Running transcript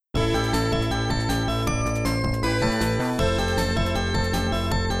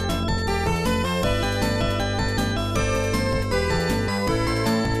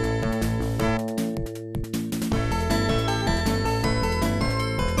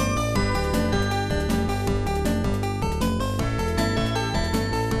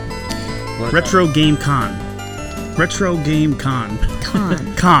What? Retro Game Con. Retro Game Con. Con.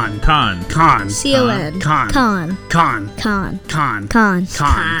 Con. Con. Con. C-O-N. Con. Con. Con. Con. Con. Con. Con.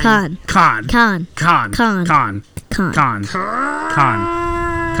 Con. Con. Con. Con. Con. Con. Con. Con.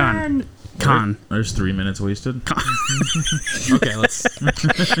 Con. Con. There's 3 minutes wasted. Okay, let's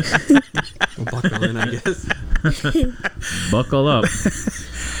we'll buckle in, I guess. Buckle up.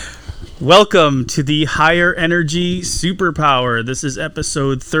 Welcome to the Higher Energy Superpower. This is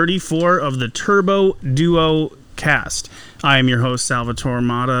episode 34 of the Turbo Duo Cast. I am your host, Salvatore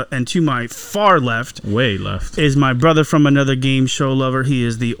Mata, and to my far left Way left. is my brother from another game show lover. He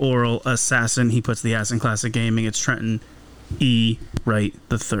is the oral assassin. He puts the ass in classic gaming. It's Trenton E. Wright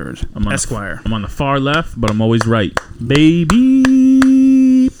the Third, Esquire. I'm on the far left, but I'm always right. Baby.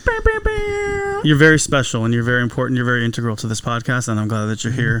 You're very special, and you're very important. You're very integral to this podcast, and I'm glad that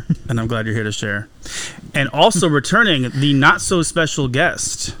you're here, and I'm glad you're here to share. And also returning the not-so-special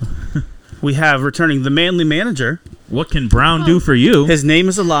guest, we have returning the manly manager. What can Brown do for you? His name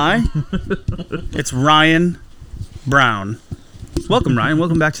is a lie. It's Ryan Brown. Welcome, Ryan.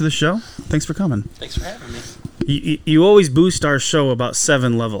 Welcome back to the show. Thanks for coming. Thanks for having me. You always boost our show about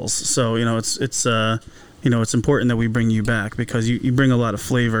 7 levels, so it's important that we bring you back because you bring a lot of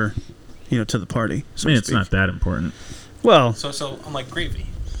flavor, to the party. So I mean, to it's speak. not that important. Well. So I'm like gravy.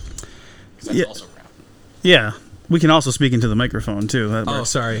 'Cause that's Yeah. also brown. Yeah, we can also speak into the microphone too. That Oh,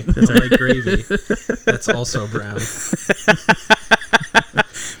 works. sorry. It's like gravy. That's also brown.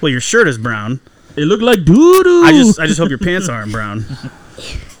 Well, your shirt is brown. It looked like doo-doo. I just hope your pants aren't brown.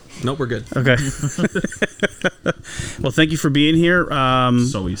 Nope, we're good. Okay. Well, thank you for being here.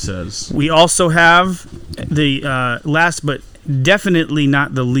 So he says. We also have the last, but definitely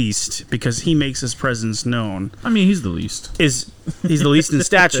not the least, because he makes his presence known. I mean, he's the least. He's the least in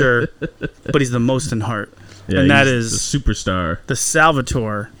stature, but he's the most in heart. Yeah, and that he's is the superstar. the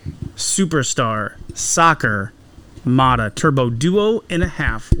Salvatore Superstar Soccer Mata Turbo Duo and a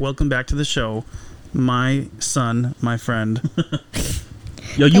Half. Welcome back to the show, my son, my friend,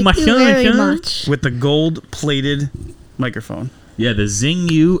 Yo, you my Thank you very son. much. with the gold-plated microphone. Yeah, the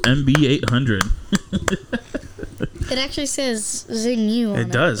Zingyou MB800. It actually says Zing You on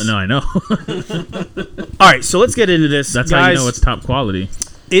It does. No, I know. All right, so let's get into this. That's guys. how you know it's top quality.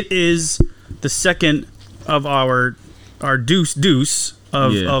 It is the second of our deuce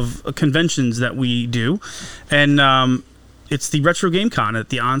of conventions that we do, and it's the Retro Game Con at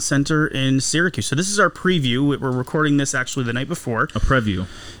the On Center in Syracuse. So this is our preview. We're recording this actually the night before, A preview.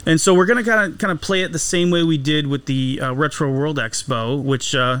 and so we're gonna kind of play it the same way we did with the Retro World Expo,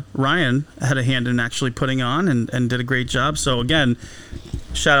 which Ryan had a hand in actually putting on and did a great job. So again,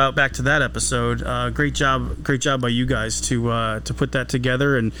 shout out back to that episode. Great job by you guys to put that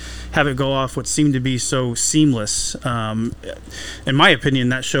together and have it go off what seemed to be so seamless. In my opinion,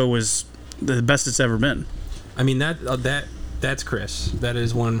 that show was the best it's ever been. I mean, that's Chris. That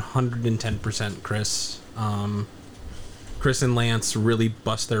is 110% Chris. Chris and Lance really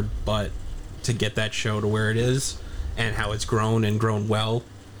bust their butt to get that show to where it is and how it's grown and grown well.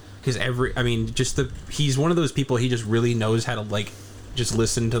 Because he's one of those people, he just really knows how to just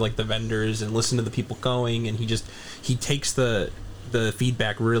listen to the vendors and listen to the people going, and he takes the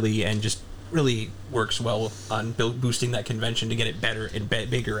feedback really and just really works well on boosting that convention to get it better and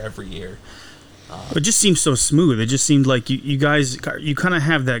bigger every year. It just seems so smooth. It just seemed like you guys, you kind of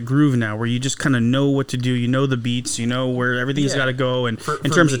have that groove now where you just kind of know what to do. You know the beats. You know where everything's got to go. And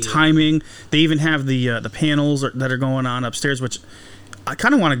in terms of timing, they even have the panels that are going on upstairs, which I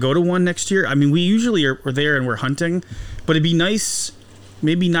kind of want to go to one next year. I mean, we usually are there and we're hunting, but it'd be nice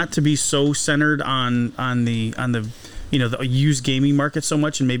maybe not to be so centered on the the used gaming market so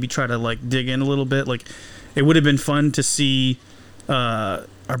much, and maybe try to dig in a little bit. It would have been fun to see our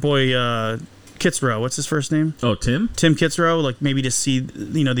boy Kitzrow, what's his first name? Oh, Tim Kitzrow, maybe to see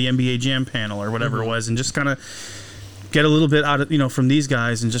the NBA Jam panel or whatever it was, and just kind of get a little bit out of from these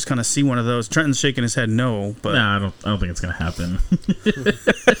guys and just kind of see one of those. Trenton's shaking his head no, but Nah, I don't think it's gonna happen.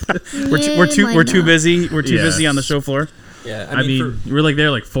 we're too busy. We're too busy on the show floor. Yeah, I mean we're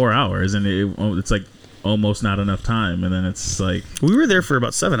there 4 hours, and it's almost not enough time, and then it's we were there for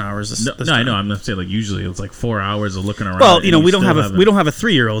about 7 hours. This no, time. I know. I'm not saying usually it's 4 hours of looking around. Well, we don't have a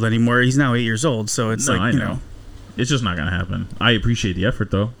 3-year-old anymore. He's now 8 years old, so it's I know. It's just not gonna happen. I appreciate the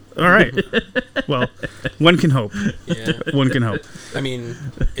effort though. All right. Well, one can hope. Yeah. One can hope. I mean,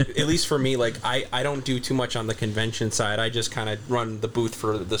 at least for me, I don't do too much on the convention side. I just kind of run the booth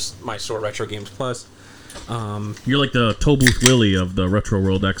for my store, Retro Games Plus. You're like the Toll Booth Willie of the Retro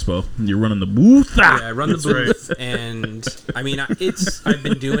World Expo. You're running the booth. Yeah, I run the booth, and I mean, I've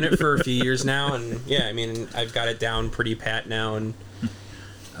been doing it for a few years now, and yeah, I mean, I've got it down pretty pat now, and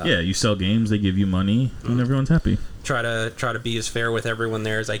Yeah, you sell games, they give you money, and everyone's happy. Try to be as fair with everyone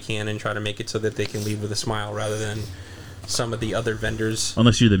there as I can, and try to make it so that they can leave with a smile rather than some of the other vendors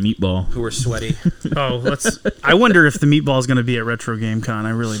Unless you're the meatball. who are sweaty. I wonder if the meatball is going to be at Retro Game Con. I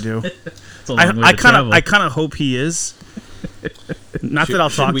really do. It's a long way I to kind travel. of hope he is. Not that I'll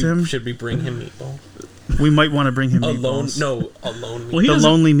talk to him. Should we bring him meatball? We might want to bring him Alone? meatballs. No, alone. Well, he The doesn't-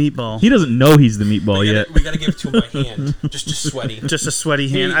 lonely meatball. He doesn't know he's the meatball yet. We gotta give it to him by hand, just sweaty. Just a sweaty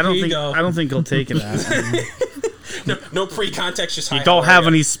hand. Here you go. I don't think he'll take it. No pre-context, just high. You don't have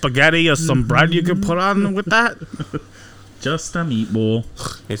any spaghetti or some bread you can put on with that? Just a meatball.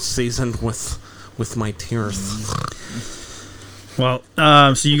 It's seasoned with my tears. Well,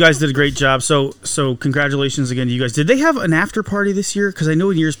 so you guys did a great job. So congratulations again to you guys. Did they have an after party this year? Because I know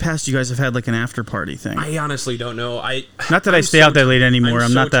in years past you guys have had like an after party thing. I honestly don't know. Not that I stay out that late anymore. I'm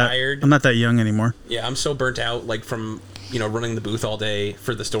so not that tired. I'm not that young anymore. Yeah, I'm so burnt out, like from running the booth all day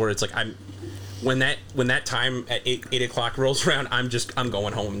for the store. It's like when that time at 8 o'clock rolls around, I'm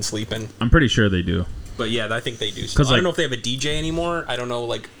going home and sleeping. I'm pretty sure they do. But yeah, I think they do. So, I like- don't know if they have a DJ anymore. I don't know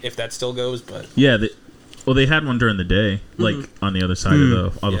like if that still goes, but Yeah, they had one during the day, like on the other side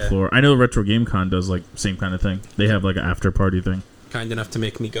of the Yeah. floor. I know Retro Game Con does like same kind of thing. They have like an after party thing. kind enough to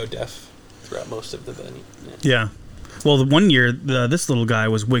make me go deaf throughout most of the venue. Yeah. Well, the one year this little guy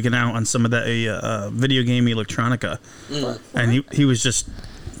was wigging out on some of that video game electronica, and he was just.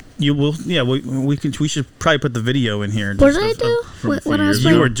 We should probably put the video in here. What did I do from a few when I was years You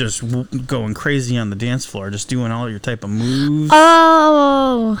playing? were just going crazy on the dance floor, just doing all your type of moves.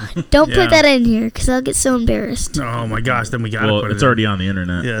 Oh, don't Yeah. put that in here because I'll get so embarrassed. Oh my gosh! Then we gotta Well, put it. it's already on the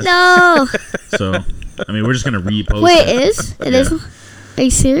internet. Yeah. No. So, I mean, we're just gonna repost Wait, it. it is? It Yeah. is? Are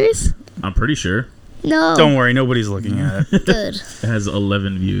you serious? I'm pretty sure No. Don't worry, nobody's looking at it. Good. it has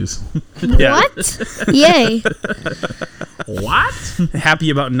 11 views. Yeah. What? Yay. What? Happy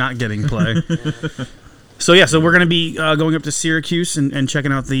about not getting play. So yeah, so we're gonna be going up to Syracuse and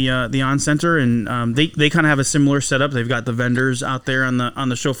checking out the On Center, and they kind of have a similar setup. They've got the vendors out there on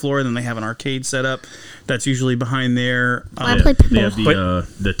the show floor, and then they have an arcade setup that's usually behind there. I play They have pinball.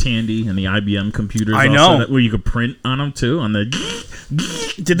 the Tandy and the IBM computers. I also know. that, where you could print on them too. On the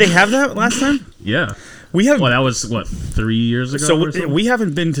Did they have that last time? yeah. We have. Well, that was what 3 years ago. So or something? we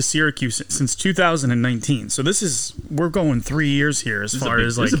haven't been to Syracuse since 2019. So we're going 3 years here as far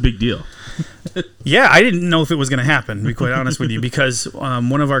as like. it's a big deal. Yeah, I didn't know if it was going to happen, to be quite honest with you, because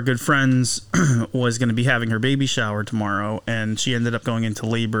one of our good friends was going to be having her baby shower tomorrow, and she ended up going into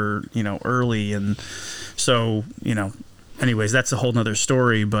labor, early, and so, anyways, that's a whole nother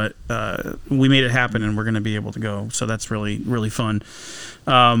story, but we made it happen, and we're going to be able to go, so that's really, really fun.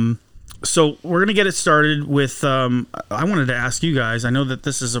 So we're going to get it started with, I wanted to ask you guys, I know that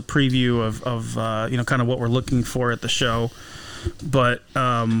this is a preview of kind of what we're looking for at the show, but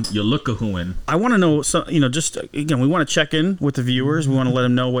You look a hooin'. I want to know, just again, we want to check in with the viewers. We want to let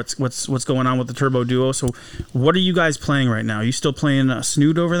them know what's going on with the Turbo Duo. So, what are you guys playing right now? Are you still playing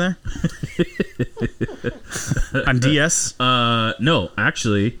Snood over there on DS? No,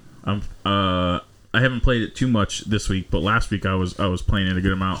 actually, I haven't played it too much this week, but last week I was playing it a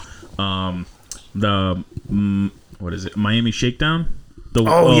good amount. What is it? Miami Shakedown. The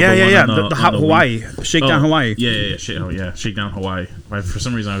Oh, one yeah. on The on Hawaii Shakedown Hawaii. Yeah. Shakedown Hawaii. For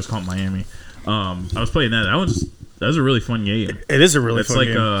some reason, I was calling Miami. I was playing that. That was a really fun game. It is a really It's fun like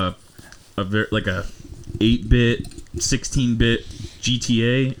game. a 8-bit, 16-bit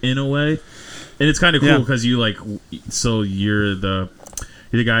GTA in a way, and it's kind of cool Yeah. because you're the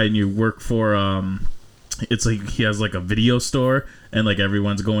guy and you work for it's like he has like a video store and like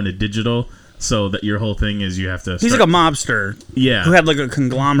everyone's going to digital, so that your whole thing is you have to. He's like a mobster. Yeah. Who had like a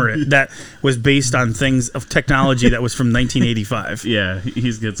conglomerate that was based on things of technology that was from 1985. Yeah,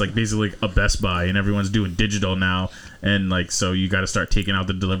 it's like basically a Best Buy, and everyone's doing digital now, and like so you got to start taking out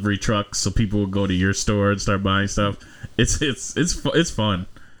the delivery trucks so people will go to your store and start buying stuff. It's fun.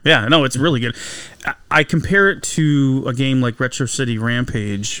 Yeah, no, it's really good. I compare it to a game like Retro City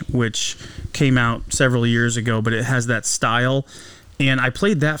Rampage, which came out several years ago, but it has that style. And I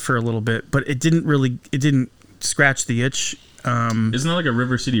played that for a little bit, but it didn't scratch the itch. Isn't that like a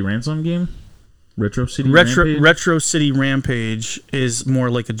River City Ransom game? Retro City Rampage? Retro City Rampage is more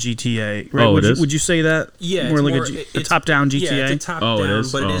like a GTA. Right? Oh, would it you, is? Would you say that? Yeah, more it's like more- a it's- top-down GTA. Yeah, it's a top Oh, it down,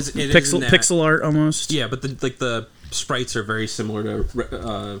 is? but Oh. it is in that- Pixel art almost. Yeah, but the sprites are very similar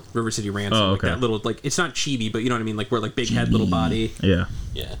to River City Ransom. Oh, Like okay. that little it's not chibi, but you know what I mean. Like where like big head, little body. Yeah.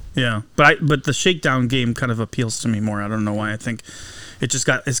 Yeah. Yeah, but the Shakedown game kind of appeals to me more. I don't know why. I think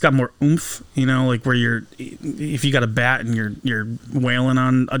it's got more oomph, you know, like where if you got a bat and you're wailing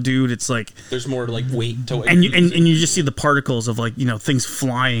on a dude, it's like there's more like weight to it, and you just see the particles of like, you know, things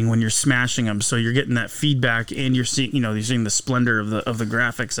flying when you're smashing them, so you're getting that feedback, and you're seeing the splendor of the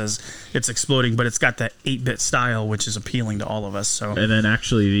graphics as it's exploding, but it's got that 8-bit style which is appealing to all of us. So and then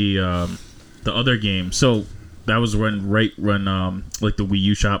actually the other game, so that was when like the Wii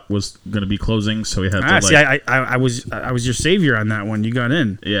U shop was going to be closing, so we had to see, I was your savior on that one. You got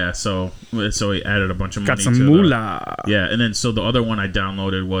in. Yeah, so we added a bunch of money. Got some moolah. Yeah, and then so the other one I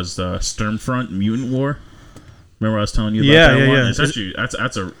downloaded was the Sturmfront Mutant War. Remember I was telling you about that one? Yeah. It's actually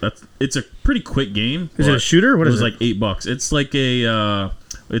it's a pretty quick game. Is it a shooter? What is it? It was like $8.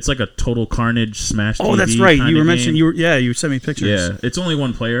 It's like a Total Carnage Smash TV. Oh, that's right. You were mentioning you sent me pictures. Yeah, it's only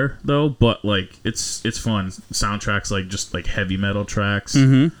one player though, but like it's fun. Soundtracks like just like heavy metal tracks.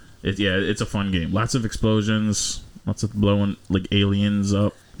 Mm-hmm. It's a fun game. Lots of explosions, lots of blowing like aliens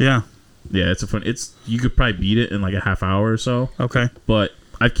up. Yeah. Yeah, it's a fun. You could probably beat it in like a half hour or so. Okay. But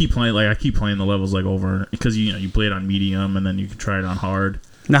I keep playing the levels like over, because you play it on medium and then you can try it on hard.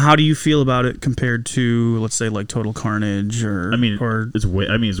 Now, how do you feel about it compared to, let's say, like Total Carnage it's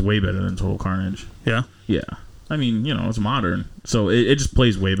way better than Total Carnage. Yeah. Yeah. I mean, it's modern, so it just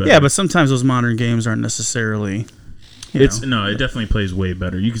plays way better. Yeah, but sometimes those modern games aren't necessarily. It definitely plays way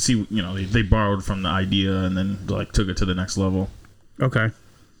better. You can see, they borrowed from the idea and then like took it to the next level. Okay.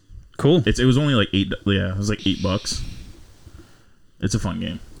 Cool. It was only like $8. Yeah, it was like $8. It's a fun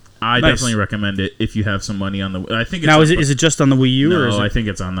game. I Nice. definitely recommend it if you have some money on the. I think it's now is it just on the Wii U? No, or is it? I think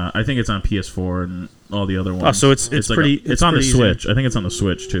it's on PS4 and all the other ones. Oh, so it's pretty. It's on the pretty Switch. easy. I think it's on the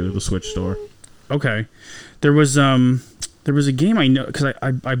Switch too. The Switch store. Okay, there was a game I know because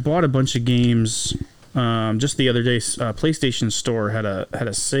I bought a bunch of games just the other day. PlayStation Store had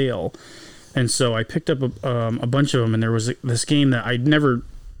a sale, and so I picked up a bunch of them. And there was this game that I'd never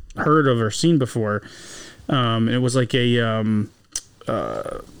heard of or seen before. And it was like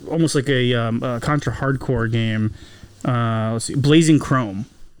almost like a Contra Hardcore game. Let's see, Blazing Chrome.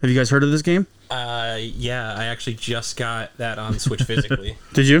 Have you guys heard of this game? Yeah, I actually just got that on Switch physically.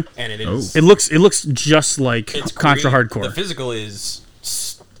 Did you? And it is. It looks just like Contra Hardcore. The physical is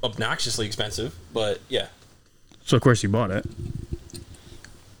obnoxiously expensive, but yeah. So of course you bought it.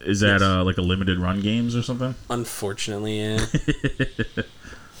 Is that like a limited run games or something? Unfortunately, yeah.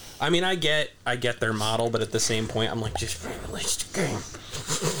 I mean, I get their model, but at the same point, I'm like, just release the game.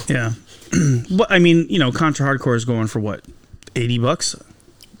 Yeah. But I mean, Contra Hardcore is going for what, $80?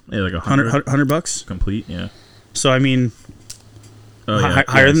 Yeah, like $100 complete. Yeah. So I mean,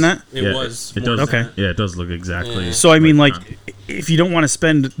 higher than that. It was. It does. Okay. Yeah, it does look exactly. Yeah. So I mean, like, if you don't want to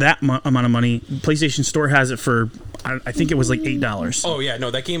spend that amount of money, PlayStation Store has it for, I think it was like $8. Oh yeah, no,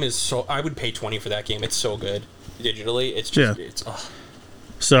 that game is so. I would pay $20 for that game. It's so good digitally. It's just. Yeah. It's.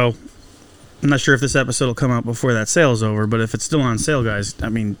 So, I'm not sure if this episode will come out before that sale's over, but if it's still on sale, guys, I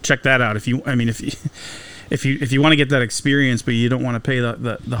mean, check that out. If you want to get that experience, but you don't want to pay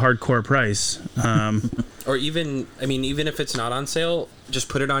the hardcore price, or even if it's not on sale, just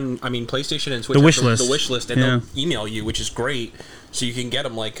put it on. I mean, PlayStation and Switch the wish list. The wish list, and they'll email you, which is great. So you can get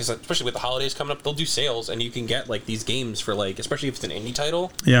them because especially with the holidays coming up, they'll do sales, and you can get like these games for like, especially if it's an indie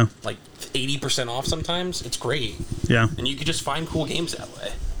title, like 80% off sometimes. It's great. Yeah, and you can just find cool games that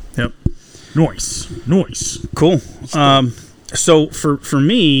way. Yep. Nice. Cool. So for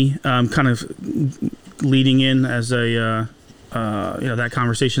me, kind of leading in as a that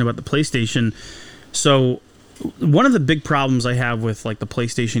conversation about the PlayStation. So one of the big problems I have with like the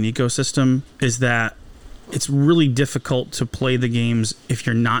PlayStation ecosystem is that it's really difficult to play the games if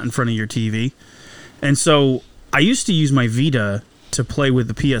you're not in front of your TV. And so I used to use my Vita to play with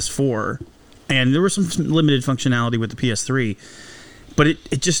the PS4, and there was some limited functionality with the PS3, but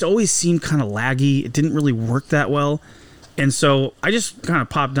it just always seemed kind of laggy. It didn't really work that well. And so I just kind of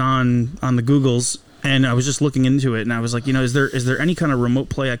popped on the Googles, and I was just looking into it, and I was like, is there any kind of remote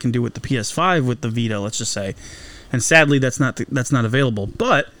play I can do with the PS5 with the Vita, let's just say. And sadly that's not available,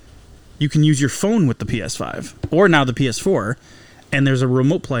 but you can use your phone with the PS5 or now the PS4, and there's a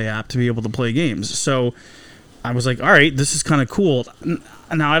remote play app to be able to play games. So I was like, all right, this is kind of cool.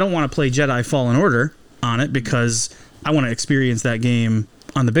 Now I don't want to play Jedi Fallen Order on it because I want to experience that game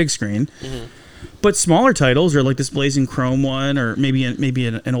on the big screen. Mm-hmm. But smaller titles, or like this Blazing Chrome one, or maybe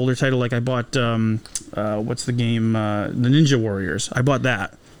an older title, like I bought what's the game, the Ninja Warriors. I bought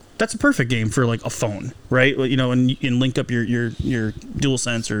that. That's a perfect game for like a phone, right? And you can link up your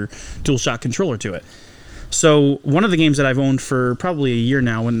DualSense or DualShock controller to it. So one of the games that I've owned for probably a year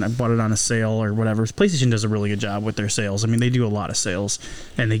now, when I bought it on a sale or whatever, PlayStation does a really good job with their sales. I mean, they do a lot of sales,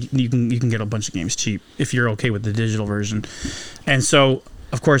 and you can get a bunch of games cheap if you're okay with the digital version. And so,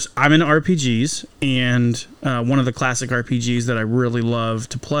 of course, I'm into RPGs, and one of the classic RPGs that I really love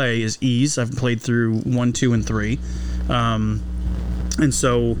to play is Ys. I've played through 1, 2, and 3. And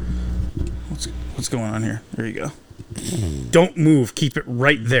so, what's going on here? There you go. Don't move. Keep it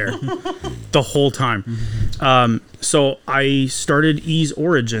right there the whole time. So I started Ys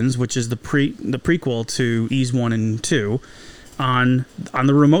Origins, which is the prequel to Ys 1 and 2, on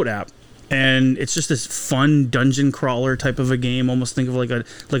the remote app. And it's just this fun dungeon crawler type of a game. Almost think of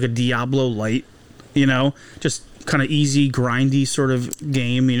like a Diablo Light, just kind of easy, grindy sort of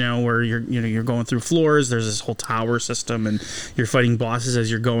game, where you're going through floors. There's this whole tower system, and you're fighting bosses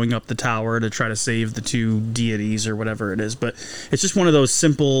as you're going up the tower to try to save the 2 deities or whatever it is. But it's just one of those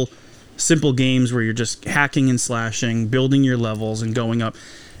simple games where you're just hacking and slashing, building your levels, and going up.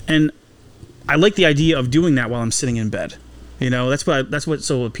 And I like the idea of doing that while I'm sitting in bed. That's what's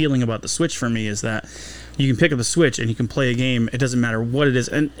so appealing about the Switch for me, is that you can pick up the Switch and you can play a game. It doesn't matter what it is,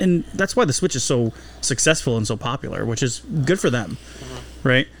 and that's why the Switch is so successful and so popular, which is good for them,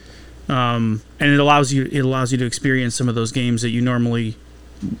 right? And it allows you to experience some of those games that you normally,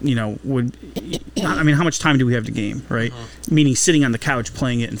 would. I mean, how much time do we have to game, right? Meaning sitting on the couch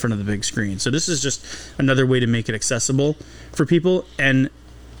playing it in front of the big screen. So this is just another way to make it accessible for people, and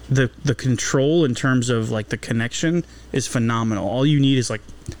the control in terms of like the connection is phenomenal. All you need is like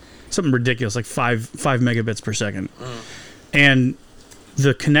something ridiculous, like 5 megabits per second. And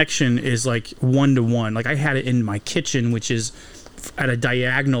the connection is like 1-to-1. Like I had it in my kitchen, which is at a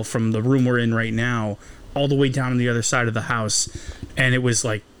diagonal from the room we're in right now, all the way down on the other side of the house. And it was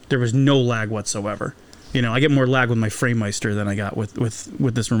like, there was no lag whatsoever. I get more lag with my FrameMeister than I got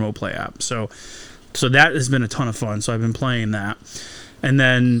with this remote play app. So that has been a ton of fun. So I've been playing that. And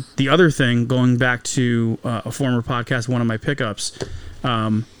then the other thing, going back to a former podcast, one of my pickups,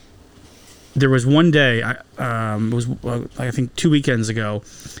 there was one day, I think 2 weekends ago,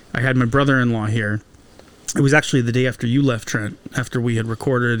 I had my brother-in-law here. It was actually the day after you left, Trent, after we had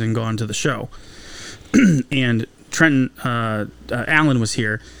recorded and gone to the show. And Trent, Alan was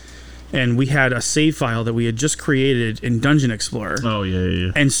here, and we had a save file that we had just created in Dungeon Explorer. Oh,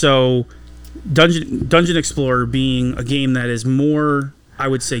 yeah. And so Dungeon Explorer being a game that is more, I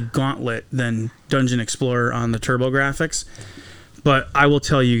would say, Gauntlet than Dungeon Explorer on the TurboGrafx. But I will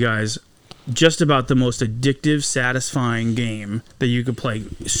tell you guys, just about the most addictive, satisfying game that you could play.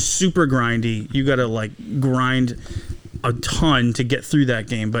 Super grindy. You got to like grind a ton to get through that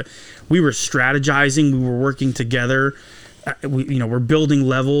game. But we were strategizing. We were working together. We're building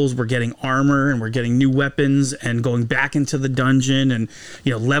levels, we're getting armor, and we're getting new weapons, and going back into the dungeon, and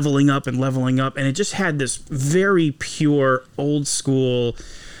leveling up, and it just had this very pure, old school,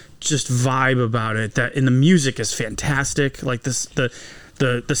 just vibe about it. And the music is fantastic. Like the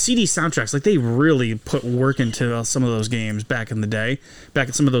CD soundtracks, like they really put work into some of those games back in the day. Back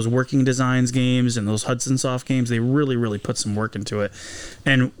in some of those Working Designs games and those Hudson Soft games, they really, really put some work into it.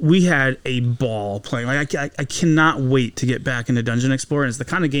 And we had a ball playing. Like I cannot wait to get back into Dungeon Explorer. And it's the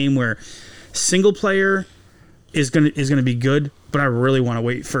kind of game where single player is gonna be good, but I really want to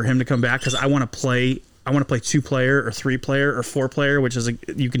wait for him to come back because I want to play 2-player or 3-player or 4-player, which is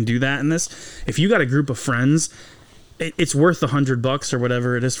you can do that in this. If you got a group of friends, it's worth $100 or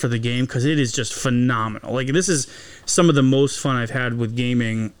whatever it is for the game, because it is just phenomenal. Like this is some of the most fun I've had with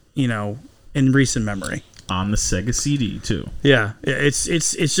gaming, in recent memory. On the Sega CD too. Yeah, it's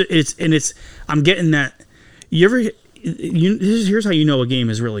I'm getting that. Here's how you know a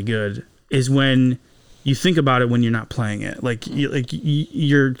game is really good is when you think about it when you're not playing it. Like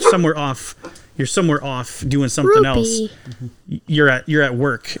you're somewhere off. You're somewhere off doing something else. You're at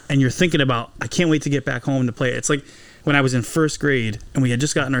work and you're thinking about, I can't wait to get back home to play it. It's like when I was in first grade and we had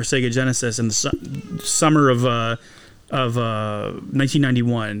just gotten our Sega Genesis in the summer of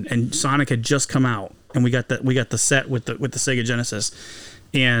 1991, and Sonic had just come out, and we got the set with the Sega Genesis,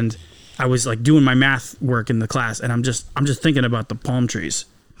 and I was like doing my math work in the class, and I'm just thinking about the palm trees.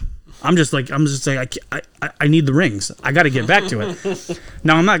 I'm just saying I need the rings. I got to get back to it.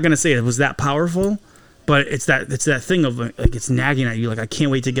 Now I'm not gonna say it was that powerful, but it's that thing of like it's nagging at you. Like I can't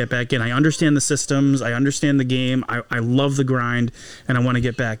wait to get back in. I understand the systems. I understand the game. I love the grind, and I want to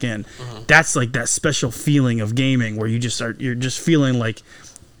get back in. That's like that special feeling of gaming where you're just feeling like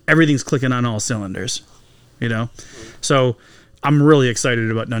everything's clicking on all cylinders, So I'm really excited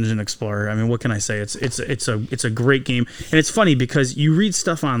about Dungeon Explorer. I mean, what can I say? It's a great game, and it's funny because you read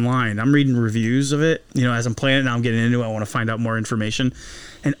stuff online. I'm reading reviews of it, as I'm playing it. Now I'm getting into it. I want to find out more information,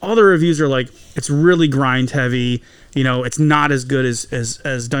 and all the reviews are like, it's really grind heavy. It's not as good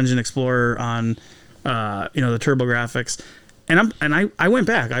as Dungeon Explorer on, the TurboGrafx. And I went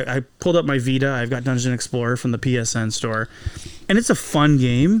back. I pulled up my Vita. I've got Dungeon Explorer from the PSN store, and it's a fun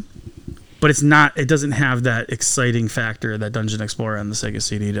game. But it's not. It doesn't have that exciting factor that Dungeon Explorer on the Sega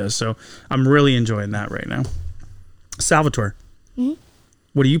CD does. So I'm really enjoying that right now. Salvatore,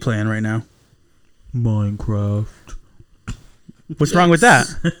 What are you playing right now? Minecraft. What's wrong with that?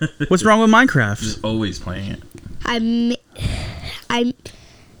 What's wrong with Minecraft? Just always playing it. I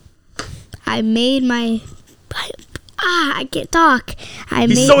made my. I can't talk.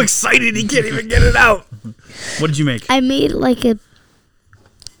 He's so excited he can't even get it out. What did you make? I made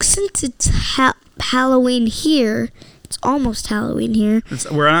since it's Halloween here, it's almost Halloween here.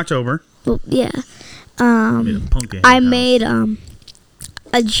 We're in October. Well, yeah. Made a pumpkin I house. made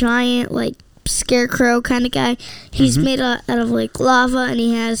a giant scarecrow kind of guy. He's made out of lava, and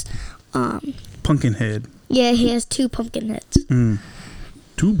he has Pumpkin head. Yeah, he has 2 pumpkin heads. 2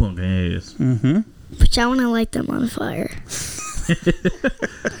 pumpkin heads. Mm-hmm. Which I want to light them on fire.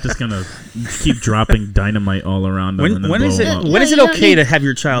 Just gonna keep dropping dynamite all around them. When is it okay to have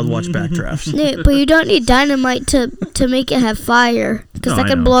your child watch Backdraft? No, but you don't need dynamite to make it have fire, because that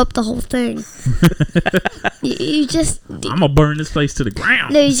can blow up the whole thing. you just. I'm gonna burn this place to the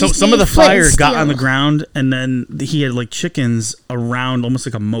ground. No, so some of the fire got on the ground, and then he had chickens around, almost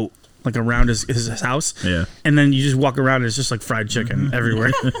like a moat, around his house. Yeah. And then you just walk around, and it's just fried chicken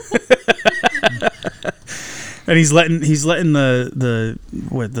everywhere. And he's letting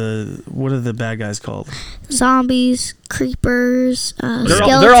what are the bad guys called? Zombies, creepers, skeletons.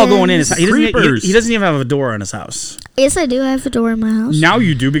 They're all going in. He doesn't even have a door on his house. Yes, I do have a door in my house. Now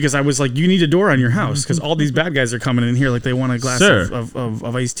you do, because I was like, you need a door on your house, because all these bad guys are coming in here like they want a glass of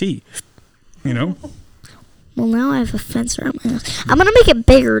iced tea. Well, now I have a fence around my house. I'm gonna make it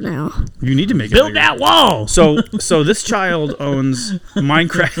bigger now. You need to make it Build bigger. that wall. So this child owns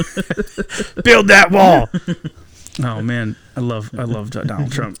Minecraft. Build that wall. Oh man, I love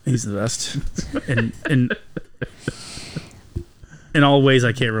Donald Trump. He's the best. In all ways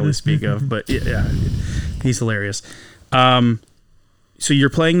I can't really speak of, but yeah, he's hilarious. So you're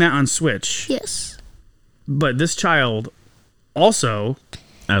playing that on Switch. Yes. But this child also,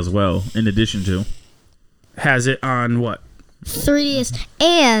 as well, in addition to, has it on what? 3DS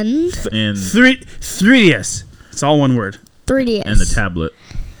and 3DS. It's all one word. 3DS and the tablet.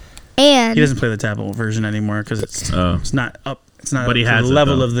 And he doesn't play the tablet version anymore because it's not up. It's not but he up has to the it,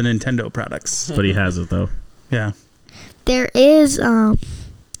 level though. of the Nintendo products. But he has it though. Yeah. there's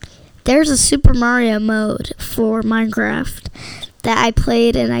a Super Mario mode for Minecraft that I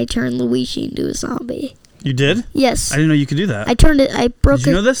played, and I turned Luigi into a zombie. You did? Yes. I didn't know you could do that. I turned it. I broke Did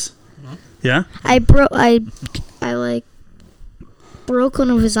you it. know this? Yeah. I broke one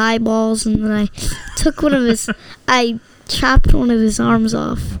of his eyeballs, and then I took one of his. I chopped one of his arms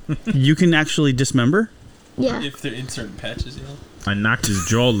off. You can actually dismember? Yeah. If they're in certain patches, I knocked his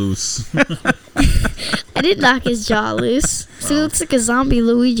jaw loose. I did knock his jaw loose. So he looks like a zombie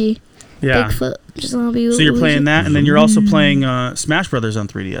Luigi. Yeah. Bigfoot zombie Luigi. So you're playing that, and then you're also playing Smash Brothers on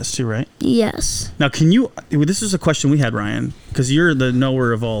 3DS too, right? Yes. Now, can you? This is a question we had, Ryan, because you're the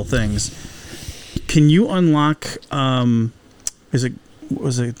knower of all things. Can you unlock? Was it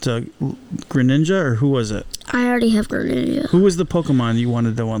Greninja, or who was it? I already have Greninja. Who was the Pokemon you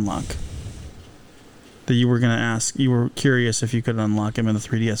wanted to unlock? That you were gonna ask. You were curious if you could unlock him in the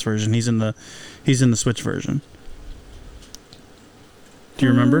 3DS version. He's in the Switch version. Do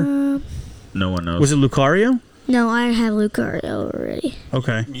you remember? No one knows. Was it Lucario? No, I have Lucario already.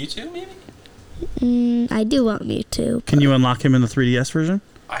 Okay. Mewtwo, maybe? I do want Mewtwo. Can you unlock him in the 3DS version?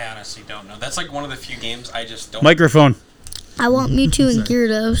 I honestly don't know. That's like one of the few games I just don't. Microphone. I want Mewtwo and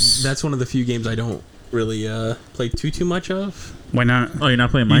Gyarados. That's one of the few games I don't really play too much of. Why not? Oh, you're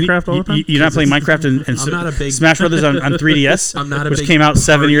not playing Minecraft all the time? You're not playing Minecraft and I'm not a big Smash Brothers on 3DS, I'm not a which big came out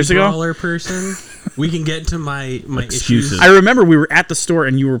 7 years ago. brawler person. We can get into my Excuses. issues. I remember we were at the store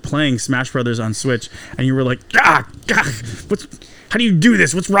and you were playing Smash Brothers on Switch, and you were like, how do you do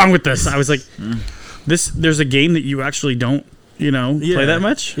this? What's wrong with this? I was like, there's a game that you actually don't, play that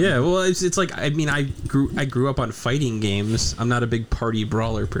much? Yeah, well, it's like, I mean, I grew up on fighting games. I'm not a big party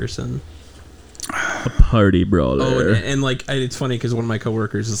brawler person. A party brawler. Oh, and like, it's funny because one of my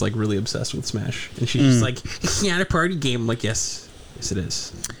coworkers is like really obsessed with Smash, and she's just like, it's not a party game. I'm like, yes it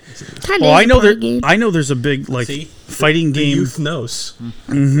is. Kinda Well, is a party game. I know there's a big See? fighting The game. youth knows.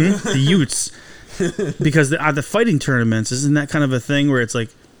 The Utes. Because the fighting tournaments, isn't that kind of a thing where it's like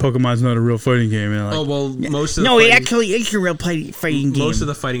Pokemon's not a real fighting game? And like, Oh well, most of the no, it fighting, actually is a real fighting game. most of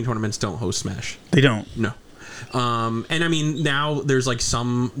the fighting tournaments don't host Smash. They don't. No. And I mean, now there's like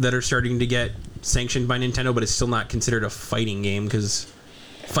some that are starting to get sanctioned by Nintendo, but it's still not considered a fighting game because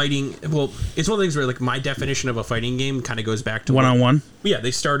fighting, well, it's one of the things where like my definition of a fighting game kind of goes back to One-on-one? Yeah,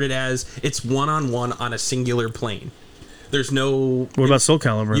 they started as it's one-on-one on a singular plane. There's no. What about Soul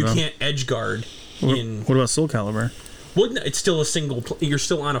Calibur, You though? can't edge guard in. What about Soul Calibur? Well, no, it's still a single. You're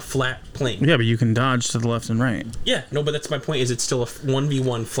still on a flat plane. Yeah, but you can dodge to the left and right. Yeah, no, but that's my point. Is it's still a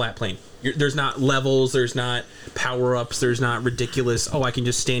 1v1 flat plane. There's not levels. There's not power ups. There's not ridiculous. Oh, I can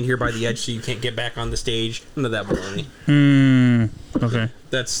just stand here by the edge so you can't get back on the stage. None of that baloney. Okay.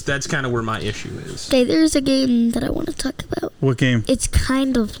 That's kind of where my issue is. Okay, there's a game that I want to talk about. What game? It's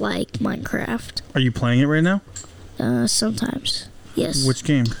kind of like Minecraft. Are you playing it right now? Sometimes. Yes. Which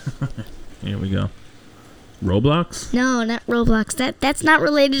game? Here we go. Roblox? No, not Roblox. That's not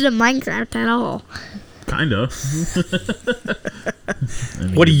related to Minecraft at all. Kinda.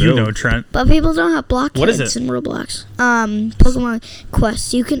 What do you know, Trent? But people don't have What is blockheads it? in Roblox. Pokemon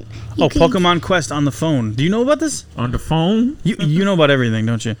Quest. You can. Pokemon Quest on the phone. Do you know about this? On the phone? You know about everything,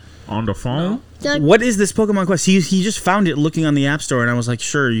 don't you? On the phone? What is this Pokemon Quest? He just found it looking on the App Store, and I was like,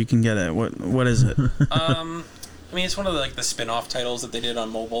 sure, you can get it. What is it? I mean, it's one of the spin-off titles that they did on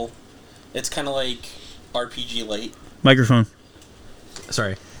mobile. It's kind of like RPG Lite. Microphone.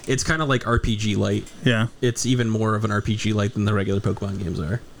 Sorry. It's kind of like RPG Lite. Yeah. It's even more of an RPG Lite than the regular Pokemon games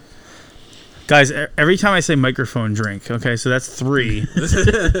are. Guys, every time I say microphone, drink. Okay, so that's 3.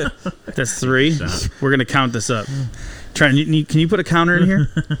 That's 3. We're going to count this up. Trent, can you put a counter in here?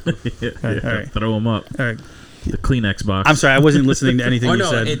 All right. Throw them up. All right. The Kleenex box. I'm sorry, I wasn't listening to anything you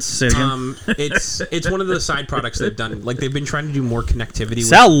said. It's Say it again. it's one of the side products they've done. Like they've been trying to do more connectivity.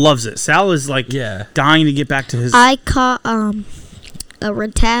 Sal loves it. Sal is like Yeah. dying to get back to his. I caught a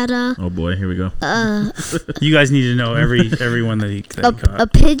Rattata, Oh boy, here we go. You guys need to know everyone that he a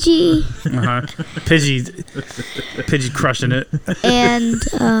caught. Pidgey, Pidgey crushing it. and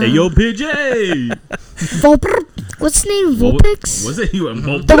Hey, yo, PJ! what's his name? Vulpix. Was it you?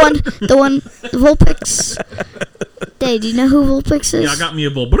 The one, Vulpix. Dad, do you know who Vulpix is? Yeah, I got me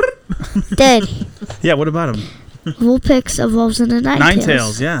a bull. Dad, Yeah, what about him? Vulpix evolves into Ninetales.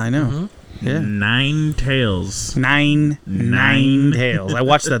 Ninetales. Yeah, I know. Mm-hmm. Yeah. 9 tails. Nine tails. We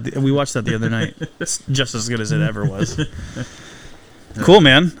watched that the other night. It's just as good as it ever was. Cool,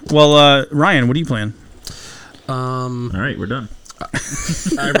 man. Well, Ryan, what are you playing? All right, we're done.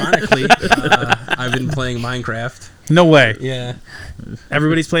 Ironically, I've been playing Minecraft. No way. Yeah.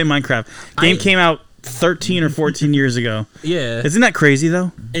 Everybody's playing Minecraft. Game came out 13 or 14 years ago. Yeah. Isn't that crazy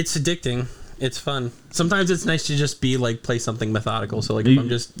though? It's addicting. It's fun. Sometimes it's nice to just be like play something methodical. So like if I'm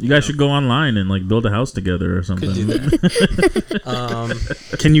just You guys should go online and like build a house together or something. could do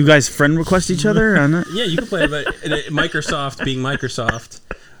that. Can you guys friend request each other on it? Yeah, you can play, but Microsoft being Microsoft,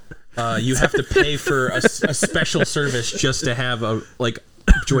 you have to pay for a special service just to have a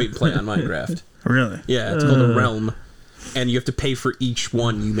joint play on Minecraft. Really? Yeah, it's called a Realm, and you have to pay for each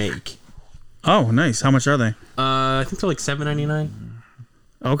one you make. Oh, nice. How much are they? I think they're like $7.99.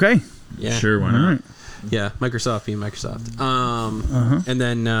 Okay. Yeah, Sure, why All not? right. Yeah, Microsoft being Microsoft. And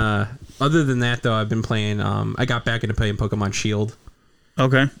then other than that, though, I've been playing. I got back into playing Pokemon Shield.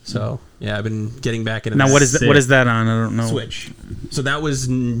 Okay. So yeah, I've been getting back into Now that. what is that? What is that on? I don't know. Switch. So that was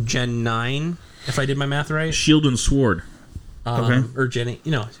Gen 9, if I did my math right. Shield and Sword. Okay. Or Gen 8.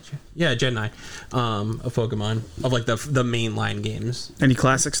 Yeah, Gen 9 of Pokemon, of like the mainline games. Any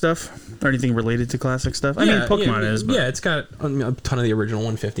classic stuff or anything related to classic stuff? I mean, Pokemon is. But. Yeah, it's got a ton of the original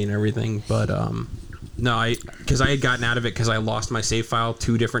 150 and everything. But no, because I had gotten out of it because I lost my save file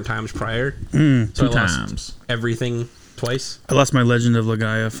 2 different times prior. So Two I lost times. everything twice. I lost my Legend of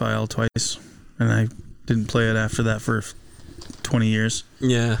Legaia file twice, and I didn't play it after that for 20 years.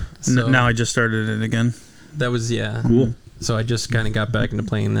 Yeah. So Now I just started it again. that was Cool. So I just kind of got back into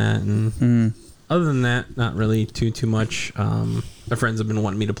playing that, and other than that, not really too much. My friends have been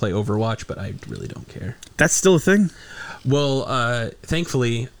wanting me to play Overwatch, but I really don't care. That's still a thing? Well,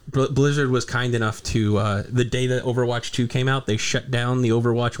 thankfully, Blizzard was kind enough to the day that Overwatch 2 came out, they shut down the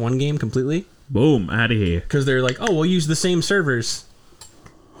Overwatch 1 game completely Boom, out of here. because they're like, oh, we'll use the same servers.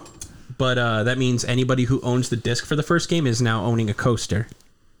 But that means anybody who owns the disc for the first game is now owning a coaster.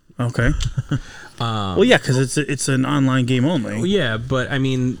 Okay. Well, yeah, because it's an online game only. Well, yeah, but I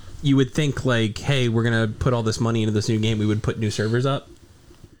mean, you would think like, hey, we're gonna put all this money into this new game. We would put new servers up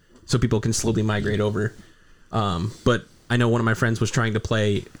so people can slowly migrate over. But I know one of my friends was trying to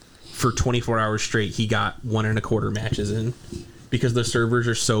play for 24 hours straight. He got 1.25 matches in because the servers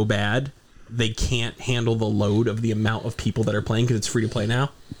are so bad they can't handle the load of the amount of people that are playing because it's free to play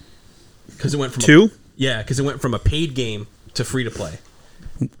now. Because it went from because it went from a paid game to free to play.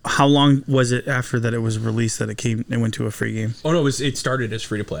 How long was it after that it was released that it went to a free game? Oh no, it started as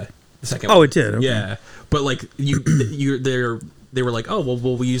free to play. The second. Oh, one. it did. Okay. Yeah, but like they were like, oh well,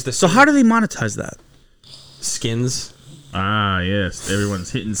 we'll use this. So how do they monetize that? Skins. Ah, yes.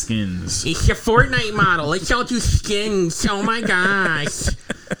 Everyone's hitting skins. It's your Fortnite model. Let's all do skins. Oh my gosh.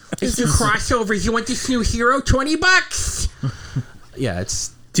 It's new crossovers. You want this new hero? $20. Yeah,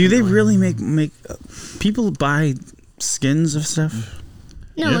 it's. Do they really make people buy skins of stuff?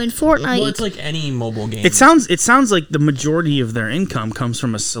 No, in Fortnite. Well, it's like any mobile game. It sounds like the majority of their income comes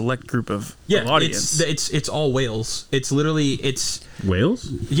from a select group of audience. It's all whales. It's literally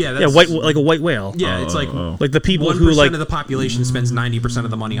Whales? yeah like a white whale. Yeah, it's like Like the people 1% who like of the population spends 90%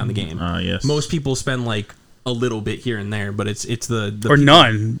 of the money on the game. Yes. Most people spend like a little bit here and there, but it's the or people-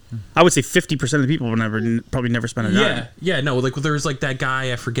 none. I would say 50% of the people will probably never spend a dime. Yeah, no, like there was like that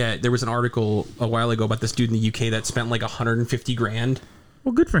guy, I forget. There was an article a while ago about this dude in the UK that spent like 150 grand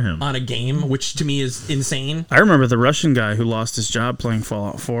Well, good for him. on a game, which to me is insane. I remember the Russian guy who lost his job playing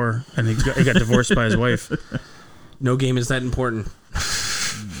Fallout 4 and he got divorced by his wife. No game is that important.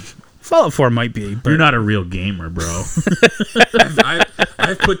 Fallout 4 might be, but You're not a real gamer, bro.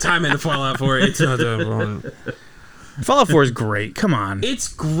 I've put time into Fallout 4. It's not that important. Fallout 4 is great. Come on. It's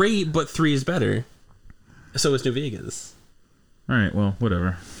great, but 3 is better. So is New Vegas. All right, well,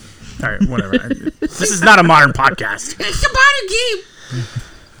 whatever. All right, whatever. This is not a modern podcast. It's a modern game.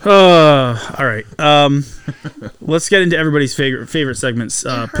 All right. Let's get into everybody's favorite segments.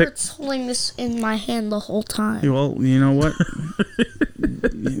 It hurts holding this in my hand the whole time. Well, you know what?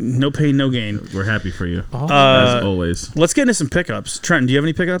 No pain, no gain. We're happy for you, as always. Let's get into some pickups. Trent, do you have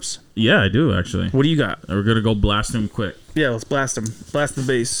any pickups? Yeah, I do, actually. What do you got? We're going to go blast him quick. Yeah, let's blast them. Blast the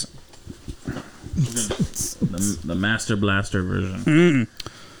bass. The Master Blaster version.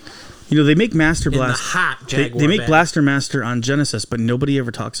 You know, they make Master In the Blast. hot They Jaguar make bag. Blaster Master on Genesis, but nobody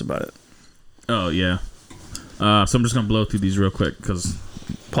ever talks about it. Oh, yeah. So I'm just going to blow through these real quick because...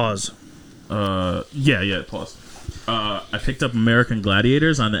 Pause. Yeah, pause. I picked up American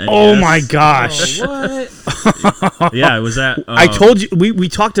Gladiators on the NES. Oh my gosh. What? Yeah, it was at... I told you, we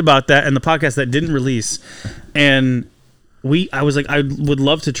talked about that in the podcast that didn't release, and I was like, I would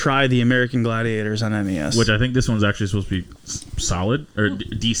love to try the American Gladiators on NES. Which I think this one's actually supposed to be solid, or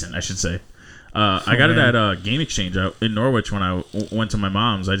decent, I should say. I got it at Game Exchange out in Norwich when I went to my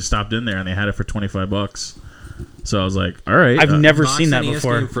mom's. I just stopped in there, and they had it for $25. So I was like, all right. I've never Box seen that NES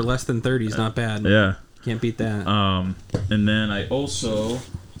before. game for less than 30 is not bad. Yeah. Can't beat that. And then I also...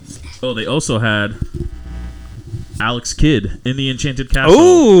 Oh, they also had Alex Kidd in the Enchanted Castle.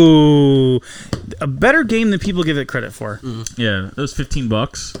 Ooh, a better game than people give it credit for. Yeah, it was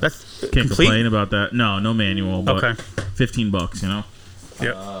 $15. That's Can't complete? complain about that. No manual, but Okay. $15, you know?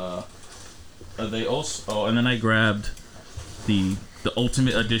 Yep. They also... Oh, and then I grabbed the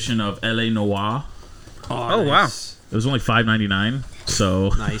Ultimate Edition of L.A. Noire. Oh, wow. It was only $5.99, so...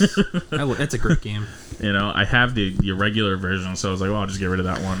 Nice. That's a great game. You know, I have the irregular version, so I was like, well, I'll just get rid of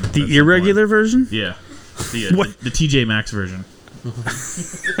that one. The irregular version? Yeah. What? The TJ Maxx version.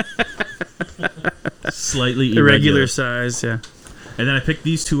 Slightly Irregular size, yeah. And then I picked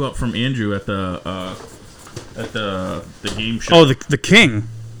these two up from Andrew at the game show. Oh, the King.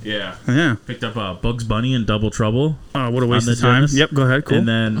 Yeah. Yeah. Picked up Bugs Bunny and Double Trouble. Oh, what a waste the of time. Genesis. Yep, go ahead. Cool. And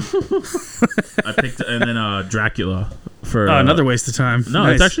then I picked Dracula for another waste of time. No,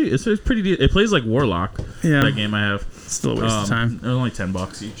 Nice. it's actually it's pretty. It plays like Warlock. Yeah. That game I have. Still a waste of time. It was only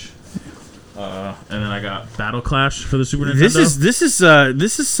 $10 each. And then I got Battle Clash for the Super Nintendo.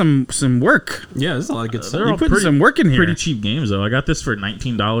 This is some work. Yeah, there's a lot of good They're stuff. all You're putting pretty- some work in here. pretty cheap games though. I got this for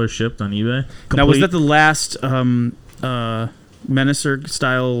 $19 shipped on eBay. Now, was Complete that the last Menacer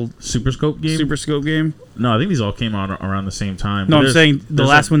style Super Scope game? Super Scope game? No, I think these all came out around the same time. No, But I'm there's- saying the there's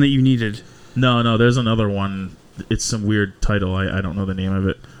last one that you needed. No, there's another one. It's some weird title. I don't know the name of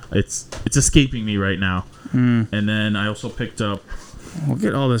it. It's escaping me right now. And then I also picked up. Look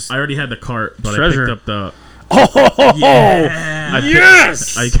at all this. I already had the cart, but Treasure. I picked up the. Yeah.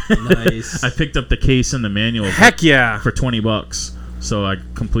 Yes! Nice. I picked up the case and the manual Heck yeah! for $20. So I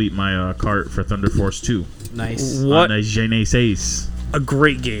complete my cart for Thunder Force 2 Nice. What on the Genesis. a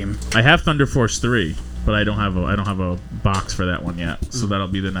great game! I have Thunder Force 3, but I don't have a box for that one yet. So that'll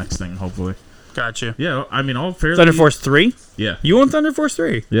be the next thing, hopefully. Gotcha. Yeah, I mean, all fairly. Thunder Force 3? Yeah, You own Thunder Force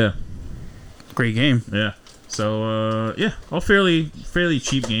 3? yeah, Great game. yeah. So yeah, all fairly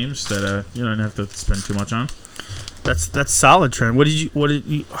cheap games that you don't have to spend too much on. That's solid, Trent.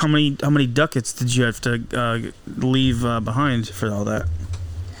 How many ducats did you have to leave behind for all that?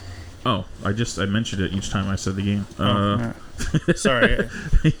 Oh, I mentioned it each time I said the game. Sorry.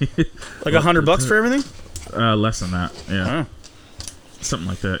 Like $100 for everything? Less than that. Yeah. Oh. Something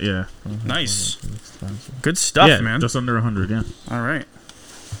like that. Yeah. Nice. Good stuff, yeah, man. Just under 100. Yeah. All right.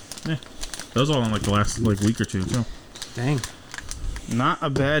 Yeah. That was all in like the last week or two too. Dang. Not a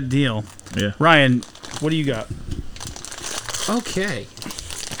bad deal. Yeah. Ryan, what do you got? Okay.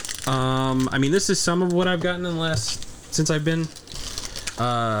 I mean, this is some of what I've gotten in the last since I've been.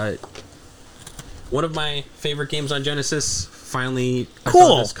 One of my favorite games on Genesis finally I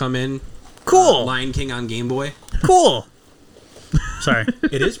saw this come in. Cool. Lion King on Game Boy. Cool. Sorry.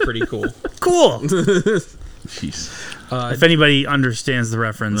 It is pretty cool. Cool. Jeez. If anybody understands the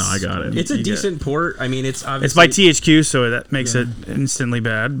reference, No, I got it. It's a decent port. I mean, it's obviously... It's by THQ, so that makes it instantly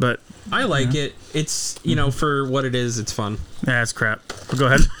bad, but... I like it. It's, for what it is, it's fun. Yeah, it's crap. But go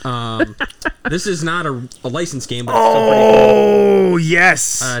ahead. This is not a licensed game, but it's still pretty cool. Oh,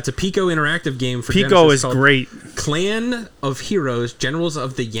 yes. It's a Pico interactive game for Pico Genesis is called great. Clan of Heroes, Generals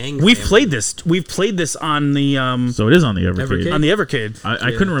of the Yang We've family. played this. We've played this on the So it is on the Evercade. Evercade? on the Evercade.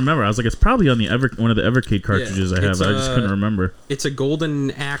 I couldn't remember. I was like, it's probably on the one of the Evercade cartridges I have. It's, I just couldn't remember. It's a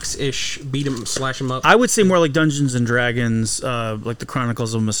Golden Axe-ish beat 'em, slash 'em up. I would say more like Dungeons and Dragons, like the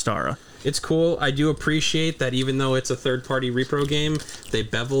Chronicles of Mystara. It's cool. I do appreciate that even though it's a third-party repro game, they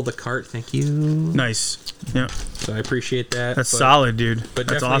bevel the cart. Thank you. Nice. Yeah, So I appreciate that. that's solid, dude. But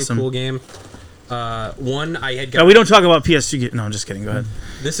That's definitely awesome. a cool game. One I had No, got. we don't talk about PS2. No, I'm just kidding. Go ahead.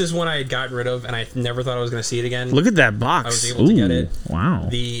 This is one I had gotten rid of, and I never thought I was going to see it again. Look at that I box. was able to get it. Wow.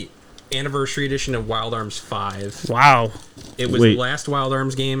 The anniversary edition of Wild Arms 5. Wow. It was Wait. the last Wild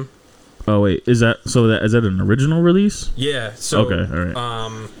Arms game. Oh wait, is that an original release? Yeah. So. Okay, all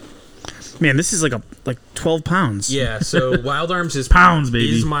right. Man, this is like 12 pounds. Yeah. So Wild Arms is Pounds,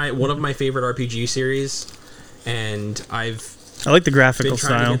 baby. Is one of my favorite RPG series, and I've I like the graphical been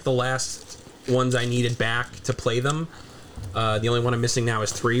trying to style. get the last ones I needed back to play them. The only one I'm missing now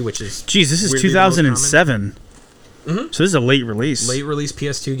is 3, which is Jeez, this is weirdly the most 2007. So this is a late release. late release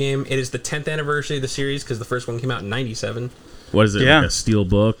PS2 game. It is the 10th anniversary of the series because the first one came out in '97. What is it? Yeah. Like a steel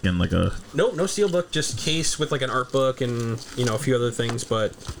book and like a. Nope, no steelbook, just case with like an art book and a few other things,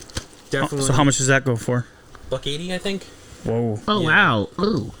 but definitely. So how much does that go for? $180, I think. Whoa. Oh Yeah. wow!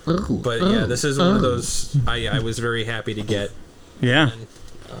 Ooh, ooh. But yeah, this is one of those I was very happy to get. Yeah. And,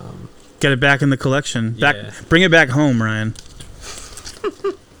 Get it back in the collection. Back. Yeah. Bring it back home, Ryan.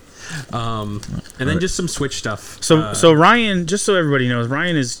 and then just some Switch stuff. So Ryan, just so everybody knows,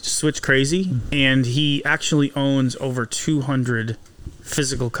 Ryan is Switch crazy, and he actually owns over 200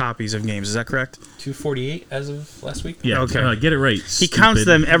 physical copies of games. Is that correct? 248 as of last week. Yeah. Okay. Get it right. He counts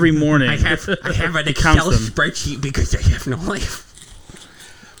them every morning. I have an counts Excel them. spreadsheet because I have no life.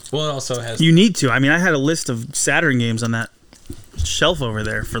 Well, it also has. You need to. I mean, I had a list of Saturn games on that shelf over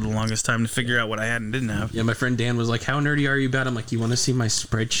there for the longest time to figure out what I had and didn't have. Yeah, my friend Dan was like, "How nerdy are you about?" I'm like, "You want to see my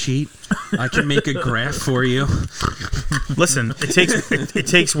spreadsheet? I can make a graph for you." Listen, it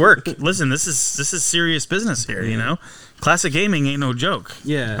takes work. Listen, this is serious business here. You know, classic gaming ain't no joke.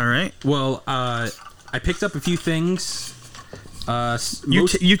 Yeah. All right. Well, I picked up a few things.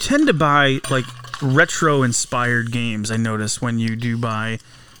 You tend to buy like retro inspired games. I notice when you do buy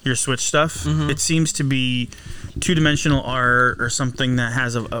your Switch stuff, it seems to be two-dimensional art or something that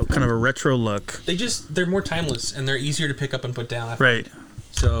has a kind of a retro look. they're more timeless and they're easier to pick up and put down. Right.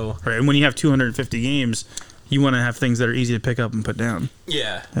 So Right. And when you have 250 games, you want to have things that are easy to pick up and put down.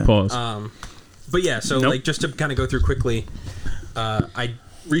 yeah. Pause. But yeah, so Nope. like just to kind of go through quickly, I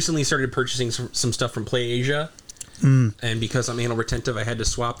recently started purchasing some stuff from PlayAsia. And because I'm anal retentive, I had to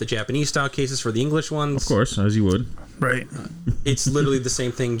swap the Japanese style cases for the English ones. Of course, as you would. Right. It's literally the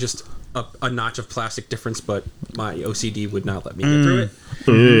same thing, just a notch of plastic difference, but my OCD would not let me get through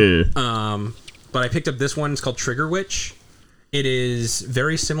it. But I picked up this one. It's called Trigger Witch. It is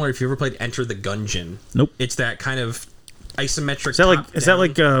very similar if you ever played Enter the Gungeon. Nope. It's that kind of isometric. Is that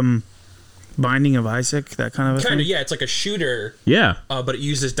like Binding of Isaac, that kind of a kind thing? of, yeah, it's like a shooter, Yeah. but it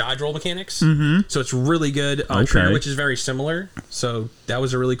uses dodge roll mechanics. Mm-hmm. So it's really good. Trigger Okay. Witch is very similar. So that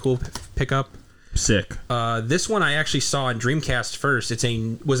was a really cool pickup. Sick. This one I actually saw on Dreamcast first.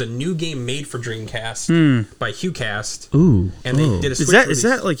 Was a new game made for Dreamcast by HuCast. Ooh. And they did a Switch Is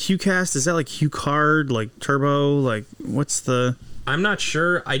that like HuCast? Is that like HuCard? Like Turbo? Like what's the? I'm not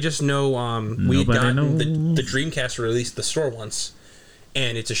sure. I just know we Nobody got knows. the Dreamcast released the store once,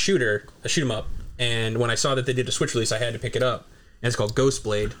 and it's a shoot 'em up. And when I saw that they did a Switch release, I had to pick it up. And it's called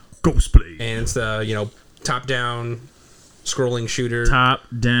Ghostblade, Ghostblade. and it's the top down scrolling shooter. Top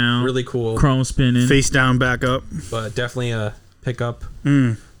down. Really cool. Chrome spinning. Face down, back up. But definitely a pickup.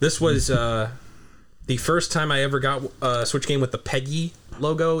 This was the first time I ever got a Switch game with the PEGI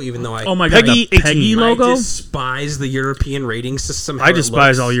logo, even though I Oh my god, Peggy the Peggy 18. logo. I despise the European rating system. how I it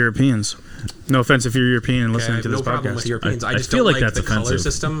despise looks. all Europeans. No offense if you're European and Okay, listening to no this problem with podcast. Europeans. I I just feel don't like like that's the color offensive.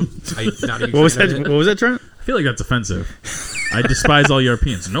 system. I'm not a huge What was fan that? of it. What was that, Trent? I feel like that's offensive. I despise all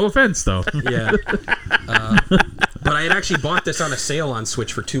Europeans. No offense, though. Yeah. But I had actually bought this on a sale on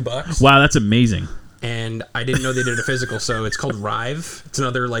Switch for $2. Wow, that's amazing. And I didn't know they did a physical, so it's called Rive. It's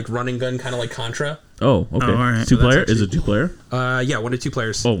another like run and gun, kind of like Contra. Oh, okay. Oh, all right. Two So that's player? actually Is it two player? Yeah, 1 to 2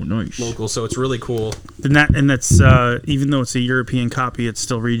 players. Oh, nice. Local, so it's really cool. And that's even though it's a European copy, it's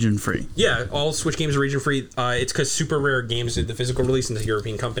still region free. Yeah, all Switch games are region free. It's because Super Rare Games did the physical release and it's a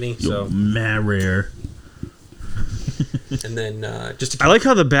European company. So, Mad rare. and then just to I like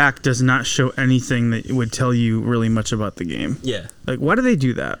how the back does not show anything that would tell you really much about the game. yeah, Like, why do they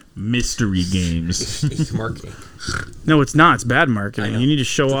do that? Mystery games. it's marketing. No, it's not. It's bad I marketing. know. You need to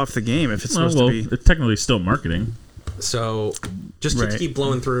show off the game if it's Oh, supposed well, to be. it's technically still marketing. So, just to Right. keep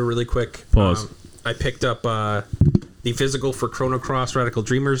blowing through really quick. Pause. I picked up the physical for Chrono Cross Radical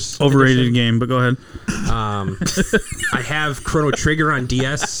Dreamers. Overrated edition. game, but go ahead. I have Chrono Trigger on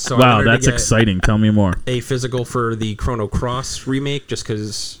DS. So I Wow, wanted to that's get exciting. Tell me more. a physical for the Chrono Cross remake, just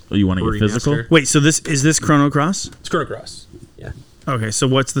because. Oh, you want to get physical? Wait, so this Chrono Cross? It's Chrono Cross. Yeah. Okay, so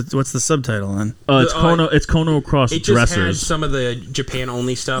what's the subtitle then? It's Uh, It's Chrono Cross It just has dressers. some of the Japan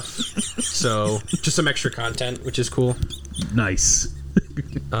only stuff, so just some extra content, which is cool. Nice.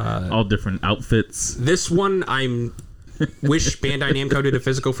 All different outfits. This one, wish Bandai Namco did a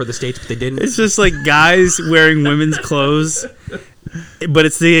physical for the States, but they didn't. It's just like guys wearing women's clothes, but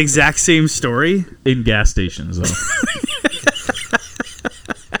it's the exact same story. In gas stations, though.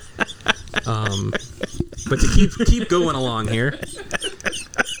 But to keep going along here,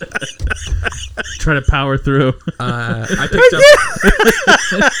 Try to power through. I picked up.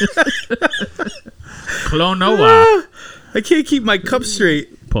 Klonoa. I can't keep my cup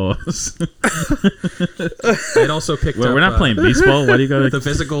straight. Pause. I'd also picked up. Well, we're not playing baseball. Why do you gotta the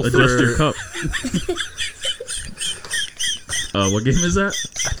physical adjust your for. cup? What game is that?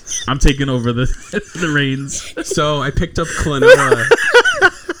 I'm taking over the reins. So I picked up Klonoa.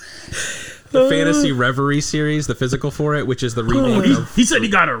 The Fantasy Reverie series, the physical for it, which is the remake of He said he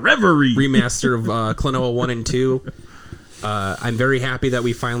got a reverie. remaster of Klonoa 1 and 2. I'm very happy that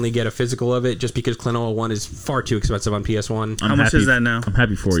we finally get a physical of it, just because Klonoa 1 is far too expensive on PS1. How much is that now? I'm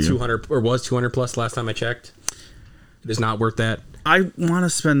happy for you. 200 or was 200 plus last time I checked. It is not worth that. I want to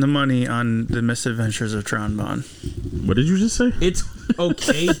spend the money on the Misadventures of Tron. What did you just say? It's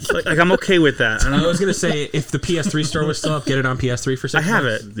okay. Like I'm okay with that. I was gonna say if the PS3 store was still up, get it on PS3 for 6 I have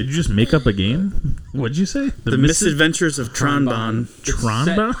months. it. Did you just make up a game? What'd you say? The Misadventures of Tron.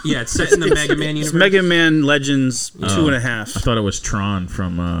 Tronba? Yeah, it's set in the Mega Man It's universe. Mega Man Legends 2.5. I thought it was Tron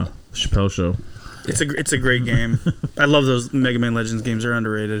from Chappelle Show. It's a great game. I love those Mega Man Legends games. They're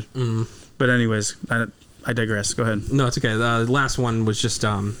underrated. But anyways, I digress. Go ahead. No, it's okay. The last one was just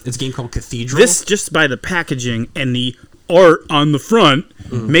it's a game called Cathedral. This, just by the packaging and the art on the front,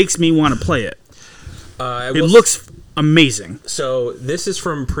 makes me want to play it. It looks amazing. So this is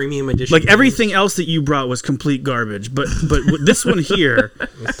from Premium Edition. Like everything else that you brought was complete garbage, but this one here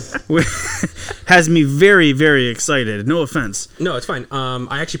has me very, very excited. No offense. No, it's fine.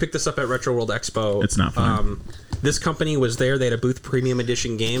 I actually picked this up at Retro World Expo. It's not fine. This company was there. They had a booth, Premium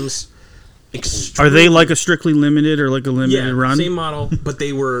Edition Games. Are they like a Strictly Limited or like a limited run? Same model, but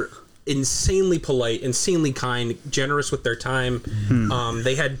they were insanely polite, insanely kind, generous with their time.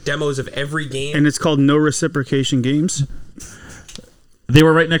 They had demos of every game. And it's called No Reciprocation Games. They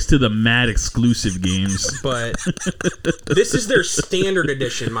were right next to the Mad exclusive games. But this is their standard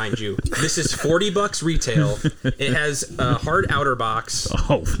edition, mind you. This is $40 retail. It has a hard outer box,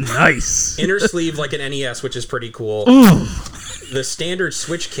 Oh, nice. inner sleeve like an NES, which is pretty cool. The standard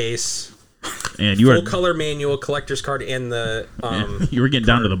Switch case, And you full are color manual, collector's card, and the you were getting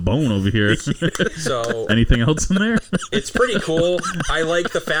down to the bone over here. so Anything else in there? it's pretty cool. I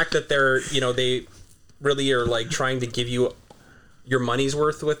like the fact that they really are like trying to give you your money's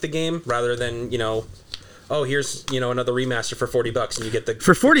worth with the game rather than oh, here's another remaster for $40 and you get the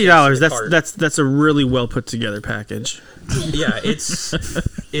For $40, that's a really well put together package. Yeah,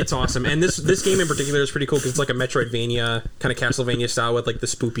 it's awesome. And this game in particular is pretty cool because it's like a Metroidvania kind of Castlevania style with like the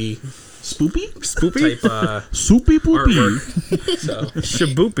spoopy type Soupy poopy. artwork.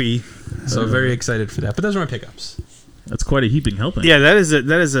 Shaboopy. So very excited for that. But those are my pickups. That's quite a heaping helping. Yeah, that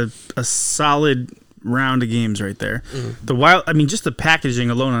is a solid round of games right there. Just the packaging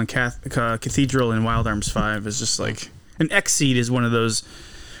alone on Cathedral and Wild Arms 5 is just like an Xseed is one of those.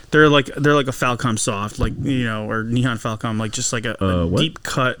 They're like a Falcom Soft, like or Nihon Falcom, like just like a deep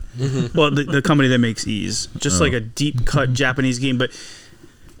cut. Well, the company that makes Ease, just like a deep cut Japanese game, but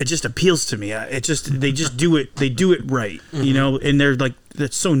it just appeals to me. They just do it. They do it right, you know. And they're like,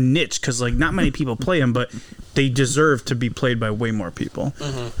 that's so niche because like not many people play them, but they deserve to be played by way more people.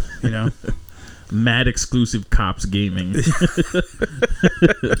 You know, Mad Exclusive Cops Gaming.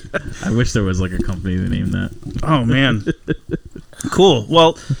 I wish there was like a company that named that. oh man, cool.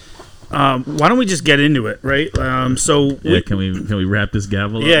 Well, why don't we just get into it, right? So Yeah, can we wrap this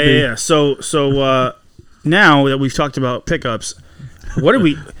gavel up? yeah. So now that we've talked about pickups. What are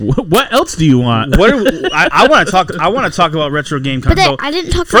we? What else do you want? What are we, I want to talk. I want to talk about retro game But console. I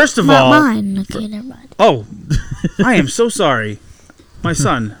didn't talk First of about all- mine. Okay, never mind. Oh, I am so sorry, my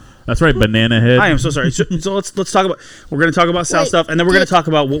son. That's right, Banana Head. I am so sorry. So let's talk about. We're going to talk about Sal Wait, stuff, and then we're going to did- talk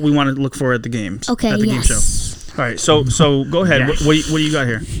about what we want to look for at the games. Okay, at the game show. yes. All right. So go ahead. Yes. What do you got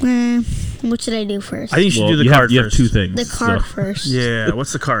here? What should I do first? I think you should Well, do the you card have, you have first. two things. the card so. first. Yeah.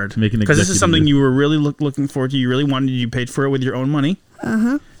 What's the card? Make an Because this is executive something decision. you were really looking forward to. You really wanted. You paid for it with your own money.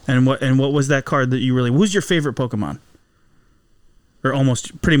 And what was that card that you really? Who's your favorite Pokemon? Or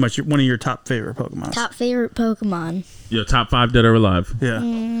almost pretty much one of your top favorite Pokemon. Top favorite Pokemon. Your top 5 dead or alive. Yeah.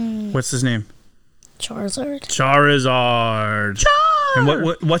 What's his name? Charizard. Charizard.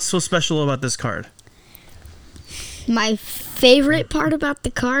 And what's so special about this card? My favorite part about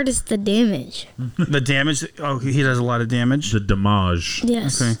the card is the damage. The damage. Oh, he does a lot of damage. The damage.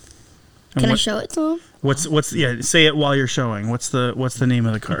 Yes. Okay. And Can I what- show it to him? What's yeah? Say it while you're showing. What's the name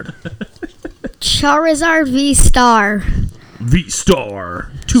of the card? Charizard V-Star.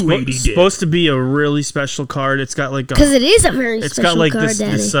 V-Star. 280 dead. Supposed to be a really special card. It's got like Because it is a very it's special got like card,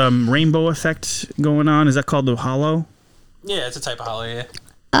 this Daddy. rainbow effect going on. Is that called the hollow? Yeah, it's a type of holo. Yeah.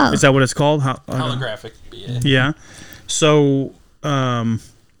 Oh. Is that what it's called? Holographic. Yeah. Yeah. So, Ryan,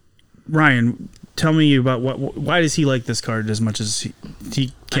 tell me about why does he like this card as much as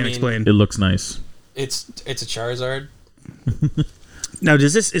he can't explain? It looks nice. It's a Charizard. Now,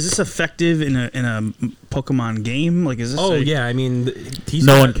 is this effective in a Pokemon game? Like, is this? Oh yeah, I mean, he's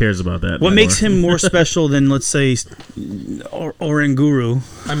No got- one cares about that. What anymore. makes him more special than, let's say, Oranguru?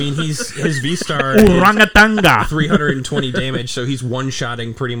 I mean, his V Star Orangatanga. 320 damage, so he's one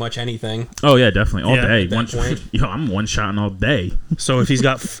shotting pretty much anything. Oh yeah, definitely all Yeah, day. at that point. Yo, I'm one shotting all day. So if he's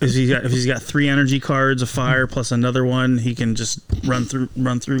got 3 energy cards, a fire plus another one, he can just run through I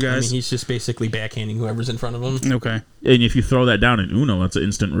mean, guys. he's just basically backhanding whoever's in front of him. Okay. And if you throw that down in Uno, that's an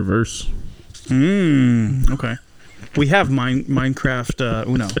instant reverse. Okay. We have Minecraft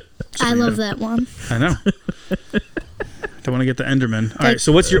Uno. I love that one. I know. Don't want to get the Enderman. All right.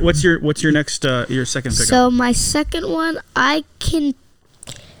 So what's your next your second pickup? So my second one, I'll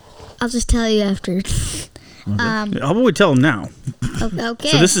just tell you after. How about we tell him now? Okay.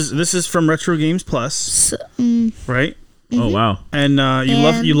 So this is from Retro Games Plus, So, right? Oh wow. And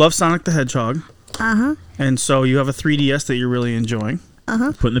you love Sonic the Hedgehog, uh-huh. and so you have a 3DS that you're really enjoying.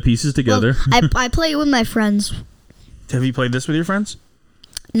 Putting the pieces together. Well, I play it with my friends. Have you played this with your friends?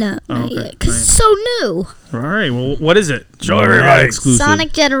 No, Oh, not okay. yet. Because it's so new. All right. Well, what is it? Show Mad everybody. exclusive.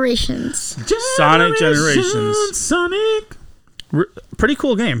 Sonic Generations. Sonic Generations. Sonic. Pretty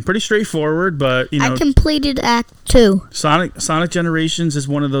cool game. Pretty straightforward, but you know, I completed Act 2. Sonic Generations is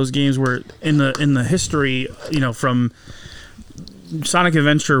one of those games where in the history, you know, from Sonic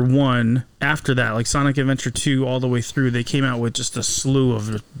Adventure 1 after that, like Sonic Adventure 2 all the way through, they came out with just a slew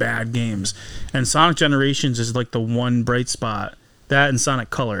of bad games. And Sonic Generations is like the one bright spot. That and Sonic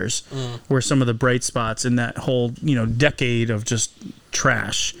Colors were some of the bright spots in that whole, you know, decade of just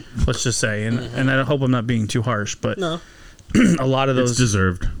trash, let's just say. And I hope I'm not being too harsh, but No. a lot of It's those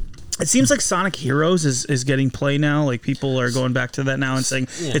deserved. it seems like Sonic Heroes is getting play now. Like people are going back to that now and saying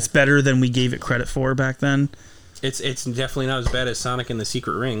it's better than we gave it credit for back then. It's definitely not as bad as Sonic and the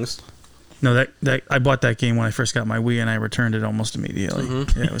Secret Rings. No, that I bought that game when I first got my Wii and I returned it almost immediately.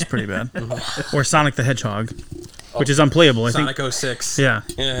 Yeah, it was pretty bad. Or Sonic the Hedgehog, which is unplayable. I Sonic think. 06. Yeah,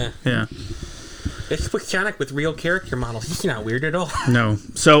 Yeah. yeah. It's with Sonic with real character models. He's not weird at all. No.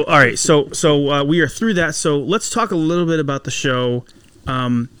 So all right. So we are through that. So let's talk a little bit about the show.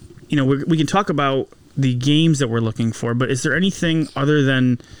 You know, we can talk about the games that we're looking for, but is there anything other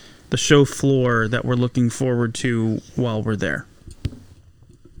than the show floor that we're looking forward to while we're there?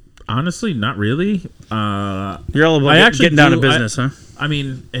 Honestly, not really. You're all about I actually getting down to do- business, huh? I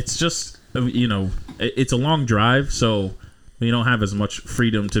mean, it's just it's a long drive, so you don't have as much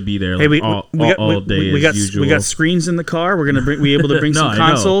freedom to be there all day as usual. We got screens in the car. We're gonna be able to bring No, some I know.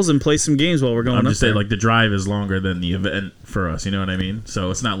 consoles and play some games while we're going I'm up just there. saying, like, the drive is longer than the event for us. You know what I mean? So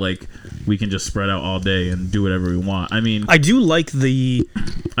it's not like we can just spread out all day and do whatever we want. I mean, I do like the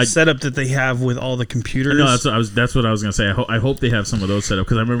setup that they have with all the computers. No, that's what I was gonna say. I hope they have some of those set up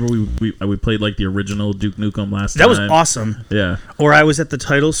because I remember we played like the original Duke Nukem last time. That was awesome. Yeah. Or I was at the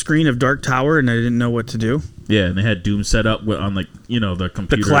title screen of Dark Tower and I didn't know what to do. Yeah, and they had Doom set up on like the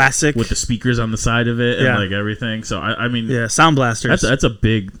computer, the classic with the speakers on the side of it and like everything. So I mean, yeah, sound blasters. That's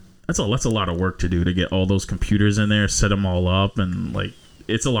a lot of work to do to get all those computers in there, set them all up, and like.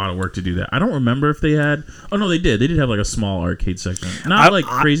 It's a lot of work to do that. I don't remember if they had. Oh no, they did. They did have like a small arcade section, not like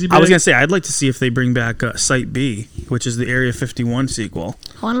crazy big. I was gonna say I'd like to see if they bring back Site B, which is the Area 51 sequel.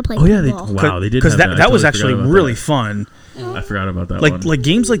 I want to play. Oh yeah, pinball. they did. Because that was actually really fun. I forgot about that. Like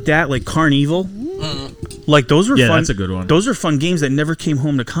games like that, like Carnival. Like those were fun. That's a good one. Those are fun games that never came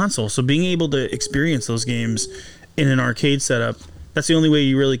home to console. So being able to experience those games in an arcade setup. That's the only way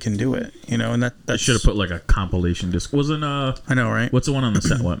you really can do it, and that should have put like a compilation disc. Wasn't I know, right? What's the one on the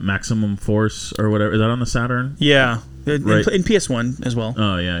set? What Maximum Force or whatever? Is that on the Saturn? Yeah, right. In PS1 as well.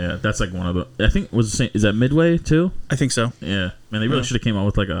 Oh yeah. That's like one of the. I think was the same. Is that Midway too? I think so. Yeah, man, they really should have came out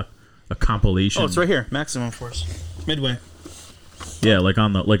with like a compilation. Oh, it's right here. Maximum Force, Midway. Yeah, like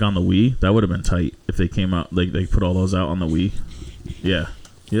on the Wii, that would have been tight if they came out. Like they put all those out on the Wii. Yeah.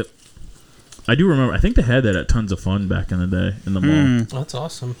 Yep. I do remember. I think they had that at Tons of Fun back in the day in the mall. Oh, that's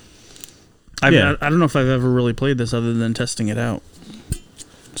awesome. I don't know if I've ever really played this other than testing it out.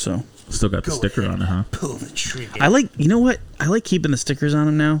 So still got the sticker on it, huh? Pull the trigger. I like. You know what? I like keeping the stickers on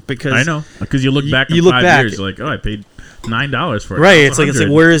them now because I know because you look back. In 5 years, you're like, oh, I paid $9 for it. Right. It's like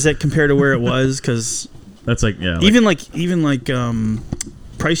where is it compared to where it was? Because that's like even like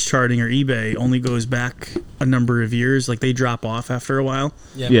price charting or eBay only goes back a number of years. Like they drop off after a while.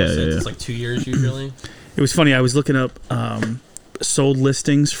 Yeah. It's like 2 years usually. It was funny. I was looking up sold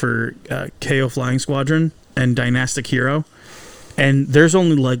listings for KO Flying Squadron and Dynastic Hero, and there's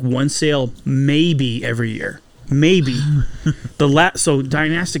only like one sale maybe every year. Maybe so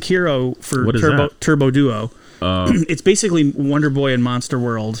Dynastic Hero for Turbo Duo. It's basically Wonder Boy and Monster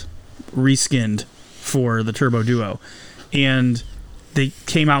World reskinned for the Turbo Duo, and they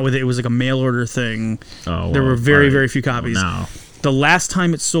came out with it. It was like a mail order thing. There were very few copies. No. The last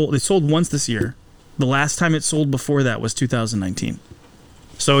time it sold once this year. The last time it sold before that was 2019.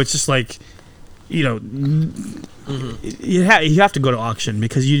 So it's just like, you have to go to auction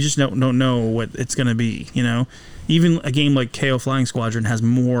because you just don't know what it's going to be, Even a game like KO Flying Squadron has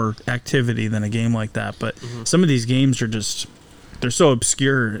more activity than a game like that. But some of these games are just... They're so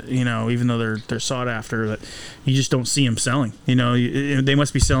obscure, even though they're sought after, that you just don't see them selling. They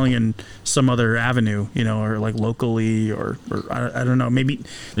must be selling in some other avenue, or like locally, or I don't know. Maybe.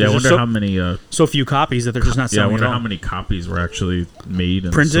 Yeah, I wonder how many. So few copies that they're just not selling. Yeah, I wonder at all. how many copies were actually made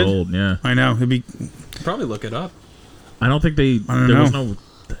and printed, sold. Yeah, I know. It'd be. Probably look it up. I don't think they. I don't know.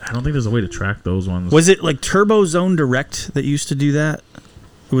 I don't think there's a way to track those ones. Was it like Turbo Zone Direct that used to do that?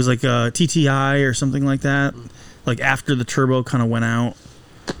 It was like a TTI or something like that. Like after the Turbo kind of went out.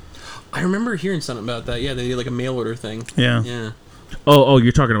 I remember hearing something about that. Yeah, they did like a mail order thing. Yeah. Yeah. Oh,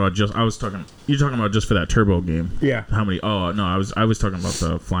 you're talking about just. You're talking about just for that Turbo game. Yeah. How many? Oh no, I was talking about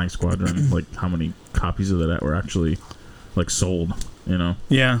the Flying Squadron. Like how many copies of that were actually like sold? Yeah,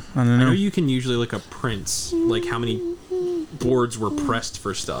 I don't know. I know you can usually look up prints, like how many boards were pressed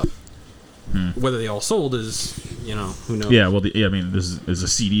for stuff. Whether they all sold is, who knows? Yeah. Well, I mean, this is a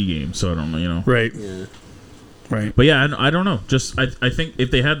CD game, so I don't know. Right. Yeah. Right. But yeah, I don't know. Just I think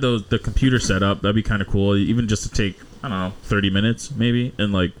if they had the computer set up, that'd be kind of cool. Even just to take 30 minutes maybe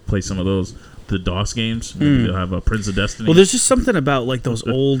and like play some of the DOS games. Maybe they'll have a Prince of Destiny. Well, there's just something about like those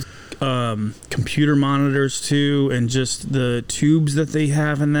old computer monitors too, and just the tubes that they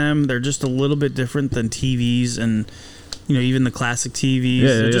have in them. They're just a little bit different than TVs, and even the classic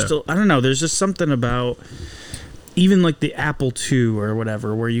TVs. Yeah. I don't know. There's just something about. Even like the Apple II or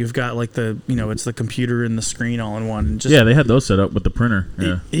whatever, where you've got like the, it's the computer and the screen all in one. Yeah, they had those set up with the printer.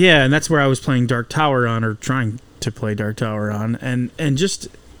 Yeah. Yeah, and that's where I was playing Dark Tower on, or trying to play Dark Tower on. And just,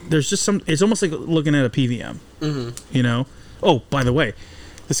 there's just it's almost like looking at a PVM. Oh, by the way,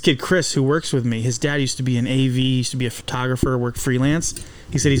 this kid Chris, who works with me, his dad used to be an AV, used to be a photographer, worked freelance.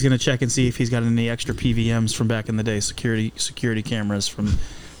 He said he's going to check and see if he's got any extra PVMs from back in the day, security cameras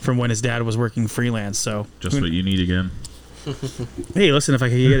from when his dad was working freelance. So just what you need again. Hey, listen, if I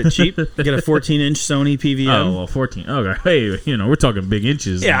could get it cheap, get a 14-inch Sony PVM. Oh, well, 14. Okay. Hey, we're talking big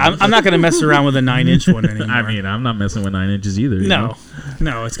inches. Yeah, I'm not going to mess around with a 9-inch one anymore. I mean, I'm not messing with 9 inches either. No,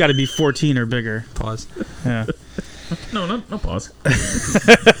 it's got to be 14 or bigger. Pause. Yeah. No pause.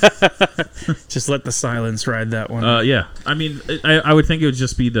 Just let the silence ride that one. Yeah. I mean, I would think it would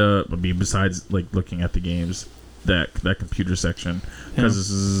just be besides like looking at the games, that computer section, because this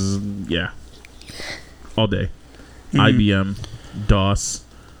is all day. IBM, DOS,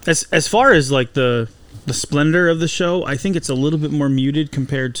 As far as like the splendor of the show, I think it's a little bit more muted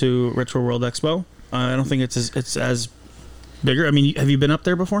compared to Retro World Expo. I don't think it's as bigger. I mean, have you been up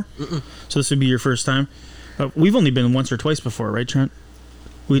there before? Mm-mm. So this would be your first time. We've only been once or twice before, right, Trent?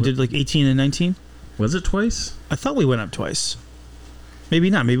 We did like 18 and 19. Was it twice? I thought we went up twice. Maybe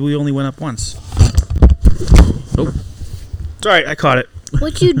not. Maybe we only went up once. Oh, It's all right. I caught it.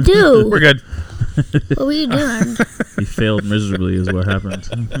 What'd you do? We're good. What were you doing? he failed miserably, is what happened.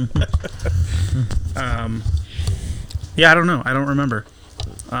 Yeah, I don't know. I don't remember.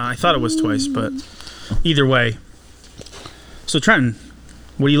 I thought it was twice, but either way. So Trenton,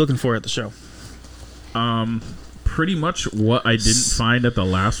 what are you looking for at the show? Pretty much what I didn't find at the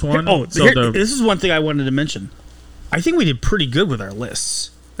last one. This is one thing I wanted to mention. I think we did pretty good with our lists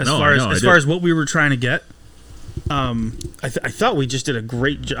as far as what we were trying to get. I thought we just did a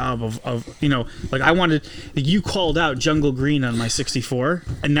great job of like I wanted. You called out Jungle Green on my 64,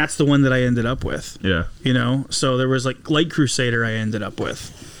 and that's the one that I ended up with. Yeah. So there was like Light Crusader I ended up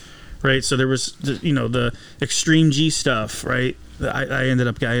with, right? So there was the Extreme G stuff, right? That I ended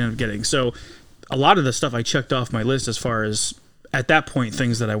up getting. So a lot of the stuff I checked off my list as far as at that point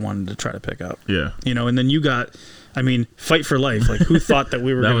things that I wanted to try to pick up. Yeah. And then you got. I mean, Fight for Life. Like, who thought that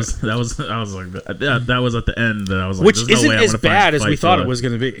we were? I was like, that was at the end that I was like, which isn't no as bad as we thought it was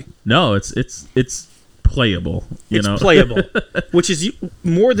going to be. No, it's playable. It's playable, which is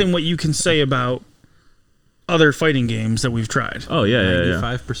more than what you can say about other fighting games that we've tried. Oh yeah,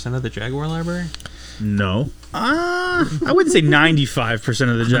 95% of the Jaguar library. No, I wouldn't say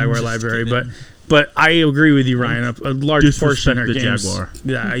 95% of the Jaguar library, but I agree with you, Ryan. A large portion are games. Jaguar.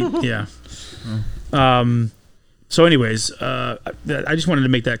 Yeah, yeah. So, anyways, I just wanted to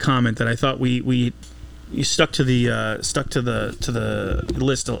make that comment that I thought we stuck to the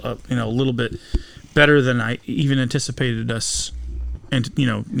list a little bit better than I even anticipated us, and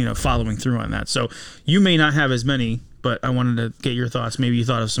following through on that. So you may not have as many, but I wanted to get your thoughts. Maybe you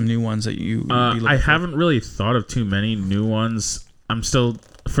thought of some new ones that you. I haven't really thought of too many new ones. I'm still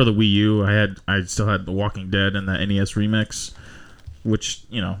for the Wii U. I still had The Walking Dead and the NES remix, which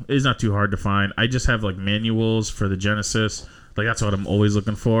is not too hard to find. I just have like manuals for the Genesis. Like that's what I'm always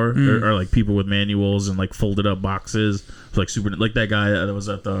looking for, or like people with manuals and like folded up boxes. Like like that guy that was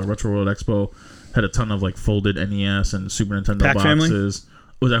at the Retro World Expo had a ton of like folded NES and Super Nintendo Pack boxes. Family?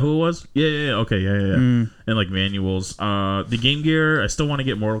 Was that who it was? Yeah. Okay, yeah. And like manuals. The Game Gear. I still want to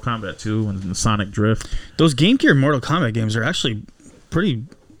get Mortal Kombat 2 and Sonic Drift. Those Game Gear Mortal Kombat games are actually pretty.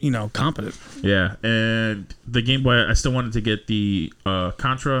 Competent. Yeah, and the Game Boy, I still wanted to get the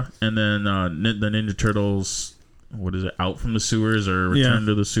Contra, and then the Ninja Turtles. What is it? Out from the Sewers, or Return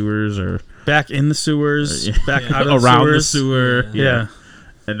to the Sewers, or back in the sewers, back out of around the sewer. The sewer. Yeah.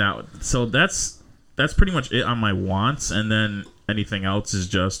 And now, so that's pretty much it on my wants, and then anything else is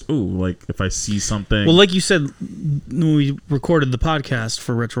just like if I see something. Well, like you said when we recorded the podcast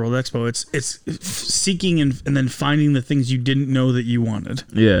for Retro World Expo, it's seeking and then finding the things you didn't know that you wanted.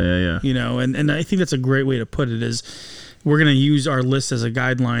 Yeah. And I think that's a great way to put it. Is we're gonna use our list as a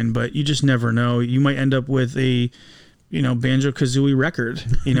guideline, but you just never know. You might end up with a Banjo-Kazooie record.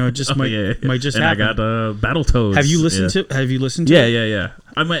 It just might just and happen. I got Battletoads. Have you listened to? Have you listened to? Yeah.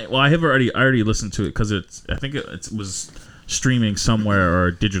 I might. Well, I have already listened to it because I think it was streaming somewhere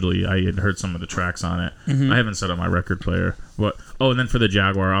or digitally. I had heard some of the tracks on it. I haven't set up my record player, but and then for the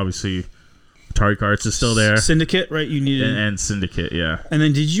Jaguar, obviously, Atari Carts is still there. Syndicate, right? You needed and Syndicate, yeah. And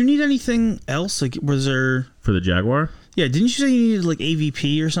then, did you need anything else? Like, was there for the Jaguar? Yeah, didn't you say you needed like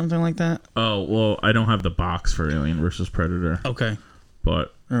AVP or something like that? Oh well, I don't have the box for Alien vs Predator. Okay,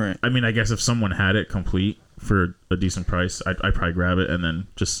 but all right. I mean, I guess if someone had it complete for a decent price, I'd probably grab it and then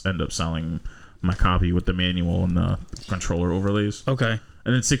just end up selling my copy with the manual and the controller overlays. Okay.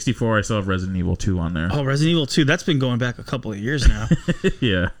 And then 64, I still have Resident Evil 2 on there. Oh, Resident Evil 2, that's been going back a couple of years now.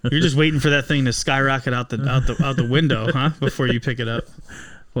 Yeah. You're just waiting for that thing to skyrocket out the window, huh? Before you pick it up.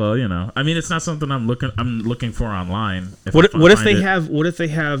 Well, I mean, it's not something I'm looking for online. What if they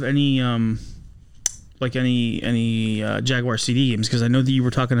have any Jaguar CD games? Because I know that you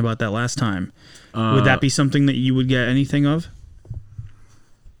were talking about that last time. Would that be something that you would get anything of?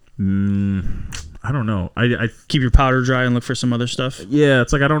 I don't know. I keep your powder dry and look for some other stuff. Yeah,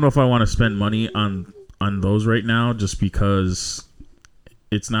 it's like I don't know if I want to spend money on those right now, just because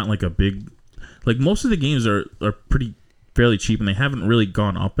it's not like a big. Like most of the games are fairly cheap, and they haven't really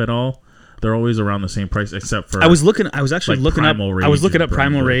gone up at all. They're always around the same price, except for. I was actually looking up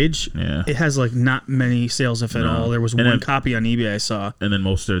Primal Rage. Yeah, it has like not many sales, if at all. There was one copy on eBay I saw, and then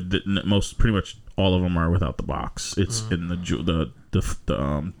pretty much all of them are without the box. It's in the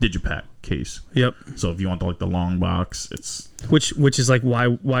digipack. case. Yep. So if you want the long box, it's which is like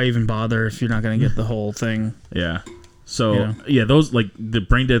why even bother if you're not going to get the whole thing? Yeah. So those like the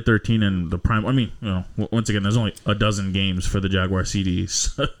Brain Dead 13 and the Prime. I mean, once again, there's only a dozen games for the Jaguar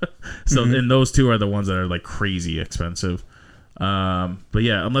CDs, so and those two are the ones that are like crazy expensive. But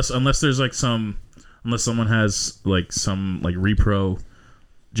yeah, unless there's like unless someone has like some like repro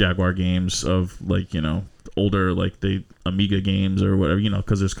Jaguar games of like older like the Amiga games or whatever,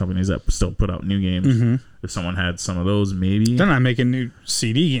 because there's companies that still put out new games. If someone had some of those, maybe they're not making new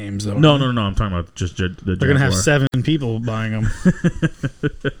CD games though. No. I'm talking about just the Jaguar. They're gonna have 7 people buying them.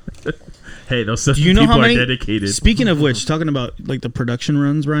 Hey, those 7 people are dedicated. Speaking of which, talking about like the production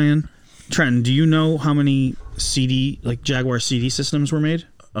runs, Brian, Trenton, do you know how many Jaguar CD systems were made?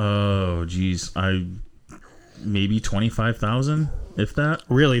 Oh, geez, maybe 25,000, if that.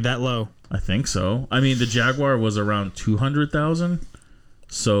 Really, that low? I think so. I mean, the Jaguar was around 200,000,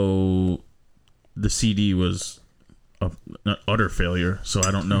 so the CD was an utter failure. So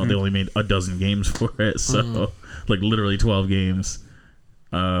I don't know. They only made a dozen games for it, so like literally 12 games.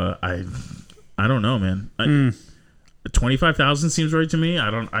 I don't know, man. 25,000 seems right to me. I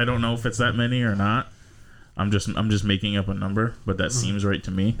don't know if it's that many or not. I'm just making up a number, but that seems right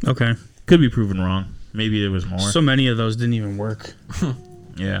to me. Okay. Could be proven wrong. Maybe it was more. So many of those didn't even work.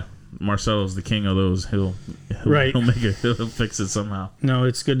 Yeah. Marcelo's the king of those. He'll make it. He'll fix it somehow. No,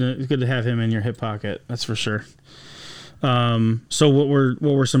 it's good to have him in your hip pocket. That's for sure. So what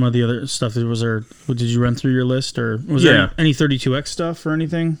were some of the other stuff? Did you run through your list, or was there any 32X stuff or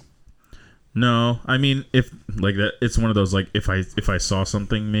anything? No, I mean, if like that, it's one of those like if I saw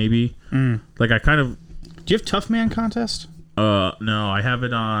something maybe like I kind of. Do you have Tough Man Contest? No, I have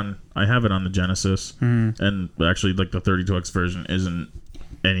it on the Genesis, and actually like the 32X version isn't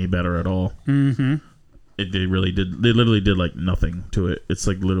any better at all. Mm-hmm. They literally did like nothing to it. It's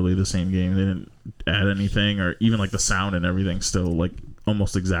like literally the same game. They didn't add anything, or even like the sound and everything still like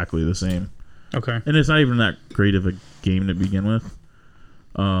almost exactly the same. Okay. And it's not even that great of a game to begin with.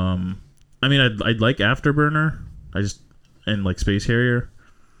 I mean, I'd like Afterburner. And like Space Harrier.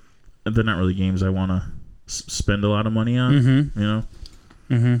 They're not really games I want to spend a lot of money on,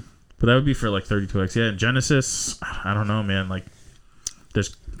 Mm-hmm. But that would be for like 32X. Yeah, Genesis, I don't know, man. Like,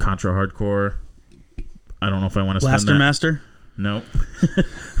 there's Contra Hardcore. I don't know if I want to spend Blaster that. Master? No.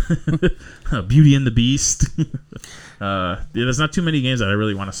 Beauty and the Beast. There's not too many games that I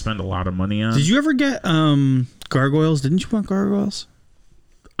really want to spend a lot of money on. Did you ever get Gargoyles? Didn't you want Gargoyles?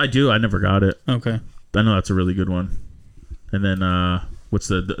 I do. I never got it. Okay. I know that's a really good one. And then what's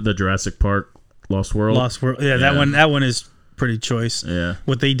the Jurassic Park Lost World? Yeah, that one is pretty choice. Yeah.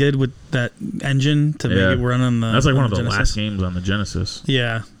 What they did with that engine to make it run on the That's like one of the Genesis. last games on the Genesis.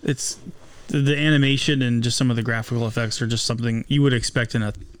 Yeah, it's the animation and just some of the graphical effects are just something you would expect in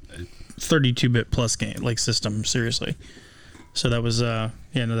a 32-bit plus game like system. Seriously. So that was that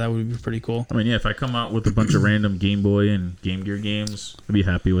would be pretty cool. I mean, yeah, if I come out with a bunch of random Game Boy and Game Gear games, I'd be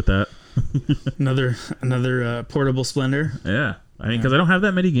happy with that. another portable splendor. Yeah, I mean, because I don't have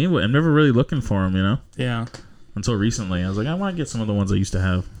that many Game Boy. I'm never really looking for them, Yeah. Until recently, I was like, I want to get some of the ones I used to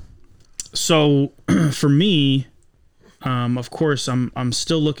have. So for me, of course, I'm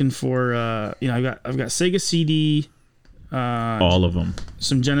still looking for I've got Sega CD, all of them,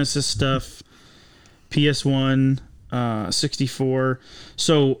 some Genesis stuff, PS1, 64.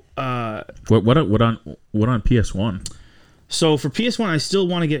 So what on PS1? So for PS1, I still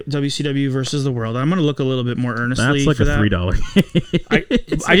want to get WCW versus the World. I'm going to look a little bit more earnestly. That's like for a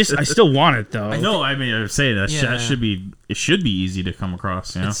 $3. I still want it though. I know. I mean, I'm saying that should be easy to come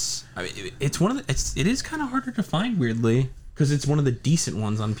across. It is kind of harder to find weirdly because it's one of the decent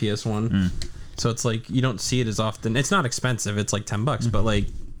ones on PS1. So it's like you don't see it as often. It's not expensive. It's like $10, but like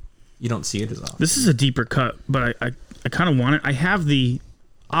you don't see it as often. This is a deeper cut, but I kind of want it. I have the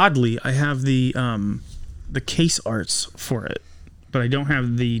case arts for it, but I don't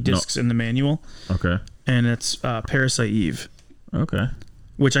have the discs in the manual. Okay. And it's Parasite Eve. Okay.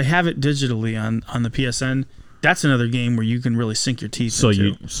 Which I have it digitally on the PSN. That's another game where you can really sink your teeth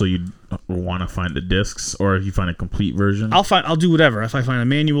into. So you want to find the discs, or if you find a complete version? I'll do whatever. If I find a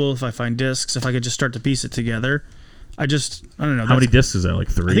manual, if I find discs, if I could just start to piece it together. I don't know. How many discs is that? Like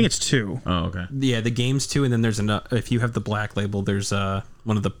 3? I think it's 2. Oh, okay. Yeah, the game's 2, and then there's if you have the black label, there's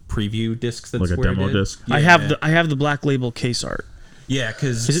one of the preview discs that's like a demo disc. Yeah. I have the black label case art. Yeah,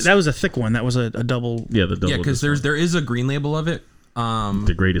 because that was a thick one. That was a double. Yeah, the double. Yeah, because there is a green label of it.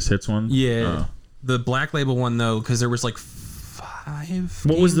 The greatest hits one. Yeah, the black label one though, because there was like 5.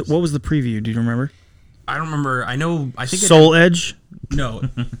 What was the preview? Do you remember? I don't remember. I think Soul Edge. No,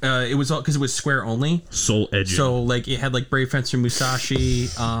 it was all because it was Square only. Soul Edge. So like it had like Brave Fencer Musashi.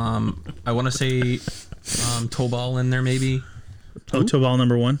 I want to say Tobal in there maybe. Oh, Tobal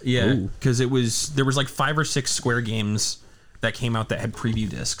number 1. Yeah, because there was like 5 or 6 Square games that came out that had preview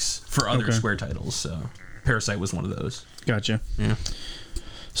discs for other Square titles. So Parasite was one of those. Gotcha. Yeah.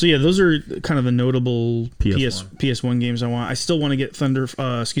 So yeah, those are kind of the notable PS1. PS1 games I want. I still want to get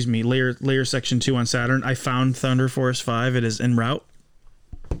Layer Section 2 on Saturn. I found Thunder Force 5. It is en route.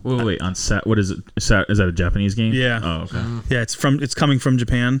 Wait, on what is it? Is that a Japanese game? Yeah. Oh, okay. Yeah, it's coming from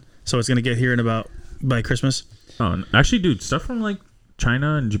Japan, so it's gonna get here by Christmas. Oh, and actually, dude, stuff from like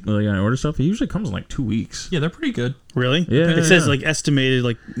China and like I order stuff. It usually comes in like 2 weeks. Yeah, they're pretty good. Really? Yeah. It says like estimated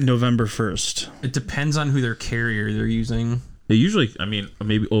like November 1st. It depends on who their carrier they're using. They usually, I mean,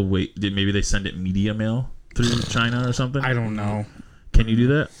 maybe. Oh wait, maybe they send it media mail through China or something. I don't know. Can you do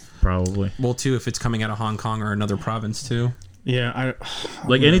that? Probably. Well, too, if it's coming out of Hong Kong or another province too. Yeah,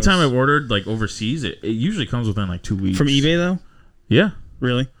 Like anytime I've ordered like overseas, it usually comes within like 2 weeks. from eBay though. Yeah.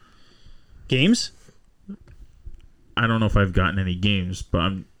 Really? Games? I don't know if I've gotten any games,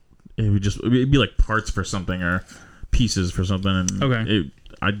 but it'd be like parts for something or pieces for something, and Okay.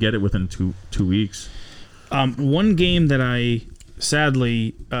 I'd get it within two weeks. One game that I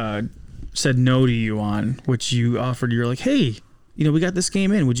sadly said no to you on, which you offered. You're like, hey, we got this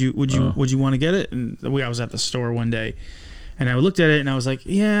game in. Would you want to get it? And I was at the store one day, and I looked at it and I was like,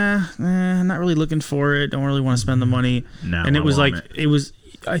 yeah, not really looking for it. Don't really want to spend the money. Now and it I was want like it was.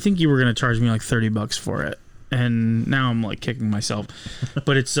 I think you were gonna charge me like $30 for it. And now I'm like kicking myself,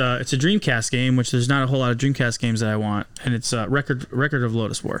 but it's a Dreamcast game, which there's not a whole lot of Dreamcast games that I want, and it's Record of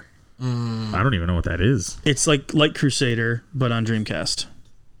Lodoss War. I don't even know what that is. It's like Light Crusader, but on Dreamcast.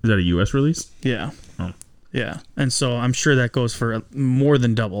 Is that a U.S. release? Yeah. Oh. Yeah. And so I'm sure that goes for more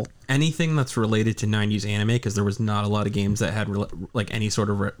than double. Anything that's related to 90s anime, because there was not a lot of games that had like any sort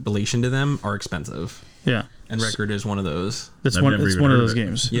of relation to them, are expensive. Yeah. And Record is one of those. It's I've one never of even those heard of it.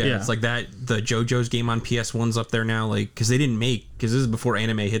 games. Yeah, it's like that. The JoJo's game on PS1's up there now, like because they didn't because this is before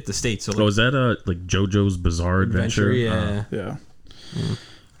anime hit the States. So like, Oh, is that like JoJo's Bizarre Adventure? Yeah. Yeah.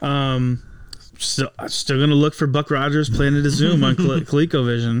 Still gonna look for Buck Rogers Planet of Zoom on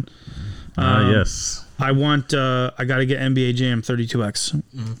ColecoVision. Yes. I want. I gotta get NBA Jam 32X.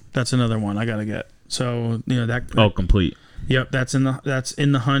 That's another one I gotta get. So that. Oh, complete. Yep, that's in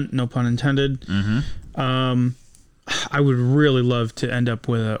the hunt. No pun intended. Mm-hmm. I would really love to end up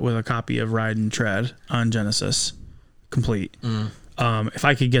with a copy of Ride and Tread on Genesis, complete. If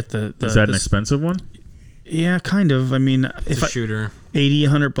I could get the is that an expensive one? Yeah, kind of. I mean, It's a shooter.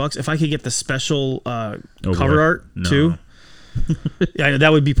 $80-$100. If I could get the special cover art too, yeah,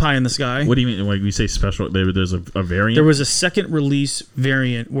 that would be pie in the sky. What do you mean when you say special? There's a variant. There was a second release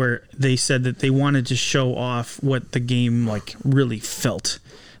variant where they said that they wanted to show off what the game like really felt,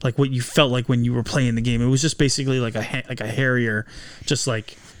 like what you felt like when you were playing the game. It was just basically like a Harrier, just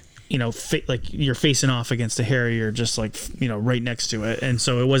like like you're facing off against a Harrier, just like right next to it. And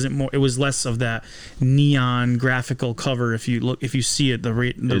so it wasn't more. It was less of that neon graphical cover. If you see it, the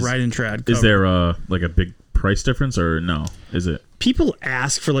Ride and Trad cover. Is there like a big price difference or no? Is it? People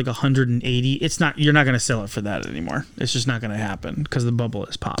ask for like 180. It's not. You're not going to sell it for that anymore. It's just not going to happen because the bubble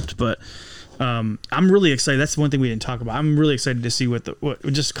has popped. But I'm really excited. That's one thing we didn't talk about. I'm really excited to see what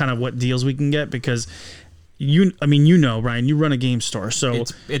deals we can get because Ryan, you run a game store, so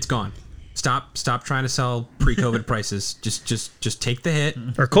it's gone. Stop trying to sell pre-COVID prices. Just take the hit.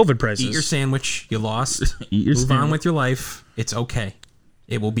 Or COVID prices. Eat your sandwich. You lost. Eat your Move sandwich. on with your life. It's okay.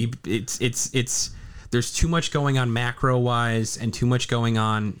 It will be. It's. There's too much going on macro-wise and too much going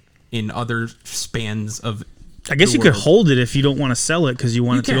on in other spans of. I guess you could hold it if you don't want to sell it because you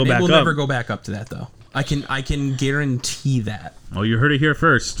want it to go back up. It will never go back up to that though. I can guarantee that. Oh, you heard it here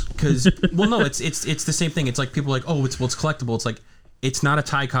first. Because it's the same thing. It's like people are like, oh, it's collectible. It's like it's not a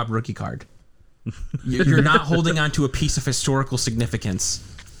Ty Cobb rookie card. You're not holding on to a piece of historical significance.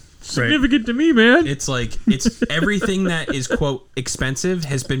 Significant to me, man. It's like it's everything that is quote expensive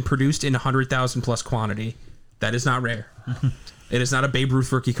has been produced in 100,000 plus quantity. That is not rare. It is not a Babe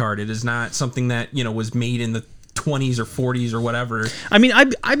Ruth rookie card. It is not something that was made in the 20s or 40s or whatever. I mean,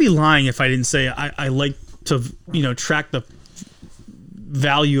 I'd be lying if I didn't say I like to track the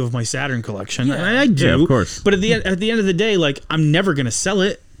value of my Saturn collection. Yeah. And I do, Yeah, of course. But at the end of the day, like I'm never gonna sell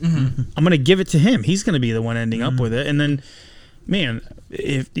it. Mm-hmm. I'm gonna give it to him. He's gonna be the one ending up with it, and then. Man,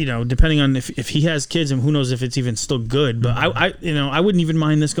 if depending on if he has kids, and who knows if it's even still good, but I wouldn't even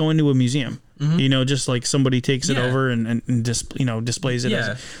mind this going to a museum. Mm-hmm. Just like somebody takes it over and just displays it.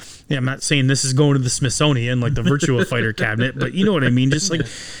 Yeah. I'm not saying this is going to the Smithsonian like the Virtua Fighter cabinet, but you know what I mean. Just like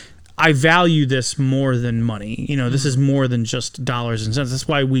I value this more than money. This is more than just dollars and cents. That's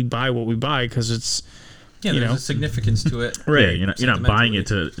why we buy what we buy, because it's there's a significance to it. Right. Yeah, you're not buying it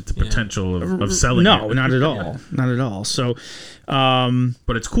to potential of selling. No, it. not at all. Not at all. So,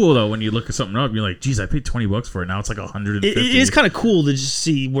 but it's cool though when you look at something up. You're like, geez, I paid $20 for it. Now it's like $150. it is kind of cool to just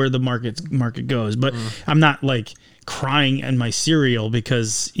see where the market goes. But I'm not like crying in my cereal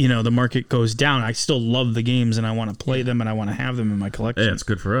because the market goes down. I still love the games and I want to play them and I want to have them in my collection. Yeah, it's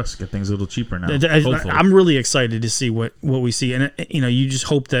good for us. Get things a little cheaper now. I'm really excited to see what we see, and you just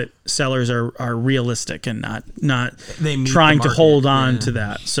hope that sellers are realistic and not trying to hold on to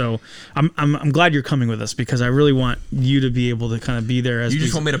that. So I'm glad you're coming with us, because I really want you to be able to kind of be there as you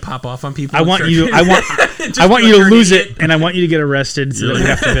just want me to pop off on people. I want you to lose it, and I want you to get arrested so that we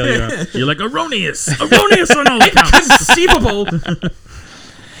have to bail you out. You're like erroneous on all accounts. Conceivable.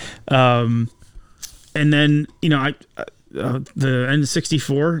 And then the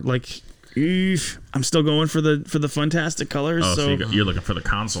N64, like, I'm still going for the fantastic colors. Oh, so you're looking for the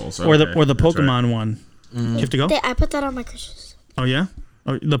consoles, or the Pokemon one. You have to go. I put that on my Christmas. Oh yeah,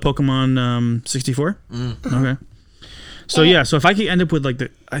 the Pokemon 64. Okay. So yeah, so if I could end up with like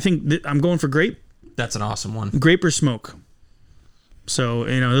I think I'm going for grape. That's an awesome one. Grape or smoke. So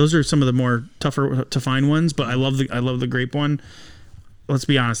those are some of the more tougher to find ones, but I love the grape one. Let's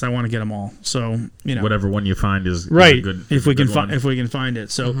be honest, I want to get them all. So whatever one you find is right. Good, if we can find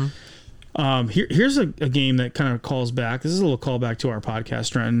it. So here's a game that kind of calls back. This is a little callback to our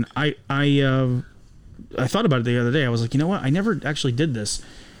podcast, Trent. I thought about it the other day. I was like, you know what? I never actually did this.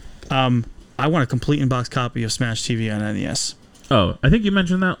 I want a complete in-box copy of Smash TV on NES. Oh, I think you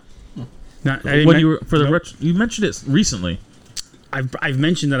mentioned that. You mentioned it recently. I've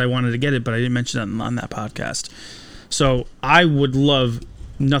mentioned that I wanted to get it, but I didn't mention it on that podcast. So I would love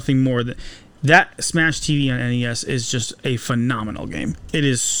nothing more than that. Smash TV on NES is just a phenomenal game. It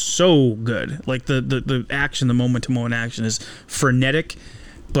is so good. Like the action, the moment-to-moment action is frenetic,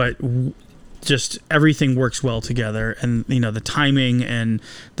 but just everything works well together, and the timing and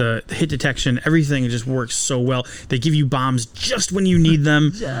the hit detection, everything just works so well. They give you bombs just when you need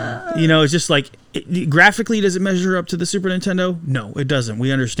them. It's just like graphically, does it measure up to the Super Nintendo? No, it doesn't.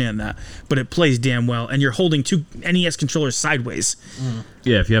 We understand that, but it plays damn well, and you're holding two NES controllers sideways.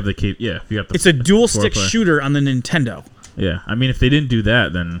 Yeah, if you have the it's a dual stick shooter on the Nintendo. Yeah, I mean, if they didn't do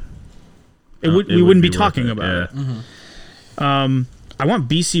that, then we wouldn't be talking about it. Mm-hmm. I want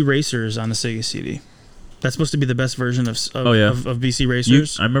BC Racers on the Sega CD. That's supposed to be the best version of BC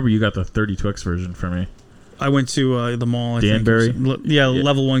Racers. I remember you got the 32X version for me. I went to the mall. Danbury?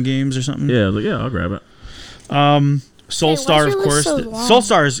 Level 1 Games or something. Yeah, I'll grab it. Soulstar, of course.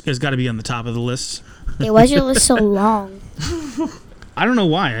 Soulstar has got to be on the top of the list. Hey, why's your list so long? I don't know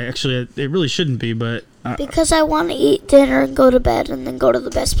why. Actually, it really shouldn't be, but... because I want to eat dinner and go to bed and then go to the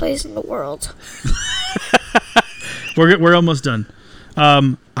best place in the world. We're almost done.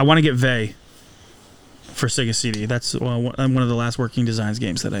 I want to get Vey for Sega CD. That's one of the last working designs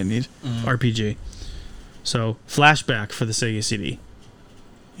games that I need. RPG. So Flashback for the Sega CD.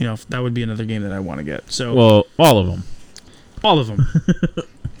 That would be another game that I want to get. So all of them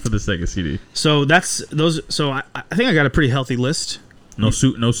for the Sega CD. So that's those. So I think I got a pretty healthy list. No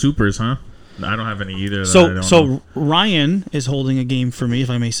supers, huh? I don't have any either. So Ryan is holding a game for me, if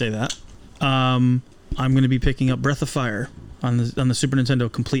I may say that. I'm going to be picking up Breath of Fire on the Super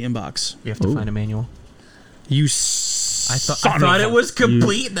Nintendo complete inbox. You have to find a manual. I thought it was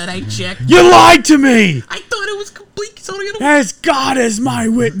complete. That I checked. You lied to me. I thought it was complete. As God is my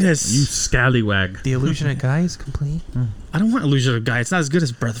witness. You scallywag. The Illusion of Guy is complete. I don't want Illusion of Guy. It's not as good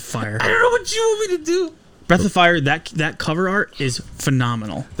as Breath of Fire. I don't know what you want me to do. Breath of Fire. That cover art is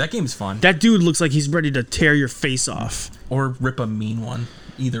phenomenal. That game's fun. That dude looks like he's ready to tear your face off or rip a mean one.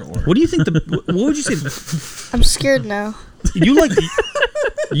 Either or. What do you think? What would you say? I'm scared now. You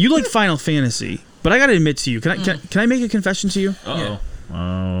like Final Fantasy, but I got to admit to you. Can I make a confession to you? Uh-oh.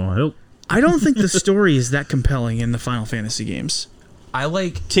 Oh, help. I don't think the story is that compelling in the Final Fantasy games. I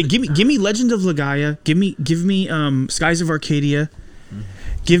like give me Legend of Legaia. Give me Skies of Arcadia.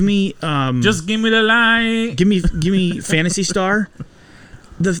 Give me just give me the light. Give me Phantasy Star.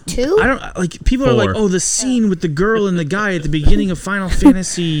 The 2? I don't like. People 4. are like, oh, the scene with the girl and the guy at the beginning of Final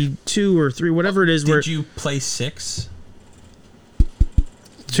Fantasy 2 or 3, whatever it is. Did you play 6?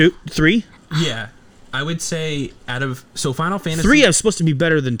 2, 3? Yeah, I would say Final Fantasy 3 is supposed to be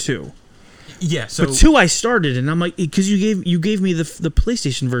better than 2. Yeah, so but 2 I started and I'm like, because you gave me the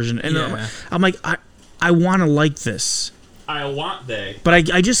PlayStation version and I'm like I want to like this. But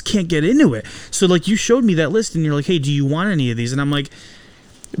I just can't get into it. So like you showed me that list and you're like, hey, do you want any of these? And I'm like,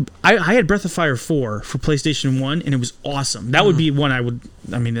 I had Breath of Fire 4 for PlayStation 1, and it was awesome. That would be one I would.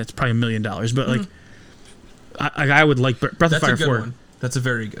 I mean, that's probably $1 million, but like, I would like Breath of Fire 4. One. That's a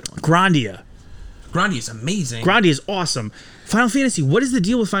very good one. Grandia. Grandia is amazing. Grandia is awesome. Final Fantasy. What is the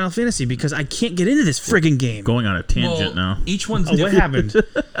deal with Final Fantasy? Because I can't get into this friggin' game. Going on a tangent now. Each one's what happened?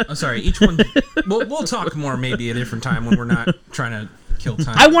 I'm sorry. Each one. We'll talk more maybe at a different time when we're not trying to kill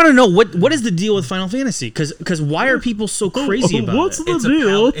time. I want to know what is the deal with Final Fantasy? Because why are people so crazy about What's it? the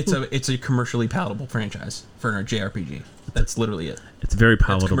deal? It's a commercially palatable franchise for a JRPG. That's literally it. It's very It's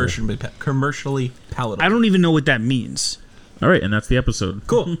palatable. commercially palatable. I don't even know what that means. All right, and that's the episode.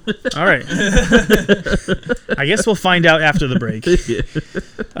 Cool. All right. I guess we'll find out after the break.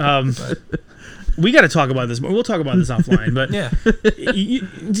 We got to talk about this, but we'll talk about this offline. But Yeah. you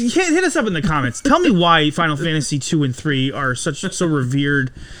hit us up in the comments. Tell me why Final Fantasy 2 and 3 are so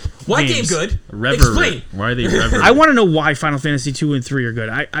revered. Why games. game good? Reverend. Explain. Why are they reverend? I want to know why Final Fantasy 2 and 3 are good.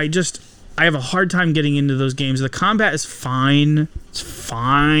 I have a hard time getting into those games. The combat is fine. It's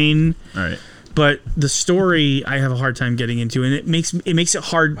fine. All right. But the story I have a hard time getting into, and it makes it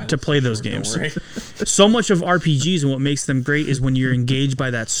hard to play those games. Don't worry. So much of RPGs and what makes them great is when you're engaged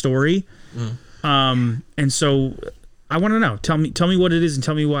by that story. And so I want to know. Tell me what it is, and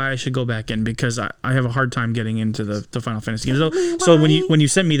tell me why I should go back in, because I have a hard time getting into the Final Fantasy games. So when you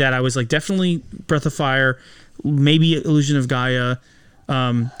sent me that, I was like, definitely Breath of Fire, maybe Illusion of Gaia,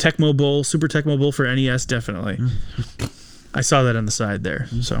 Tecmo Bowl, Super Tecmo Bowl for NES, definitely. I saw that on the side there.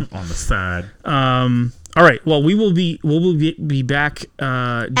 So On the side. all right. Well, we will be back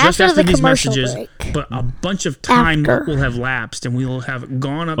just after the these commercial messages, break. but a bunch of time After. will have lapsed, and we will have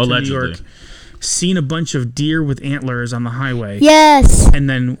gone up to Allegedly. New York, seen a bunch of deer with antlers on the highway. Yes. And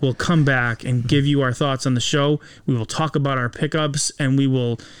then we'll come back and give you our thoughts on the show. We will talk about our pickups, and we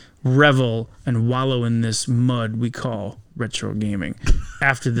will revel and wallow in this mud we call retro gaming.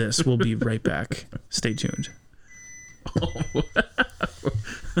 After this, we'll be right back. Stay tuned.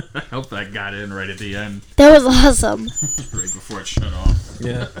 I hope that got in right at the end, That was awesome. right before it shut off.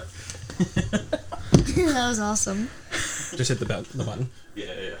 Yeah. That was awesome. Just hit the button.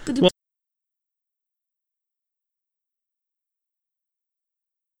 Yeah.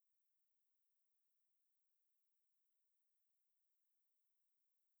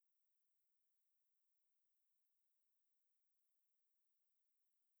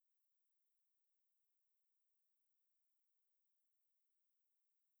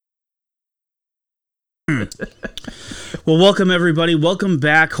 Well, welcome everybody. Welcome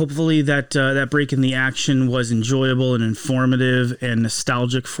back. Hopefully that break in the action was enjoyable and informative and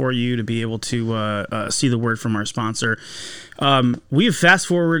nostalgic for you to be able to see the word from our sponsor. We have fast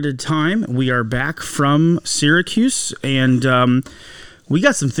forwarded time. We are back from Syracuse, and we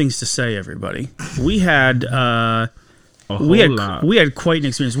got some things to say. Everybody, we had we had quite an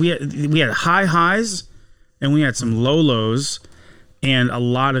experience. We had high highs, and we had some low lows, and a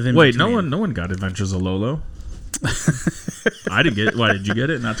lot of in Wait, between. no one got Adventures of Lolo. I didn't get it. Why did you get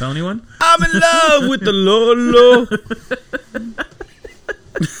it? Not tell anyone? I'm in love with the Lolo.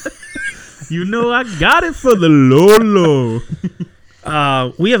 You know I got it for the Lolo.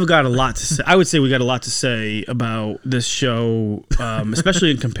 We have got a lot to say. I would say we got a lot to say about this show,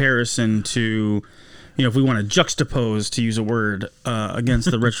 especially in comparison to, if we want to juxtapose, to use a word, against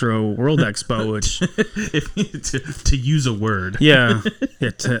the Retro World Expo, which, to use a word. yeah,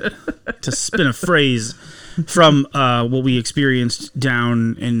 to spin a phrase from what we experienced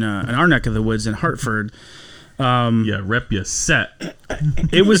down in our neck of the woods in Hartford. Yeah, rep your set.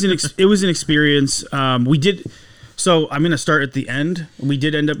 It was an experience. We did. So I'm going to start at the end. We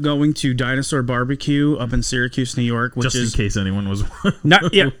did end up going to Dinosaur Barbecue up in Syracuse, New York, which Just is in case anyone was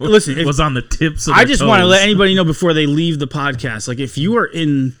not. Yeah, listen. If, was on the tips of I their just want to toes. let anybody know before they leave the podcast. Like, if you are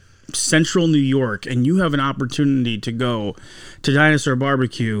in Central New York and you have an opportunity to go to Dinosaur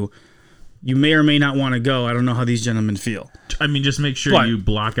Barbecue, you may or may not want to go. I don't know how these gentlemen feel. I mean, just make sure But- you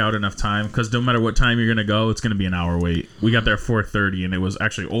block out enough time, because no matter what time you're gonna go, it's gonna be an hour wait. We got there 4:30, and it was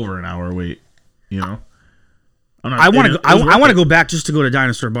actually over an hour wait. I want to go. I want to go back just to go to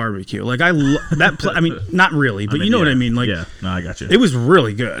Dinosaur Barbecue. Like, I mean, not really, but you know what I mean. Like, yeah, no, I got you. it was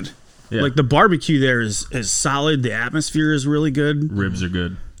really good. Yeah. Like, the barbecue there is solid. The atmosphere is really good. Ribs are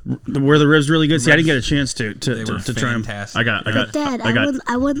good. Were the ribs really good? See, I didn't get a chance to They were try them. fantastic. I got. Dad,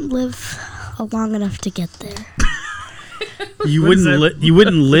 I wouldn't live long enough to get there. You What is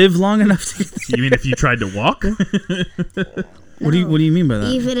wouldn't live long enough to get there. You mean if you tried to walk? What do you mean by that?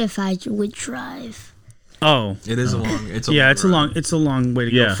 Even if I would drive. Oh, It is a long. It's a yeah, long it's a long way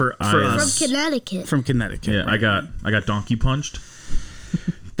to Yeah, go for I- From us Connecticut. from Connecticut. Yeah, right. I got donkey punched.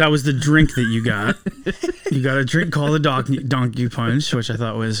 That was the drink that you got. You got a drink called the Donkey Punch, which I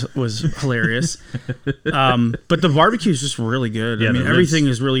thought was hilarious. But the barbecue is just really good. Yeah, I mean, the everything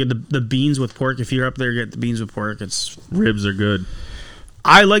ribs. is really good. The beans with pork. If you're up there, get the beans with pork. Ribs are good,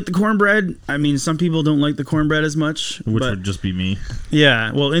 I like the cornbread. I mean, some people don't like the cornbread as much. which but would just be me.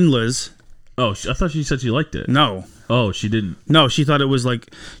 yeah, well, in Liz, Oh, I thought she said she liked it. no. Oh, she didn't. No, she thought it was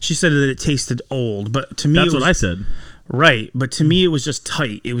like, she said that it tasted old, but to me That's it was what I said. right. But to me it was just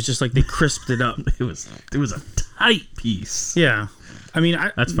tight. It was just like they crisped it up. It was a tight piece. Yeah, I mean,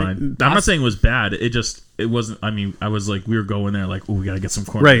 That's fine. I'm not saying it was bad. It wasn't. I mean, I was like, we were going there like, oh, we gotta get some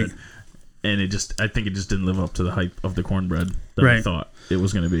cornbread, Right. and I think it just didn't live up to the hype of the cornbread that I Right. thought it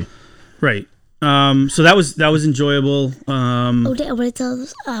was gonna be. right. So that was enjoyable. Oh, I want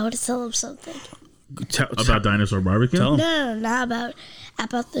to tell them something. About dinosaur barbecue. Tell 'em. No, not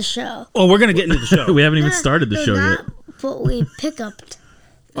about the show. Oh, we're gonna get into the show. We haven't even started the show not yet. what we pick up.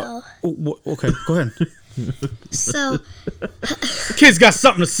 No. Okay, go ahead. So Kid's got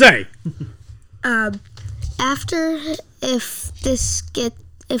something to say. after, if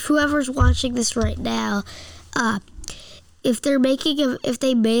whoever's watching this right now, if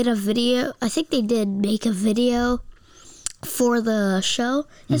they made a video, I think they did make a video for the show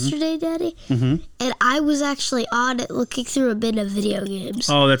yesterday, Daddy. Mm-hmm. And I was actually on it looking through a bit of video games.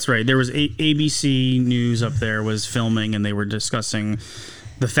 Oh, that's right. There was ABC News up there was filming, and they were discussing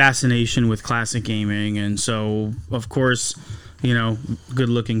the fascination with classic gaming, and so of course, you know,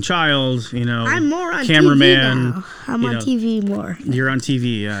 good-looking child, you know, I'm more on cameraman. TV now. I'm on TV more. You're on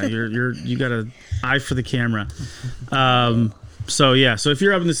TV. Yeah, you got an eye for the camera. So yeah, so if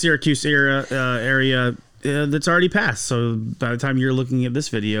you're up in the Syracuse area, that's already passed. So by the time you're looking at this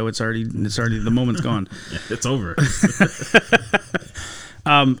video, it's already the moment's gone. It's over.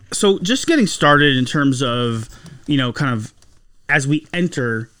 So just getting started in terms of, you know, kind of as we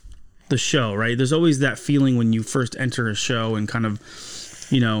enter the show, right? There's always that feeling when you first enter a show and kind of,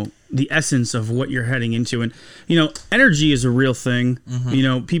 you know, the essence of what you're heading into. And, you know, energy is a real thing. Mm-hmm. You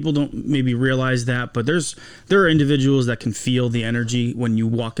know, people don't maybe realize that, but there are individuals that can feel the energy when you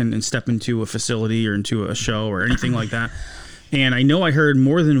walk in and step into a facility or into a show or anything like that. And I know I heard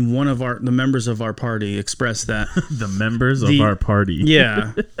more than one of the members of our party express that. The members of our party.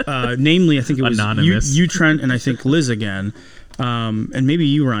 Yeah. Namely, I think it was Anonymous. you, Trent, and I think Liz again. And maybe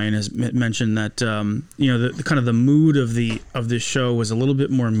you, Ryan, has mentioned that you know, the kind of the mood of this show was a little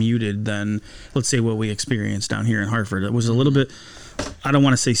bit more muted than, let's say, what we experienced down here in Hartford. It was a little bit, I don't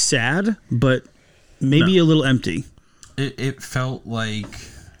want to say sad, but maybe a little empty. It felt like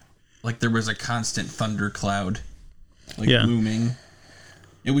there was a constant thundercloud, looming.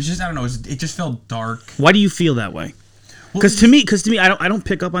 It was just, I don't know, it just felt dark. Why do you feel that way? Because to me, I don't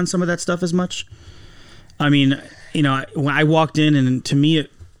pick up on some of that stuff as much. I mean, you know, when I walked in, and to me,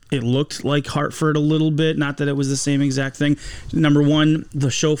 it looked like Hartford a little bit. Not that it was the same exact thing. Number one, the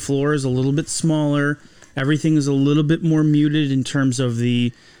show floor is a little bit smaller. Everything is a little bit more muted in terms of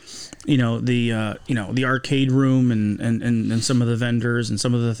the arcade room and some of the vendors and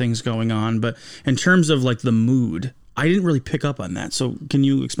some of the things going on. But in terms of like the mood, I didn't really pick up on that. So can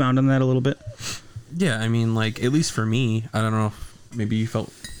you expound on that a little bit? Yeah, I mean, like, at least for me, I don't know if maybe you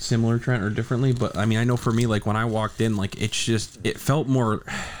felt similar, Trent, or differently, but I mean, I know for me, like, when I walked in, like, it felt like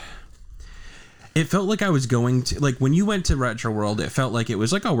I was going to, like, when you went to Retro World, it felt like it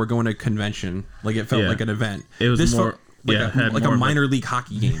was like, oh, we're going to a convention. Like, it felt like an event. It was this more... felt like a minor league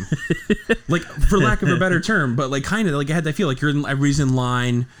hockey game, like, for lack of a better term, but like kind of like I had that feel like everybody's in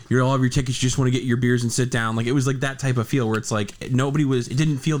line, all of your tickets, you just want to get your beers and sit down. Like, it was like that type of feel where it's like it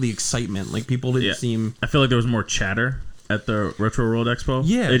didn't feel the excitement. Like, people didn't seem. I feel like there was more chatter at the Retro World Expo.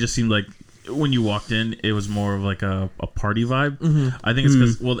 Yeah, it just seemed like when you walked in, it was more of like a party vibe. Mm-hmm. I think it's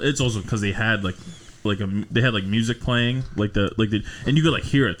because it's also because they had they had music playing, and you could like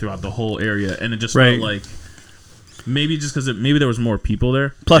hear it throughout the whole area, and it just felt like. Maybe just because maybe there was more people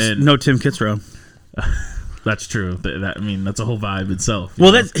there. Plus, no Tim Kitzrow. That's true. I mean, that's a whole vibe itself.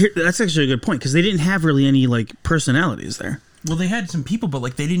 Well, that's actually a good point, because they didn't have really any like personalities there. Well, they had some people, but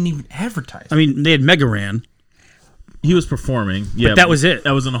like they didn't even advertise. I mean, they had Mega Ran. He was performing. Yeah, but that was it.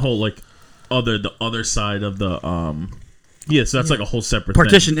 That was in a whole like the other side of the Yeah, so that's like a whole separate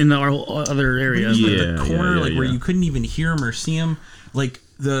partition thing. in the whole other area. The corner, where you couldn't even hear him or see him. Like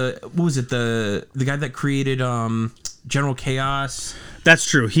what was it? The guy that created General Chaos. That's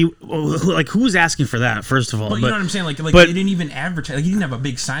true. He who was asking for that, first of all? But you know what I'm saying? Like they didn't even advertise. Like, he didn't have a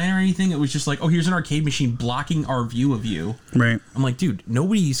big sign or anything. It was just like, oh, here's an arcade machine blocking our view of you. Right. I'm like, dude,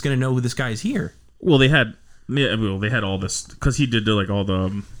 nobody's gonna know who this guy is here. Well, they had all this because he did like all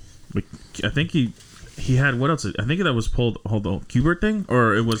the. Like, I think he he had what else? I think that was pulled the Qbert thing,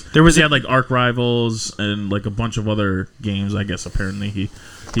 or it was he had like Arc Rivals and like a bunch of other games. I guess apparently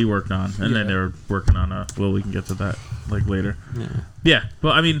he worked on, and then they were working on well, we can get to that like later. Yeah,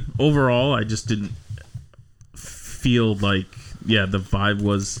 but I mean, overall, I just didn't feel like the vibe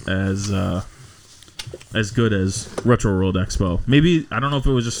was as good as Retro World Expo. Maybe I don't know if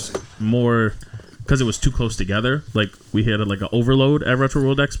it was just more because it was too close together. Like we had like an overload at Retro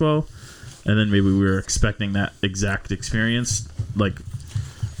World Expo. And then maybe we were expecting that exact experience, like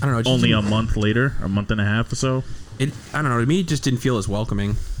I don't know, only a month later, a month and a half or so. I don't know. To me, it just didn't feel as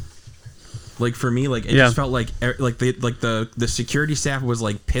welcoming. Like for me, like it just felt like the security staff was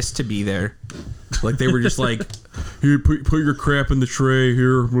like pissed to be there. Like they were just like, here, put your crap in the tray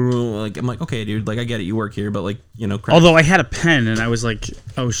here. Like I'm like, okay, dude. Like I get it, you work here, but like crap. Although I had a pen and I was like,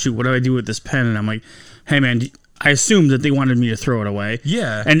 oh shoot, what do I do with this pen? And I'm like, hey man. I assumed that they wanted me to throw it away.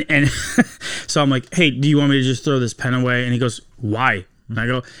 Yeah. And so I'm like, hey, do you want me to just throw this pen away? And he goes, why? And I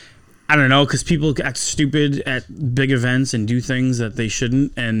go, I don't know, because people act stupid at big events and do things that they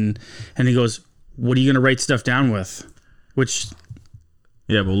shouldn't. And he goes, what are you going to write stuff down with? Which...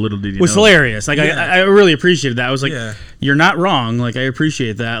 Yeah, but little did you was know. Hilarious. Like I really appreciated that. I was like, you're not wrong. Like I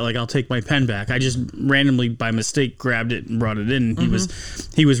appreciate that. Like I'll take my pen back. I just randomly by mistake grabbed it and brought it in.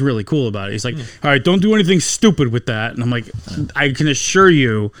 He was really cool about it. He's like, all right, don't do anything stupid with that. And I'm like, I can assure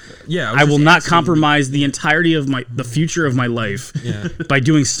you, I will not compromise the entirety of the future of my life by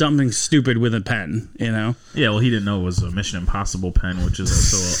doing something stupid with a pen. Yeah, well, he didn't know it was a Mission Impossible pen, which is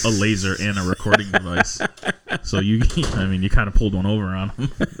also a laser and a recording device. So you kind of pulled one over on him.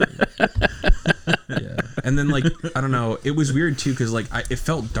 And then like I don't know, it was weird too because like it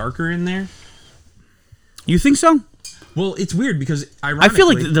felt darker in there. You think so? Well, it's weird because ironically, I feel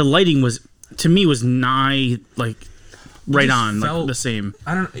like the lighting was nigh like right on like the same.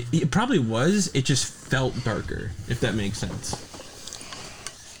 I don't. It probably was. It just felt darker, if that makes sense.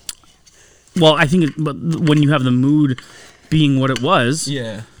 Well, I think but when you have the mood being what it was,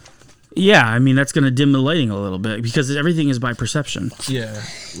 yeah, I mean that's going to dim the lighting a little bit because everything is by perception. Yeah,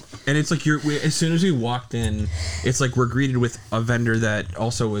 and it's like as soon as we walked in, it's like we're greeted with a vendor that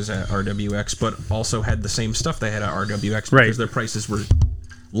also was at RWX, but also had the same stuff they had at RWX because their prices were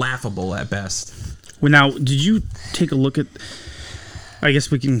laughable at best. Well, now, did you take a look at? I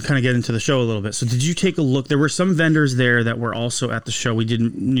guess we can kind of get into the show a little bit. So, did you take a look? There were some vendors there that were also at the show. We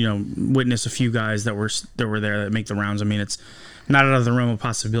didn't, witness a few guys that were there that make the rounds. I mean, it's not out of the realm of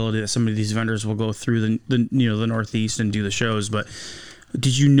possibility that some of these vendors will go through the Northeast and do the shows. But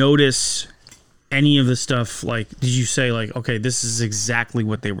did you notice any of the stuff? Like, did you say like, okay, this is exactly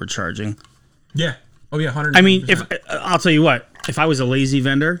what they were charging? Yeah. Oh yeah, 100%. I mean, I'll tell you what, if I was a lazy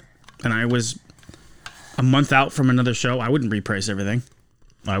vendor and I was a month out from another show, I wouldn't reprice everything.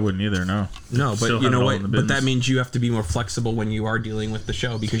 I wouldn't either. No, but you know what? But that means you have to be more flexible when you are dealing with the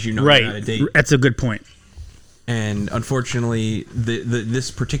show because you're out of date. That's a good point. And unfortunately,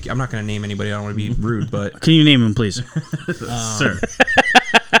 this particular—I'm not going to name anybody. I don't want to be rude, but can you name him, please, sir?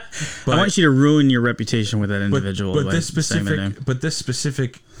 I want you to ruin your reputation with that individual. But this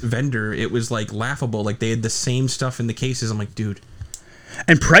specific vendor, it was like laughable. Like they had the same stuff in the cases. I'm like, dude.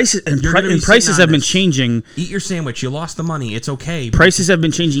 And prices have been changing. Eat your sandwich. You lost the money. It's okay. Prices have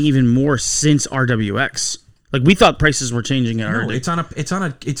been changing even more since RWX. Like we thought prices were changing at RWX. It's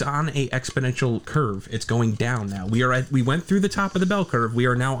on a exponential curve. It's going down now. We went through the top of the bell curve. We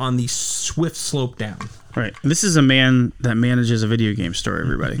are now on the swift slope down. Right. This is a man that manages a video game store.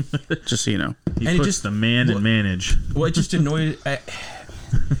 Everybody, just so you know, he puts the man in manage. Well, it just annoyed.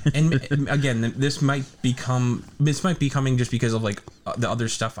 And again, this might be coming just because of like the other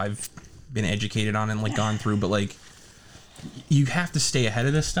stuff I've been educated on and like gone through, but like you have to stay ahead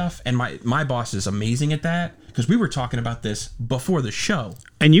of this stuff, and my boss is amazing at that because we were talking about this before the show.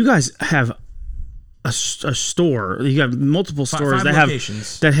 And you guys have a store. You have multiple stores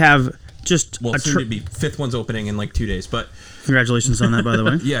that have just soon to be fifth one's opening in like 2 days, but congratulations on that, by the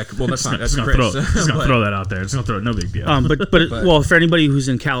way. Yeah, well that's not just gonna throw that out there. It's gonna throw no big deal. But for anybody who's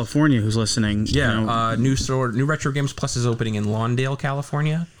in California who's listening, new store, New Retro Games Plus is opening in Lawndale,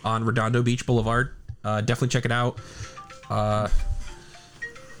 California, on Redondo Beach Boulevard. Definitely check it out.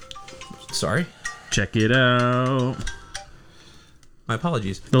 Sorry. Check it out. My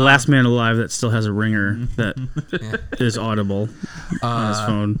apologies. The last man alive that still has a ringer that is audible on his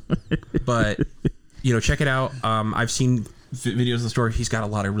phone. But, check it out. I've seen videos of the store. He's got a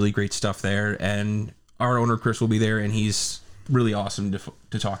lot of really great stuff there. And our owner, Chris, will be there. And he's really awesome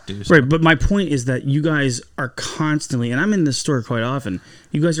to talk to. So. Right. But my point is that you guys are constantly, and I'm in this store quite often,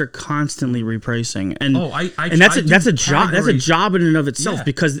 you guys are constantly repricing. And, that's a job. That's a job in and of itself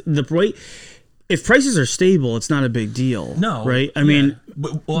because the way... if prices are stable, it's not a big deal. No, right? I mean,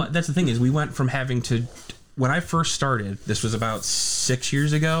 well, that's the thing is we went from having to when I first started. This was about 6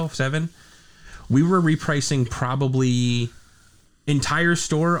 years ago, 7. We were repricing probably entire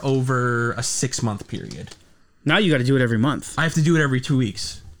store over a 6-month period. Now you got to do it every month. I have to do it every 2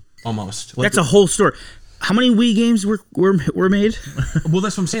 weeks, almost. That's a whole store. How many Wii games were made? Well,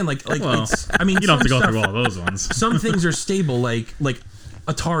 that's what I'm saying. Like well, it's, I mean, you don't have to go through all those ones. Some things are stable, like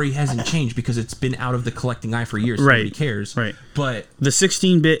Atari hasn't changed because it's been out of the collecting eye for years. So right. Nobody cares. Right. But the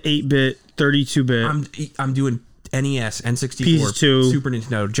 16-bit, 8-bit, 32-bit. I'm doing NES, N64, PS2, Super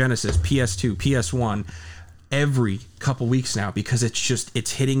Nintendo, Genesis, PS2, PS1 every couple weeks now because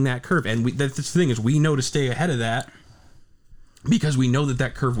it's hitting that curve. And that's the thing is we know to stay ahead of that because we know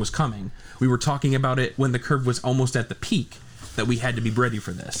that curve was coming. We were talking about it when the curve was almost at the peak that we had to be ready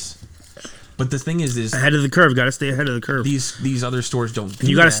for this. But the thing is ahead of the curve. Got to stay ahead of the curve. These other stores don't. And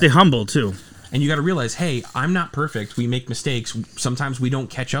you got to stay humble too. And you got to realize, hey, I'm not perfect. We make mistakes. Sometimes we don't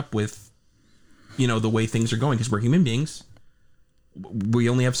catch up with, the way things are going because we're human beings. We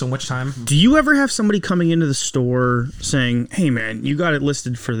only have so much time. Do you ever have somebody coming into the store saying, "Hey, man, you got it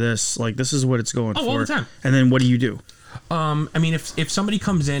listed for this. Like, this is what it's going for." All the time. And then what do you do? I mean, if somebody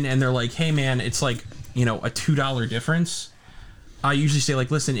comes in and they're like, "Hey, man, it's like a $2 difference." I usually say,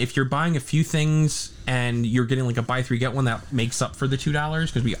 like, listen, if you're buying a few things and you're getting like a buy 3 get 1, that makes up for the $2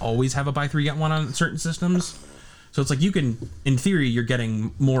 because we always have a buy 3 get 1 on certain systems. So it's like you can, in theory, you're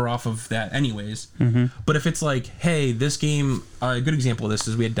getting more off of that anyways. Mm-hmm. But if it's like, hey, this game, a good example of this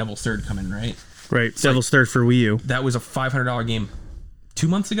is we had Devil's Third come in, right? Right, it's Devil's Third for Wii U. That was a $500 game 2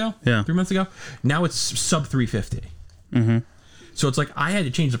 months ago? Yeah. 3 months ago? Now it's sub $350. Mm-hmm. So it's like I had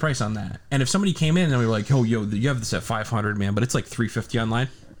to change the price on that. And if somebody came in and we were like, "Oh, yo, you have this at $500, man, but it's like $350 online,"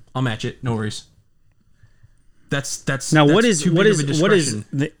 I'll match it. No worries. That's now that's what is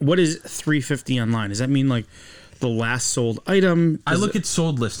 $350 online? Does that mean like the last sold item? I look at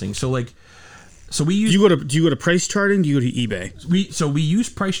sold listings. So we use. Do you go to price charting? Do you go to eBay? We use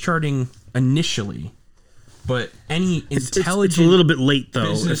price charting initially. But any intelligent, it's a little bit late though.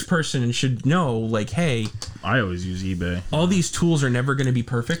 Business person should know, like, hey, I always use eBay. All these tools are never going to be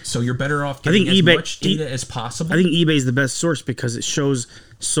perfect, so you're better off getting as much data as possible. I think eBay is the best source because it shows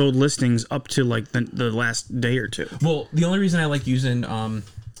sold listings up to like the last day or two. Well, the only reason I like using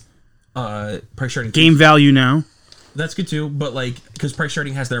price charting, Game Value Now, that's good too. But like, because price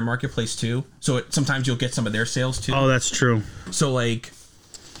charting has their marketplace too, so sometimes you'll get some of their sales too. Oh, that's true. So like,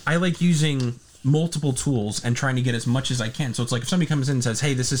 I like using multiple tools and trying to get as much as I can. So it's like if somebody comes in and says,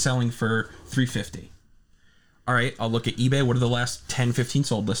 "Hey, this is selling for $350." All right, I'll look at eBay. What are the last 10, 15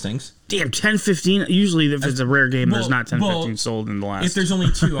 sold listings? Damn, 10, 15? Usually if it's a rare game, there's not 10, 15 sold in the last. If there's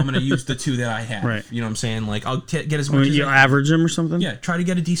only 2, I'm going to use the 2 that I have. Right. You know what I'm saying? Like, I'll get as much as you average them or something? Yeah, try to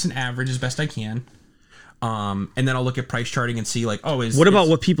get a decent average as best I can. And then I'll look at price charting and see, like, what about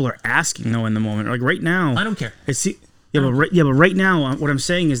what people are asking, though, in the moment? Like, right now... I don't care. But right now, what I'm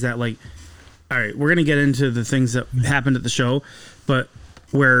saying is that, like, all right, we're going to get into the things that happened at the show, but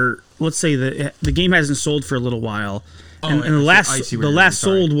where, let's say the game hasn't sold for a little while, and the last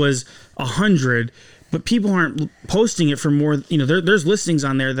sold was 100, but people aren't posting it for more, there's listings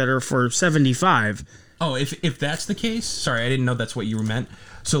on there that are for 75. Oh, if that's the case, sorry, I didn't know that's what you meant.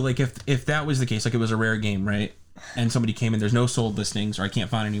 So, like, if that was the case, like, it was a rare game, right, and somebody came in, there's no sold listings, or I can't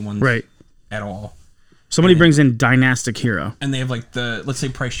find any ones at all. Somebody brings in Dynastic Hero. And they have, like, let's say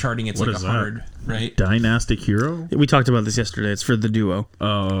price charting, it's like 100, right? Dynastic Hero? We talked about this yesterday. It's for the Duo.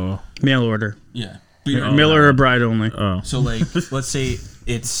 Oh. Mail order. Yeah. Mail order bride only. Oh. So, like, let's say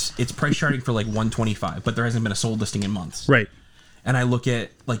it's price charting for, like, $125, but there hasn't been a sold listing in months. Right. And I look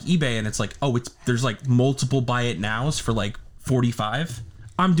at, like, eBay, and it's like, there's, like, multiple buy it nows for, like, 45.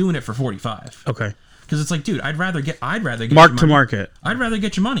 I'm doing it for 45. Okay. Because it's like, dude, I'd rather get mark to market. I'd rather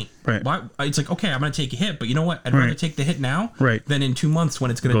get your money. Right. Why? It's like, okay, I'm going to take a hit, but you know what? I'd rather take the hit now than in 2 months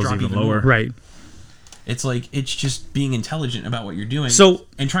when it's going to drop even lower. Right. It's like, it's just being intelligent about what you're doing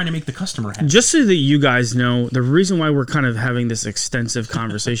and trying to make the customer happy. Just so that you guys know, the reason why we're kind of having this extensive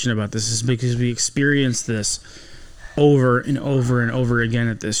conversation about this is because we experienced this over and over and over again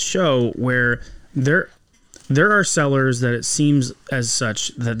at this show where there are sellers that it seems as such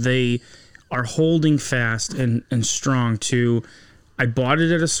that they are holding fast and strong to, I bought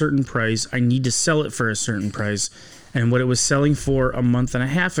it at a certain price, I need to sell it for a certain price, and what it was selling for a month and a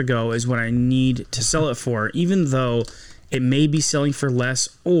half ago is what I need to sell it for, even though it may be selling for less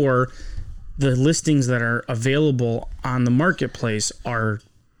or the listings that are available on the marketplace are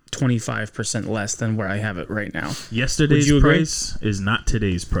 25% less than where I have it right now. Yesterday's price is not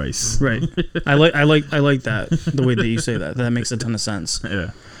today's price. Right. I like that, the way that you say that. That makes a ton of sense. Yeah.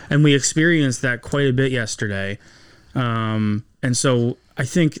 And we experienced that quite a bit yesterday. And so I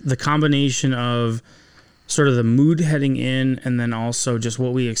think the combination of sort of the mood heading in and then also just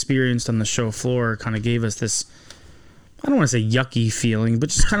what we experienced on the show floor kind of gave us this, I don't want to say yucky feeling, but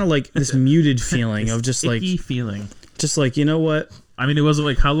just kind of like this muted feeling of just like feeling. Just like, you know what? I mean, it wasn't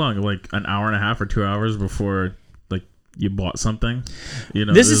like how long? Like an hour and a half or 2 hours before like you bought something. You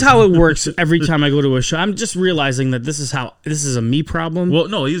know, this is how it works every time I go to a show. I'm just realizing that this is a me problem. Well,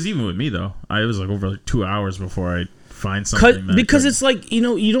 no, it was even with me though. I was like over like 2 hours before I find something. Because it's like, you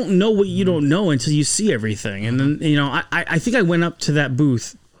know, you don't know what you don't know until you see everything. And then, you know, I think I went up to that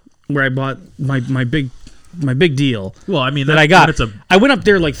booth where I bought my big deal. Well, I mean that I got. I went up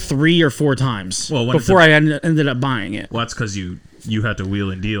there like 3 or 4 times before I ended up buying it. Well, that's because you had to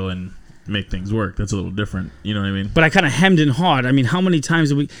wheel and deal and make things work. That's a little different. You know what I mean? But I kind of hemmed and hawed. I mean, how many times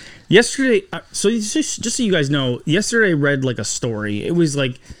did we? Yesterday, so just so you guys know, yesterday I read like a story. It was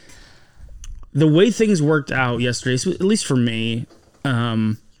like the way things worked out yesterday, so at least for me,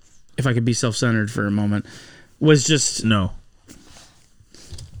 if I could be self-centered for a moment, was just no.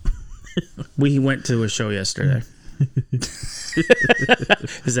 We went to a show yesterday.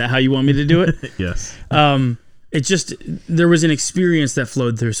 Is that how you want me to do it? Yes. It just, there was an experience that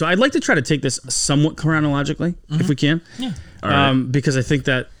flowed through. So I'd like to try to take this somewhat chronologically, if we can. Yeah. Right. Because I think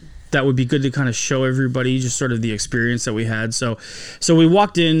that would be good to kind of show everybody just sort of the experience that we had. So we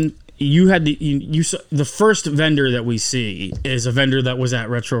walked in. You had the first vendor that we see is a vendor that was at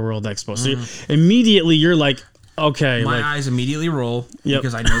Retro World Expo. So immediately you're like, okay. My eyes immediately roll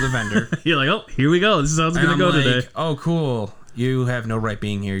because I know the vendor. You're like, oh, here we go. This is how it's going to go today. Oh, cool. You have no right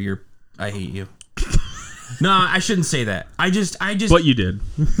being here. I hate you. No, I shouldn't say that. I just. But you did.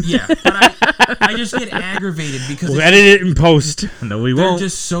 Yeah, but I just get aggravated because we'll edit it in post. No, we won't. They're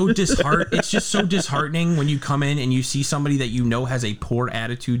just so It's just so disheartening when you come in and you see somebody that you know has a poor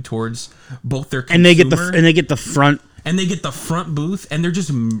attitude towards both their consumer, and they get the front. And they get the front booth, and they're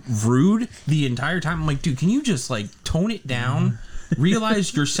just rude the entire time. I'm like, dude, can you just like tone it down?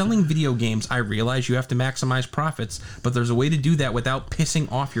 Realize you're selling video games. I realize you have to maximize profits, but there's a way to do that without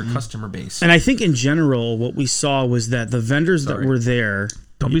pissing off your customer base. And I think in general, what we saw was that the vendors that were there.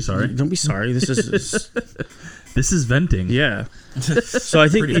 Don't be sorry. Don't be sorry. This is this is venting. Yeah. So I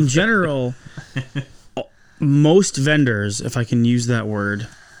think in general, most vendors, if I can use that word,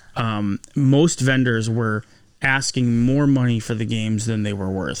 most vendors were asking more money for the games than they were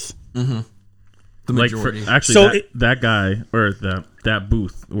worth. Mm-hmm. The majority. Actually, that guy or that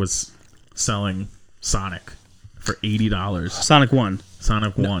booth was selling Sonic for $80. Sonic 1.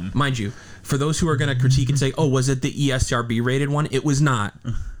 Sonic 1. Mind you, for those who are going to critique and say, oh, was it the ESRB rated one? It was not.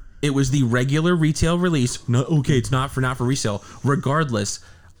 It was the regular retail release. No, okay, it's not for resale. Regardless,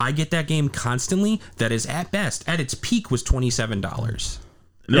 I get that game constantly. That is at best, at its peak, was $27.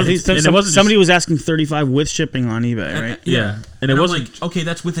 Somebody was asking $35 with shipping on eBay, right? Yeah. And it wasn't like, okay,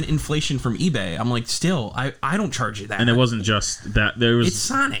 that's with an inflation from eBay. I'm like, still, I don't charge you that. And it wasn't just that. There was it's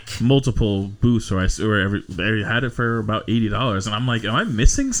Sonic. Multiple booths where they had it for about $80, and I'm like, am I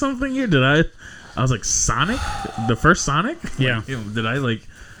missing something here? I was like, Sonic, the first Sonic. Yeah. Did I like?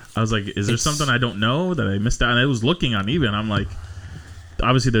 I was like, is there something I don't know that I missed out? And I was looking on eBay, and I'm like,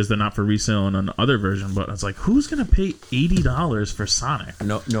 obviously there's the not for resale and an other version, but it's like, who's gonna pay $80 for Sonic?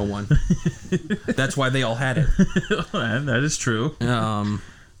 No one. That's why they all had it. And that is true.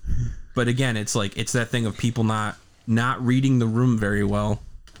 But again, it's like it's that thing of people not reading the room very well.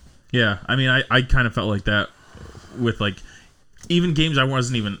 Yeah, I mean, I kind of felt like that with like even games I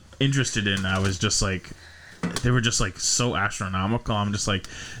wasn't even interested in. I was just like, they were just like so astronomical. I'm just like,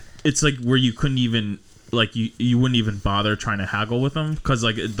 it's like where you couldn't even. Like you wouldn't even bother trying to haggle with them because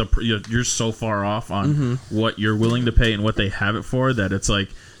like you're so far off on what you're willing to pay and what they have it for that it's like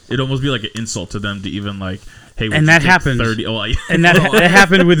it'd almost be like an insult to them to even like, hey, and that happened 30 and that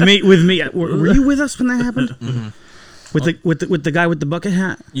happened with me were you with us when that happened? With the guy with the bucket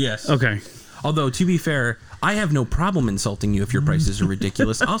hat? Yes. Okay. Although, to be fair, I have no problem insulting you if your prices are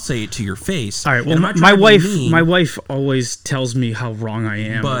ridiculous. I'll say it to your face. All right. Well, my wife always tells me how wrong I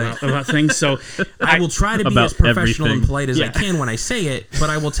am about things. So I will try to be as professional and polite as I can when I say it. But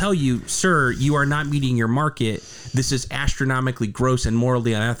I will tell you, sir, you are not meeting your market. This is astronomically gross and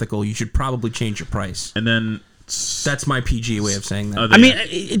morally unethical. You should probably change your price. And then that's my PG way of saying that. I mean,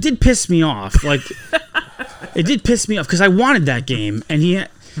 it did piss me off. Like, it did piss me off because I wanted that game, and he.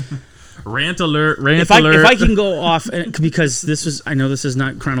 Rant alert! If I can go off, because I know this is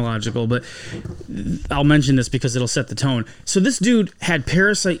not chronological, but I'll mention this because it'll set the tone. So this dude had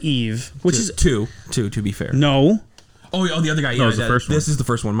Parasite Eve, which is two, to be fair. No. Oh, the other guy. No, Yeah, it was the first one. This is the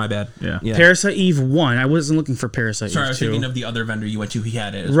first one. My bad. Yeah. Parasite Eve 1. I wasn't looking for Parasite Sorry, Eve I was 2. thinking of the other vendor you went to. He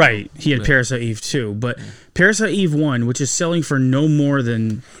had it. Right. He had Parasite Eve 2. But Parasite Eve 1, which is selling for no more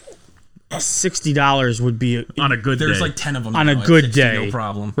than $60 would be On a good day. There's like 10 of them on now a at good 60, day. No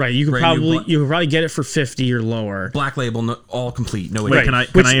problem. Right. You could Brand new probably get it for 50 or lower. Black label, all complete. No Wait, way. can I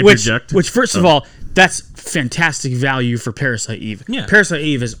interject? Which first of all, that's fantastic value for Parasite Eve. Yeah. Parasite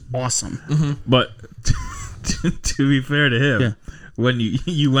Eve is awesome. But to be fair to him, when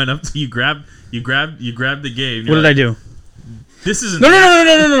you went up to you grabbed the game. What did I do? This isn't No.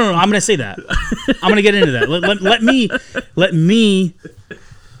 I'm gonna say that. I'm gonna get into that. Let me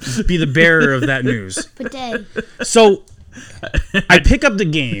be the bearer of that news. Bidet. So I pick up the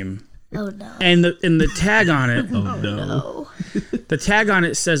game, Oh no. and the tag on it, Oh no. Oh. the tag on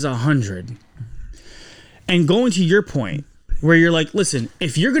it says 100. And going to your point, where you're like, listen,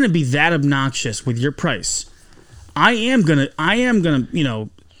 if you're gonna be that obnoxious with your price, I am gonna,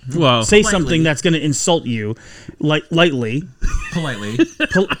 Well, say Politely. something that's gonna insult you, lightly, Politely.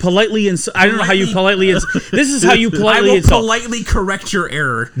 politely. I don't know how you politely. This is how you I politely will insult. politely correct your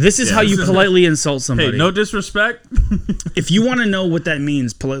error. This is how you politely insult somebody. hey, no disrespect. If you want to know what that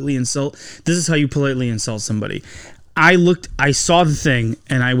means, politely insult, this is how you politely insult somebody. I saw the thing,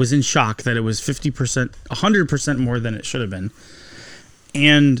 and I was in shock that it was 50%, 100% more than it should have been.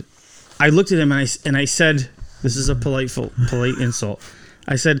 And I looked at him, and I said, this is a polite insult.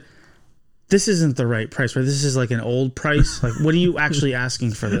 I said, this isn't the right price, right? This is like an old price. Like, what are you actually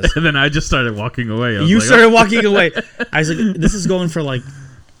asking for this? And then I just started walking away. I was You like, started walking away. I was like, this is going for like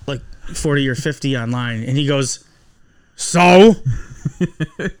 40 or 50 online. And he goes, so?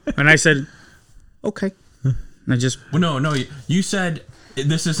 And I said, okay. And I just, Well, no. You said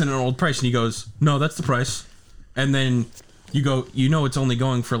this isn't an old price, and he goes, no, that's the price. And then you go, it's only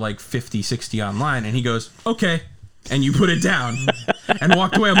going for like 50, 60 online, and he goes, okay. And you put it down and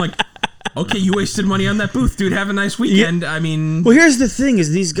walked away. I'm like, okay, you wasted money on that booth, dude. Have a nice weekend. I mean, well, here's the thing: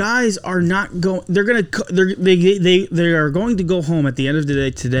 is these guys are not going. They are going to go home at the end of the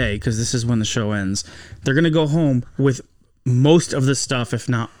day today, because this is when the show ends. They're going to go home with most of the stuff, if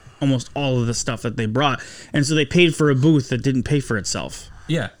not almost all of the stuff that they brought, and so they paid for a booth that didn't pay for itself.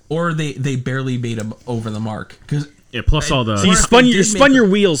 yeah. Or they barely made him over the mark because. yeah. Plus all the. So you spun your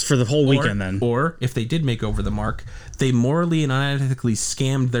wheels for the whole weekend then. Or if they did make over the mark, they morally and unethically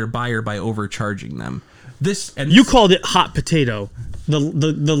scammed their buyer by overcharging them. You called it hot potato.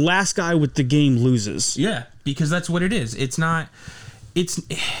 The last guy with the game loses. Yeah, because that's what it is. It's not.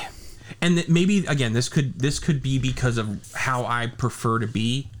 And maybe again, this could be because of how I prefer to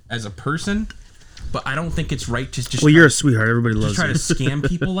be as a person, but I don't think it's right to just. Well, you're a sweetheart. Everybody loves try you. to scam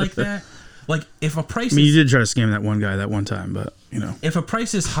people like that. Like if a price. I mean, you did try to scam that one guy that one time, but you know. If a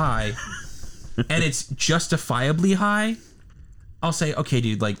price is high and it's justifiably high, I'll say, okay,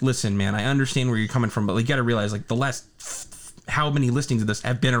 dude, like, listen, man, I understand where you're coming from, but like, you got to realize, like, the last how many listings of this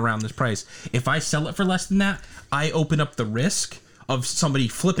have been around this price. If I sell it for less than that, I open up the risk of somebody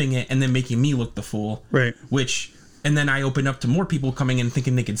flipping it and then making me look the fool. Right. And then I open up to more people coming in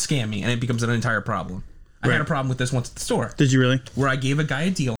thinking they can scam me, and it becomes an entire problem. I had a problem with this once at the store. Did you really? Where I gave a guy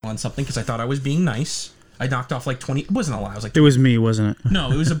a deal on something because I thought I was being nice. I knocked off like 20. It wasn't a lot. I was like, It was me, wasn't it?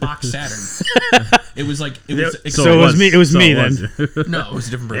 no, it was a box Saturn. It was like it was. So it was me. It was me then. No, it was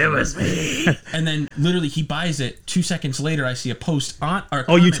a different person. It was me. And then literally he buys it. 2 seconds later, I see a post on. Or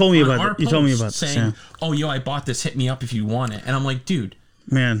Oh, you comment told me on about our that. You told me post about this, saying, yeah. "Oh, yo, I bought this. Hit me up if you want it." And I'm like, dude,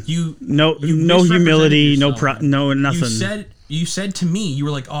 Man, you no misrepresented humility, yourself. no nothing. You said to me, you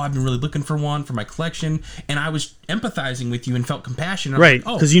were like, "Oh, I've been really looking for one for my collection," and I was empathizing with you and felt compassion. Right,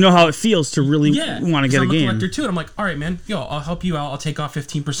 because because you know how it feels to really want to get a I'm a game. collector too, and I'm like, all right, man, yo, I'll help you out. I'll take off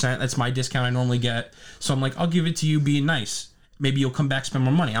 15%. That's my discount I normally get. So I'm like, I'll give it to you, being nice. Maybe you'll come back, spend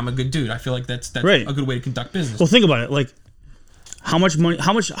more money. I'm a good dude. I feel like that's Right. a good way to conduct business. Well, think about it. Like, how much money?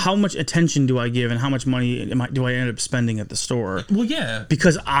 How much attention do I give, and how much money do I end up spending at the store? Well, yeah,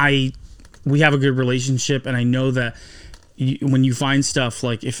 Because we have a good relationship, and I know that. When you find stuff,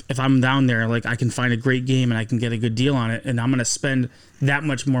 like if I'm down there, like I can find a great game and I can get a good deal on it, and I'm gonna spend that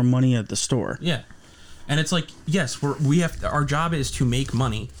much more money at the store. yeah. And it's like, yes, our job is to make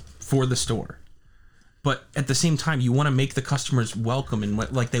money for the store. But at the same time, you want to make the customers welcome and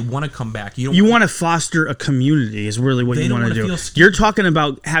like they want to come back. You want to foster a community is really what They you don't want to wanna do. feel scared. You're talking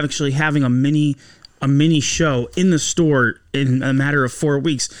about actually having a mini show in the store in a matter of 4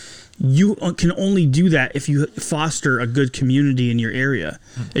 weeks. You can only do that if you foster a good community in your area,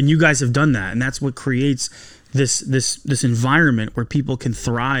 and you guys have done that, and that's what creates this environment where people can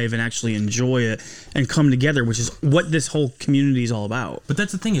thrive and actually enjoy it and come together, which is what this whole community is all about. But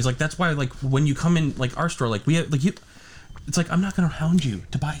that's the thing is like that's why like when you come in like our store like we have like it's like, I'm not going to hound you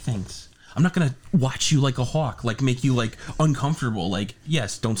to buy things. I'm not going to watch you like a hawk, like make you like uncomfortable. Like,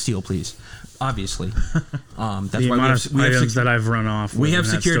 yes, don't steal, please. Obviously. That's the why amount of items that I've run off. We have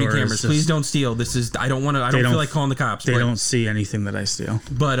security cameras. Please don't steal. This is, I don't feel like calling the cops. They don't see anything that I steal.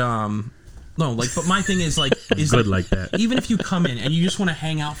 But, no, like, but my thing is like, good like that. Even if you come in and you just want to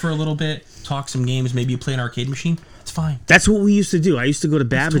hang out for a little bit, talk some games, maybe you play an arcade machine, it's fine. That's what we used to do. I used to go to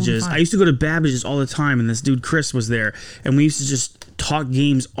Babbage's. Totally I used to go to Babbage's all the time, and this dude Chris was there, and we used to just talk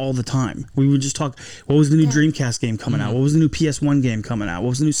games all the time. We would just talk. What was the new Dreamcast game coming out? What was the new PS1 game coming out? What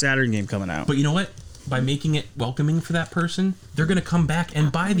was the new Saturn game coming out? But you know what? By making it welcoming for that person, they're going to come back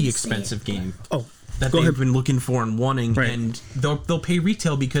and buy the expensive game. Oh, that they've been looking for and wanting, and they'll pay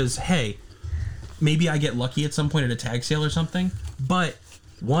retail because, hey, maybe I get lucky at some point at a tag sale or something, but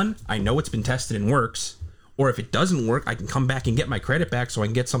one, I know it's been tested and works, or if it doesn't work, I can come back and get my credit back so I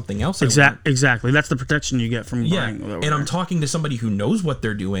can get something else. Exactly. That's the protection you get from buying. And I'm talking to somebody who knows what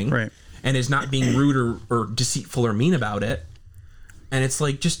they're doing, and is not being rude or deceitful or mean about it. And it's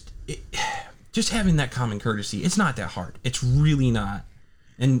like just having that common courtesy. It's not that hard. It's really not.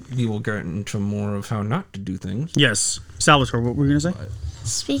 And we will get into more of how not to do things. Yes, Salvatore, what were you gonna say?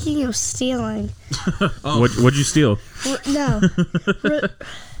 Speaking of stealing, What'd you steal? no,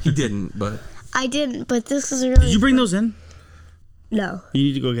 He didn't, but I didn't. But this is really. Did you bring those in? No. You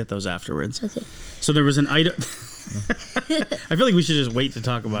need to go get those afterwards. Okay. So there was an item. I feel like we should just wait to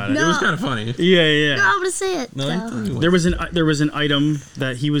talk about it. No. it was kind of funny. Yeah. No, I'm gonna say it. No, No. There was an item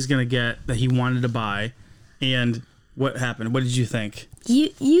that he was gonna get that he wanted to buy, and what happened? What did you think?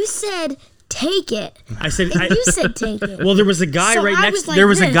 You said take it. I said You said take it. Well, there was a guy So right I next. was like There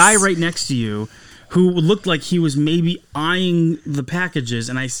was a this. guy right next to you who looked like he was maybe eyeing the packages,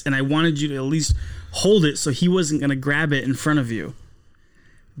 and I wanted you to at least hold it so he wasn't gonna grab it in front of you.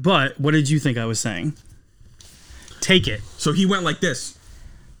 But what did you think I was saying? Take it. So he went like this,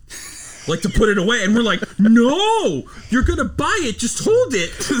 like to put it away, and we're like, "No, you're gonna buy it. Just hold it."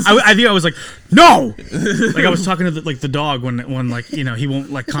 I think I was like, no. Like I was talking to the dog when like he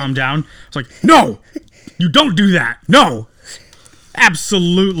won't like calm down. It's like, no, you don't do that. No,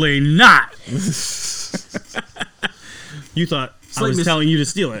 absolutely not. You thought I was telling you to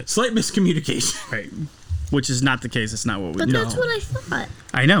steal it, Slight miscommunication. right? Which is not the case. It's not what we. But that's what I thought.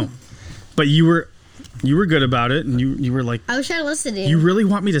 I know, but you were good about it, and you were like, I was trying to listen to you. you really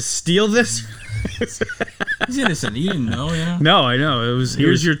want me to steal this? He's innocent. You didn't know, No, I know.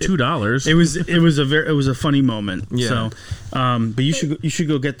 Here's your $2. It was a funny moment. Yeah. So, but you should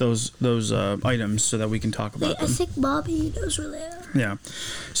go get those items so that we can talk about I them. think Bobby knows where they are. Yeah.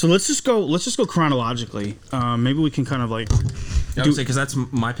 So let's just go chronologically. Maybe we can kind of like I would say because that's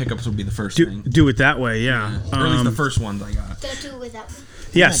my pickups would be the first thing, do it that way. Yeah. or at least the first ones I got. Don't do it with that one.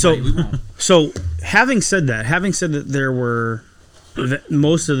 Yeah. We won't. So having said that there were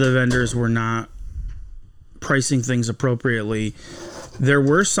most of the vendors were not pricing things appropriately. There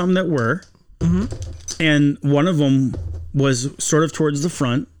were some that were, and one of them was sort of towards the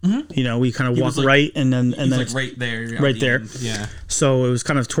front. We kind of walked like- right, and then like right there, right there. end. Yeah. So it was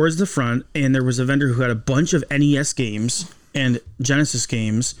kind of towards the front, and there was a vendor who had a bunch of NES games and Genesis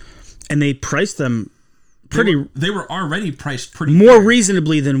games, and they priced them They were already priced pretty more fair.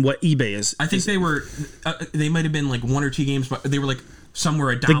 reasonably than what eBay is. I think they were. They might have been like one or two games, but they were like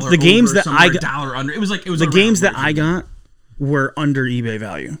somewhere $1 the games that somewhere I got- $1 under. It was the games that I got were under eBay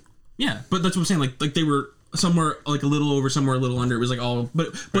value. Yeah, but that's what I'm saying. Like they were somewhere like a little over, somewhere a little under. It was like all,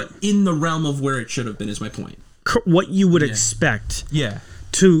 but in the realm of where it should have been is my point. What you would expect Yeah.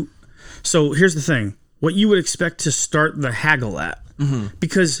 So here's the thing: what you would expect to start the haggle at,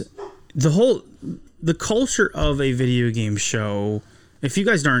 because the culture of a video game show. If you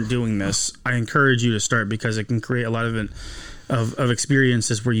guys aren't doing this, I encourage you to start because it can create a lot of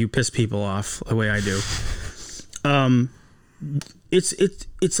experiences where you piss people off the way I do.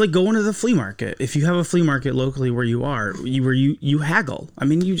 It's like going to the flea market. If you have a flea market locally where you are, you haggle. I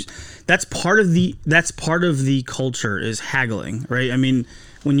mean, that's part of the culture is haggling, right? I mean,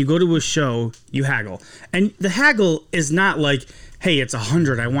 when you go to a show, you haggle, and the haggle is not like, hey, it's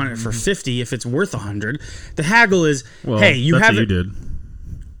 100. I want it for 50. If it's worth 100, the haggle is, hey, you that's have what it. you did.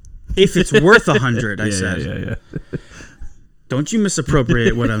 If it's worth 100, I Yeah, said. yeah. Don't you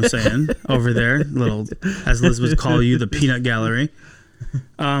misappropriate what I'm saying over there, little, as Liz would call you, the peanut gallery.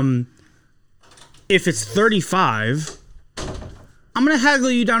 If it's 35, I'm gonna haggle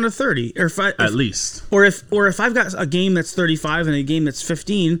you down to 30, or At least. or if I've got a game that's 35 and a game that's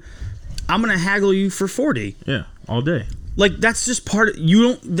 15, I'm gonna haggle you for 40. Yeah, all day. Like that's just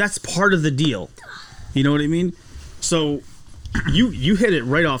that's part of the deal. You know what I mean? So you hit it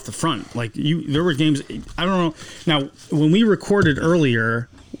right off the front. Like there were games. I don't know. Now when we recorded earlier,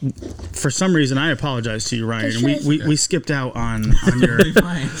 for some reason I apologize to you, Ryan. We skipped out on your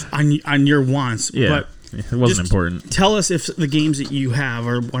on your wants. Yeah, but it wasn't important. Tell us if the games that you have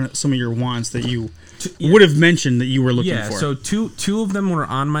are some of your wants that you would have mentioned that you were looking for. So two of them were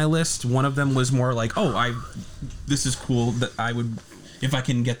on my list. One of them was more like, this is cool that I would, if I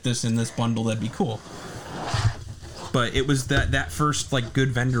can get this in this bundle, that'd be cool. But it was that first like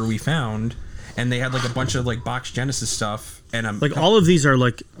good vendor we found, and they had like a bunch of like box Genesis stuff, and I'm like all of these are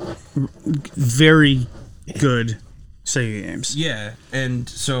like very good Sega games. Yeah, and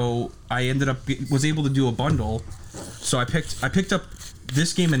so I ended up was able to do a bundle. So I picked up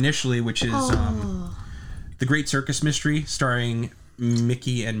this game initially, which is The Great Circus Mystery, starring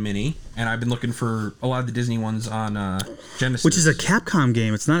Mickey and Minnie, and I've been looking for a lot of the Disney ones on Genesis, which is a Capcom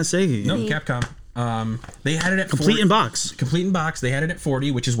game. It's not a Sega game. No, Capcom. They had it at complete 40, in box. Complete in box. They had it at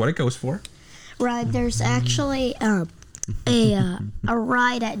 40, which is what it goes for. Right. There's actually a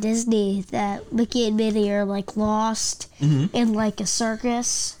ride at Disney that Mickey and Minnie are like lost in like a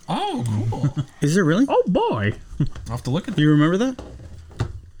circus. Oh, cool. Is it really? Oh boy, I'll have to look at Do you remember that?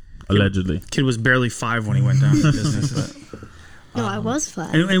 Allegedly. Kid was barely 5 when he went down to Disney. No, I was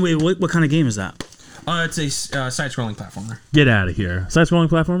 5. Anyway, what kind of game is that? It's a side-scrolling platformer. Get out of here. Side-scrolling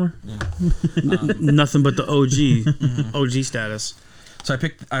platformer? Nothing but the OG status. So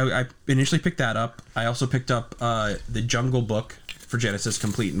I initially picked that up. I also picked up the Jungle Book for Genesis,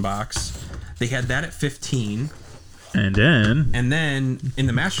 complete in box. They had that at 15. And then in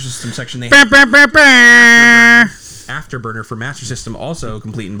the Master System section, they had Afterburner for Master System, also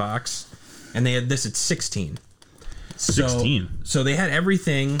complete in box. And they had this at 16. 16. So they had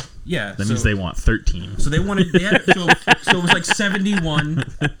everything. Yeah. That means they want 13. So they had so it was like 71.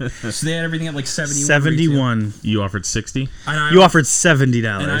 So they had everything at like 71. 71. You offered 60? You offered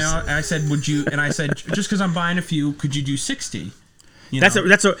 $70. And I said, would you? And I said, just because I'm buying a few, could you do 60? That's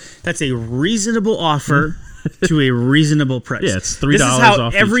a reasonable offer to a reasonable price. Yeah, it's $3 This is how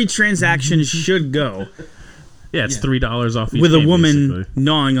off every transaction should go. Yeah, it's $3 off each with a game, woman basically.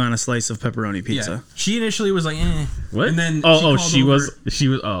 gnawing on a slice of pepperoni pizza. Yeah. She initially was like, eh. What? And then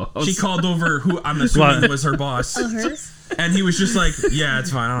she called over who I'm assuming was her boss. Oh, hers? And he was just like, yeah,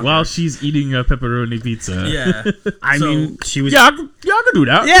 it's fine. I don't While care. she's eating a pepperoni pizza. Yeah. I mean, she was. Y'all can do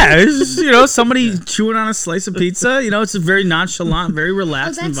that. Yeah, it's just, somebody chewing on a slice of pizza. It's a very nonchalant, very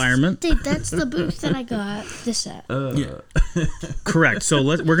relaxed environment. That's the booth that I got this at. Yeah. Correct. So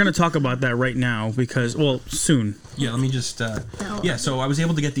we're going to talk about that right now because, soon. Yeah, let me just. So I was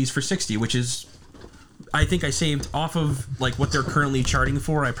able to get these for 60, which is. I think I saved off of like what they're currently charting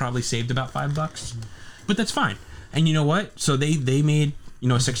for. I probably saved about $5, but that's fine. And you know what? So they made a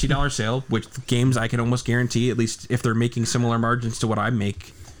 $60 sale, which games I can almost guarantee, at least if they're making similar margins to what I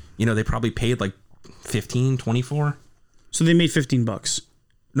make, they probably paid like 15, 24. So they made $15.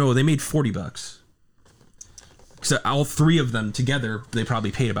 No, they made $40. So all three of them together, they probably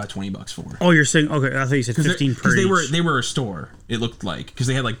paid about $20 for. Oh, you're saying okay? I thought you said 15 per each. Because they were a store. It looked like because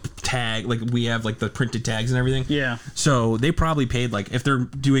they had like tag, like we have like the printed tags and everything. Yeah. So they probably paid like if they're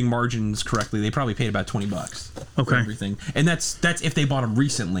doing margins correctly, they probably paid about $20. Okay. For everything, and that's if they bought them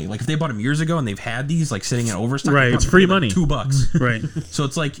recently. Like if they bought them years ago and they've had these like sitting in overstock, right? It's free money. $2. Right. So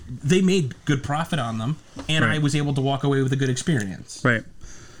it's like they made good profit on them, and I was able to walk away with a good experience. Right.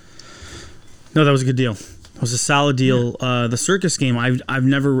 No, that was a good deal. It was a solid deal. Yeah. The circus game,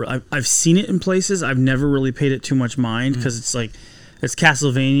 I've seen it in places. I've never really paid it too much mind because it's like it's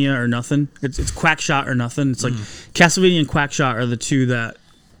Castlevania or nothing. It's Quackshot or nothing. It's like Castlevania and Quackshot are the two that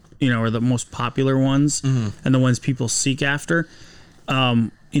are the most popular ones and the ones people seek after.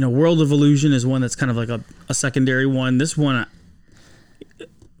 World of Illusion is one that's kind of like a secondary one. This one,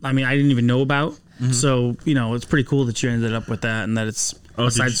 I didn't even know about. So it's pretty cool that you ended up with that and that it's.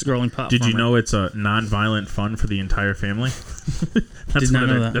 Side-scrolling platform. Did you know it's a non-violent fun for the entire family? Did not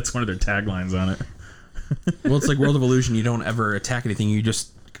know that. That's one of their taglines on it. Well, it's like World of Illusion. You don't ever attack anything. You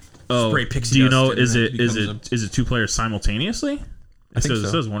just spray pixie dust. Do you know? Is it 2 players simultaneously? It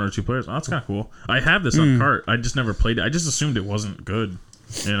says 1 or 2 players. Oh, that's kind of cool. I have this on cart. I just never played it. I just assumed it wasn't good.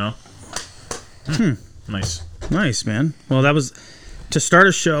 Nice, man. Well, that was to start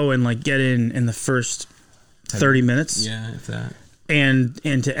a show and like get in the first 30 minutes. Yeah, if that. And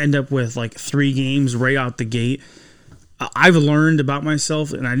to end up with like 3 games right out the gate. I've learned about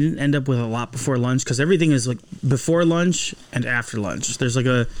myself, and I didn't end up with a lot before lunch because everything is like before lunch and after lunch. There's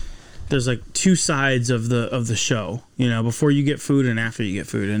like 2 sides of the show, before you get food and after you get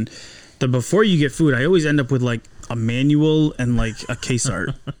food. And the before you get food, I always end up with like a manual and like a case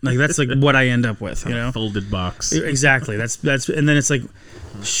art. Like that's like what I end up with, you know? Folded box. Exactly. That's and then it's like,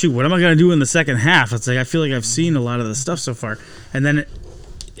 shoot, what am I gonna do in the second half? It's like I feel like I've seen a lot of the stuff so far, and then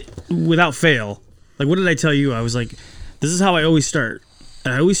without fail, like what did I tell you? I was like, this is how I always start.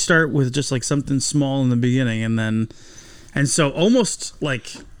 I always start with just like something small in the beginning, and so almost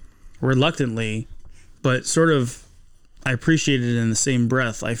like reluctantly, but sort of I appreciated it in the same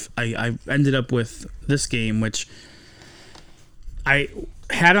breath. I ended up with this game, which I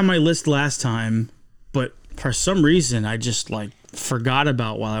had on my list last time, but for some reason I just like forgot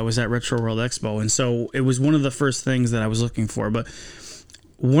about while I was at Retro World Expo, and so it was one of the first things that I was looking for. But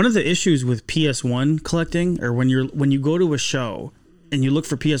one of the issues with PS1 collecting, or when you go to a show and you look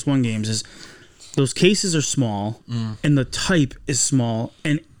for PS1 games, is those cases are small and the type is small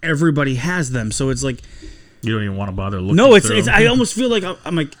and everybody has them. So it's like you don't even want to bother looking. No, it's I almost feel like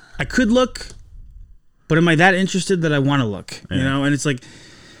I'm like I could look, but am I that interested that I want to look? Yeah. You know, and it's like,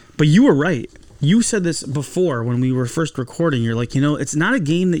 but you were right. You said this before when we were first recording. You're like, you know, it's not a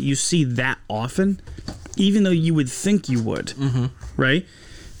game that you see that often, even though you would think you would, right?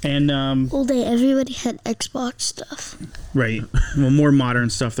 And all day everybody had Xbox stuff. Right. Well, more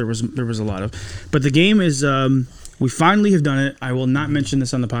modern stuff there was a lot of. But the game is we finally have done it. I will not mention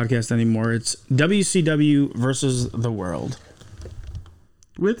this on the podcast anymore. It's WCW versus the World.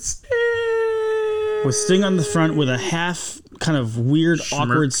 With Sting. With Sting on the front with a half kind of weird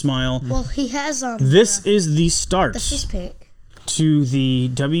awkward smile. Well, he has this is the start the fish pick to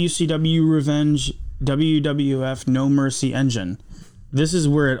the WCW Revenge WWF No Mercy engine. This is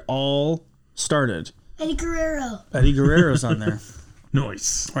where it all started. Eddie Guerrero. Eddie Guerrero's on there.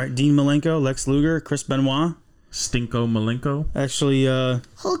 Nice. All right, Dean Malenko, Lex Luger, Chris Benoit. Stinko Malenko. Actually,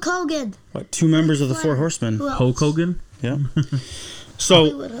 Hulk Hogan. What, 2 members of the Four Horsemen. Hulk Hogan? Yeah.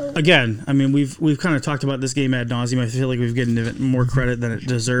 So, again, I mean, we've kind of talked about this game ad nauseum. I feel like we've given it more credit than it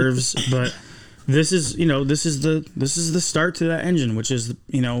deserves, but this is the start to that engine, which is,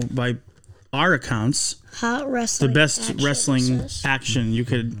 you know, by our accounts, hot wrestling, the best wrestling action you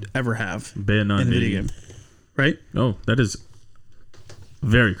could ever have in a video game. Right? Oh, that is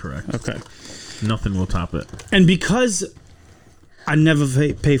very correct. Okay. Nothing will top it. And because I never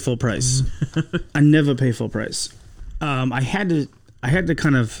pay full price, I had to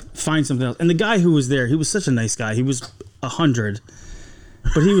kind of find something else. And the guy who was there, he was such a nice guy. He was 100,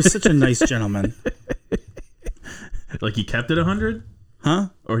 but he was such a nice gentleman. Like he kept it 100? Huh?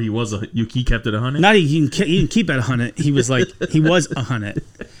 Or he kept it 100? Not he didn't keep it 100. He was like he was 100.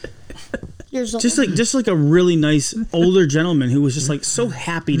 Years old. Just like a really nice older gentleman who was just like so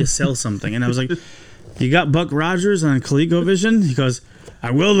happy to sell something. And I was like, "You got Buck Rogers on ColecoVision?" He goes,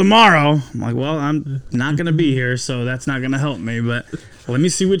 "I will tomorrow." I'm like, "Well, I'm not gonna be here, so that's not gonna help me. But let me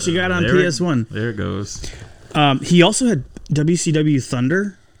see what you got on PS1." There it goes. He also had WCW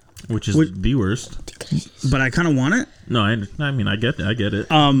Thunder, which is the worst. But I kind of want it. No, I mean I get it.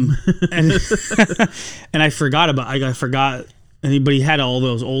 And and I forgot. And he had all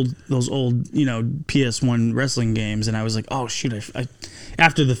those old you know PS1 wrestling games, and I was like, oh shoot! I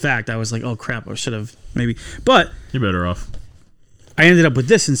after the fact I was like, oh crap! I should have maybe. But you're better off. I ended up with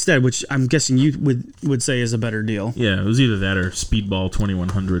this instead, which I'm guessing you would say is a better deal. Yeah, it was either that or Speedball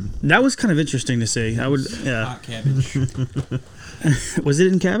 2100. That was kind of interesting to see. I would. Yeah. Hot cabbage. Was it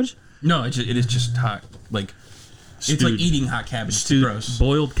in cabbage? No, it is just hot. Like it's like eating hot cabbage. It's gross.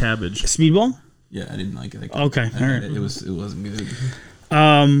 Boiled cabbage. Speedball? Yeah, I didn't like it. Okay, all right. It wasn't good.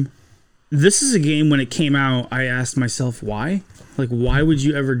 This is a game when it came out, I asked myself why. Like, why would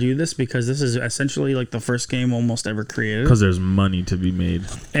you ever do this? Because this is essentially like the first game almost ever created. Because there's money to be made.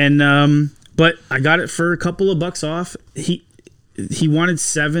 And but I got it for a couple of bucks off. He wanted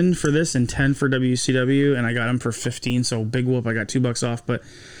 7 for this and 10 for WCW, and I got him for 15. So big whoop, I got $2 off. But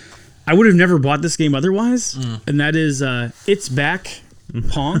I would have never bought this game otherwise. And that is It's Back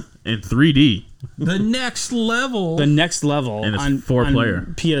Pong in 3D. The next level. And it's on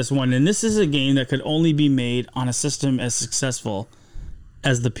 4-player PS1. And this is a game that could only be made on a system as successful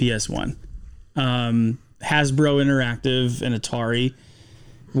as the PS1. Hasbro Interactive and Atari,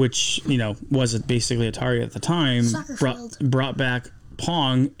 which, you know, was basically Atari at the time, brought back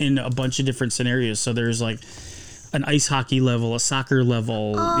Pong in a bunch of different scenarios. So there's like an ice hockey level, a soccer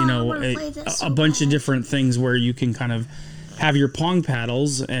level, you know, a bunch of different things where you can kind of have your Pong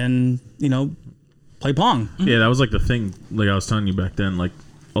paddles and, you know, play Pong. Yeah, that was like the thing, like I was telling you back then, like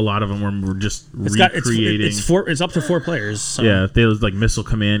a lot of them were just recreating. It's up to 4 players. So. Yeah, they was like Missile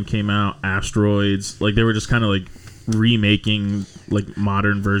Command came out, Asteroids, like they were just kind of like remaking like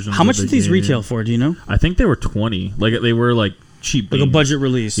modern versions. How much did these retail for? Do you know? I think they were $20. Like they were like cheap, like a budget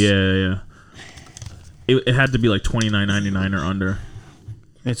release. Yeah. it had to be like $29.99 or under.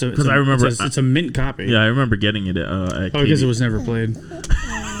 Because I remember it's a mint copy. Yeah, I remember getting it at KB. Because it was never played.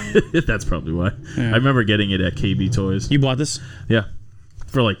 That's probably why. Yeah. I remember getting it at KB Toys. You bought this? Yeah,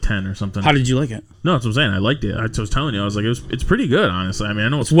 for like 10 or something. How did you like it? No, that's what I'm saying. I liked it. I was telling you, I was like, it's pretty good, honestly. I mean, I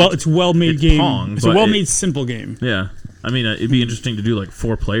know it's well made game. Pong, it's a but well made simple game. Yeah, I mean, it'd be interesting to do like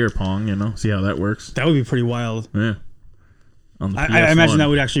 4-player Pong. See how that works. That would be pretty wild. Yeah. On the I imagine that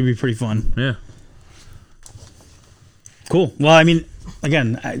would actually be pretty fun. Yeah. Cool. Well, I mean,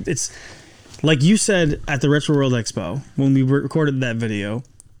 again, it's like you said at the Retro World Expo when we recorded that video.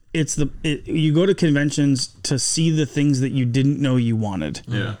 You go to conventions to see the things that you didn't know you wanted.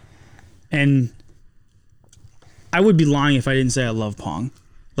 Yeah. And I would be lying if I didn't say I love Pong.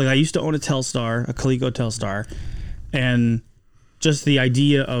 Like, I used to own a Telstar, a Coleco Telstar, and just the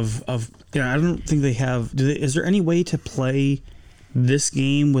idea of I don't think they have. Is there any way to play this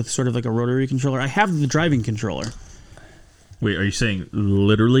game with sort of like a rotary controller? I have the driving controller. Wait, are you saying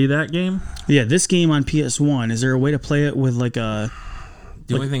literally that game? Yeah, this game on PS1. Is there a way to play it with like a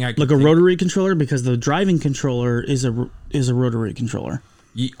only thing I like a rotary controller? Because the driving controller is a rotary controller.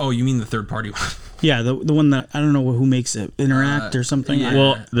 You mean the third party one? Yeah, the one that I don't know who makes it. Interact or something. Yeah.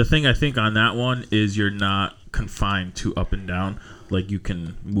 Well, the thing I think on that one is you're not confined to up and down. Like you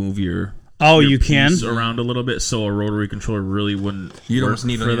can move your you can piece around a little bit, so a rotary controller really wouldn't. You work don't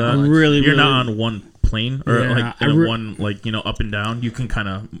need for that. You're not on one plane or one up and down. You can kind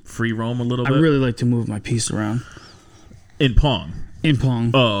of free roam a little bit. I really like to move my piece around in Pong. In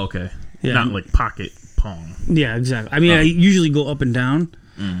Pong. Oh, okay. Yeah. Not like pocket Pong. Yeah, exactly. I mean, I usually go up and down,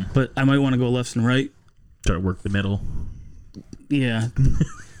 but I might want to go left and right. Try to work the middle. Yeah.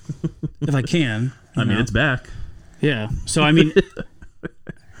 If I can. I mean, it's back. Yeah. So, I mean,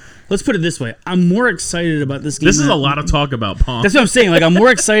 let's put it this way. I'm more excited about this game. This is a lot of talk about Pong. That's what I'm saying. Like, I'm more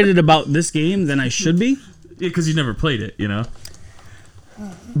excited about this game than I should be. Yeah, because you never played it,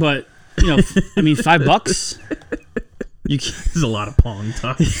 But, I mean, $5. This is a lot of Pong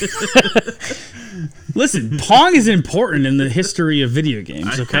talk. Listen, Pong is important in the history of video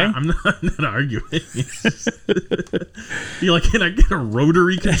games, okay? I'm not arguing. You're like, can I get a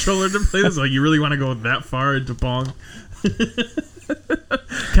rotary controller to play this? Like, you really want to go that far into Pong?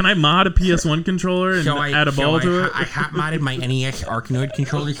 Can I mod a PS1 controller and add a ball to it? I hot modded my NES Arkanoid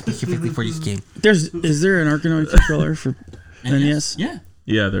controller specifically for this game. Is there an Arkanoid controller for NES? Yeah.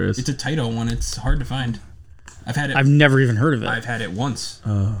 Yeah, there is. It's a Taito one. It's hard to find. I've had it. I've never even heard of it. I've had it once.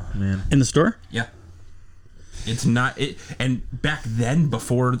 Oh, man. In the store? Yeah. It's not it, and back then,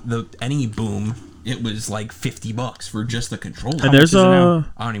 before the NE boom, it was like $50 for just the controller. And there's I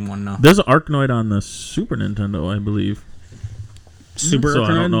don't even want to know. There's an Arkanoid on the Super Nintendo, I believe. Super so Arkanoid?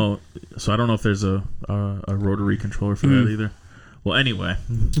 I don't know. So I don't know if there's a rotary controller for that either. Well, anyway,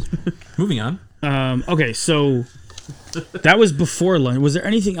 moving on. Okay, so that was before lunch. Was there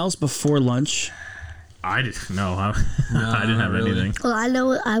anything else before lunch? I didn't know. I didn't have anything. Well, I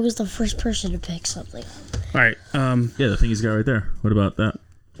know I was the first person to pick something. All right. Yeah, the thing he's got right there. What about that?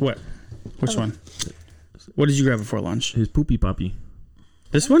 What? Which one? What did you grab before lunch? His poopy poppy.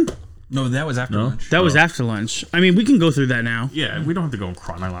 This one? No, that was after lunch. That was after lunch. I mean, we can go through that now. Yeah, we don't have to go in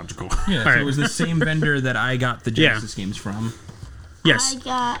chronological. Yeah, so it was the same vendor that I got the Genesis games from. Yes. I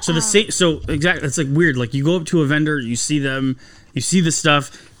got, so the same. So exactly. It's like weird. Like you go up to a vendor, you see them, you see the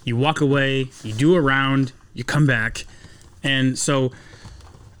stuff, you walk away, you do a round, you come back, and so.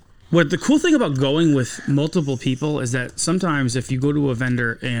 What the cool thing about going with multiple people is that sometimes if you go to a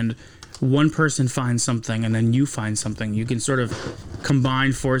vendor and one person finds something and then you find something, you can sort of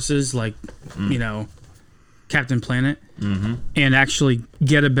combine forces like, Captain Planet and actually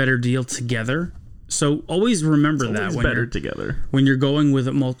get a better deal together. So always remember that when you're going with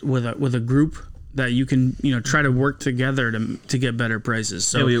a group that you can try to work together to get better prices.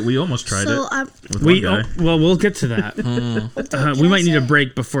 So yeah, we almost tried it. With well, we'll get to that. We might need a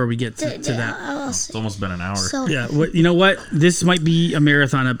break before we get to that. It's almost been an hour. So, Yeah, you know what? This might be a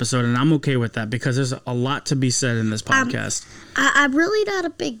marathon episode, and I'm okay with that because there's a lot to be said in this podcast. I'm really not a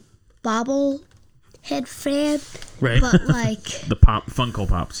big bobblehead fan, Right. but like The Funko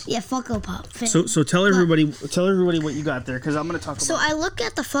Pops. yeah, Funko Pop fan. So tell everybody what you got there because I'm going to talk about. So I looked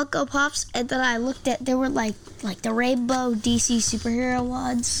at the Funko Pops, and then I looked at there were like the rainbow DC superhero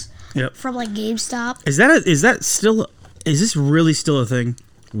ones Yep. from like GameStop. Is this really still a thing?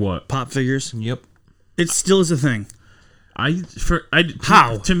 What? Pop figures? Yep. It still is a thing.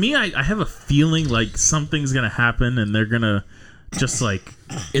 How? To me, I have a feeling like something's gonna happen, and they're gonna just like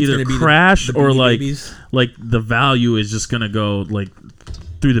either gonna be crash the or Beanie like Babies. like the value is just gonna go like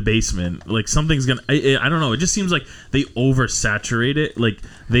through the basement. Like something's gonna. I don't know. It just seems like they oversaturate it. Like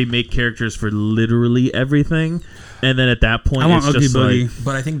they make characters for literally everything, and then at that point, I want it's Ugly just Boogie. like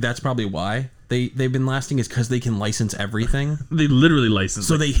But I think that's probably why they've been lasting is because they can license everything. they literally license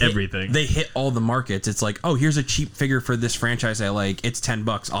So like, they hit everything. They hit all the markets. It's like, oh, here's a cheap figure for this franchise I like. It's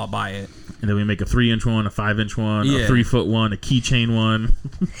 $10. I'll buy it. And then we make a 3-inch one, a 5-inch one, Yeah. a 3-foot one, a keychain one.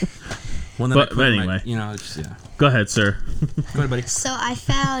 Well, then But- I put but in my- anyway. you know, it's just, yeah. Go ahead, sir. Go ahead, buddy. So I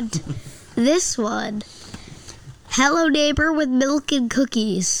found this one. Hello Neighbor with Milk and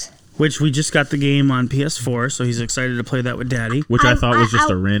Cookies. Which we just got the game on PS4, so he's excited to play that with Daddy. Which I thought was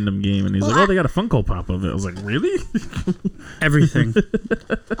just I- a random game, and he's like, "Oh, they got a Funko Pop of it." I was like, "Really?" Everything.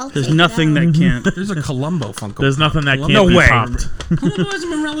 I'll There's take it nothing out. that can't. There's a Columbo Funko. There's nothing that can't No be way. popped. Columbo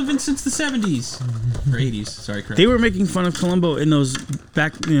hasn't been relevant since the 70s or 80s. Sorry, Chris. They were making fun of Columbo in those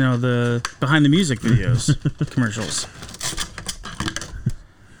back, the behind the music videos commercials.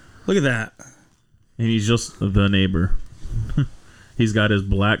 Look at that. And he's just the neighbor. He's got his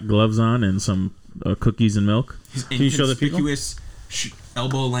black gloves on and some cookies and milk. Can you show the people?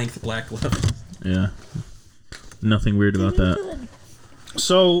 Elbow length black glove. Yeah. Nothing weird about that.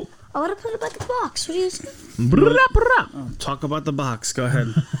 So, I want to put it back in the box. What do you? talk about the box. Go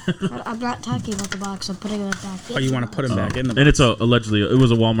ahead. I'm not talking about the box. I'm putting it back. Oh, you want to put him back in the box? And it's allegedly it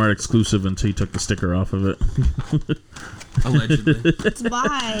was a Walmart exclusive until he took the sticker off of it. Allegedly. It's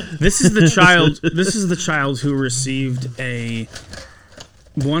mine. This is the child. This is the child who received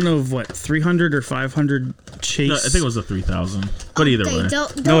one of 300 or 500 chase. No, I think it was a 3,000. But either Okay, way,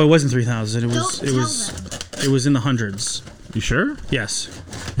 don't, No, it wasn't 3,000. It don't was. It tell was. them. It was in the hundreds. you sure? Yes,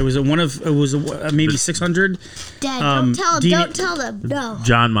 it was maybe 600. Dad, Um, don't tell them. do you- Don't tell them. No.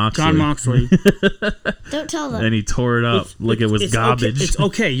 John Moxley. John Moxley. Don't tell them. And he tore it up like it was It's garbage. Okay. It's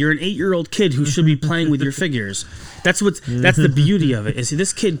okay. You're an 8-year-old kid who should be playing with your figures. That's the beauty of it. Is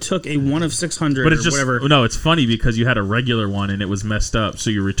this kid took a 1 of 600 But it's or just whatever. no. It's funny because you had a regular one and it was messed up, so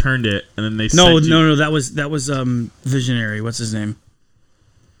you returned it, and then they No, sent you, no, that was Visionary. What's his name?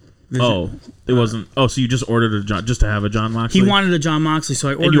 Oh, it wasn't. Oh, so you just ordered a John just to have a John Moxley. He wanted a John Moxley, so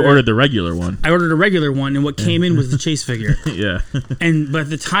I ordered. and you ordered the regular one. I ordered a regular one, and what came in was the chase figure. Yeah. And by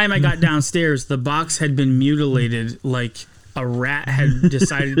the time I got downstairs, the box had been mutilated like a rat had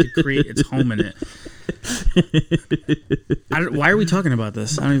decided to create its home in it. Why are we talking about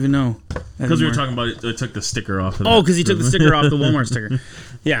this? I don't even know. Because we were anymore. talking about it. It took the sticker off. Of Oh, that. because he took the sticker off the Walmart sticker.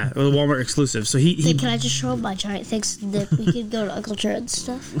 Yeah, the Walmart exclusive. So he Then can I just show him my giant things that we can go to Uncle Trent's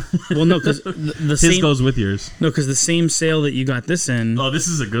stuff? well, no, because the His same goes with yours. no, because the same sale that you got this in, Oh, this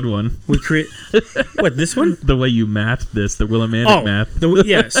is a good one. we create what this one? The way you math this, the Willimantic Oh, math.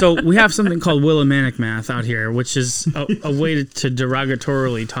 yeah. So we have something called Willimantic math out here, which is a way to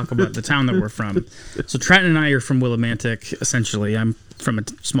derogatorily talk about the town that we're from. So Trenton and I are from Willimantic, essentially. I'm from a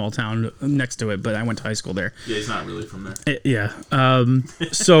small town next to it, but I went to high school there. Yeah, he's not really from there. Yeah.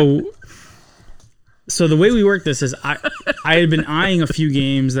 So the way we work this is I had been eyeing a few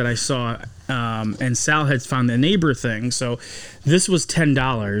games that I saw, and Sal had found the neighbor thing. So this was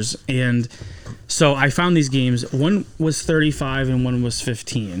 $10, and so I found these games. One was $35 and one was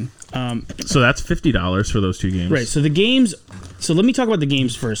 $15. So that's $50 for those two games. Right. So the games. So let me talk about the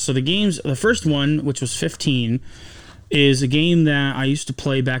games first. So the first one, which was $15, is a game that I used to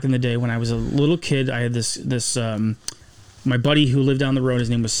play back in the day when I was a little kid. I had this my buddy who lived down the road. His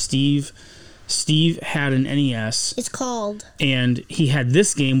name was Steve. Steve had an NES, It's called. and he had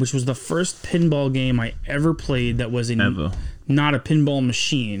this game, which was the first pinball game I ever played that was Ever. not a pinball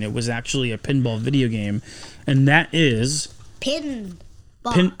machine. It was actually a pinball video game, and that is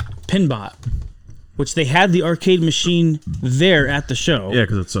Pinbot, which they had the arcade machine there at the show. Yeah,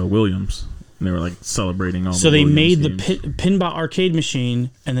 because it's Williams. And they were like celebrating all. So the they Williams made the games. Pinbot arcade machine,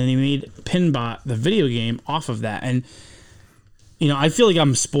 and then they made Pinbot the video game off of that. And I feel like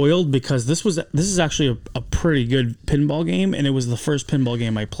I'm spoiled because this is actually a pretty good pinball game, and it was the first pinball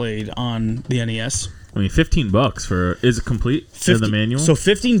game I played on the NES. I mean, $15 for is it complete? The manual. So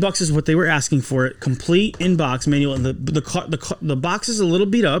 $15 is what they were asking for it, complete in box manual. And the box is a little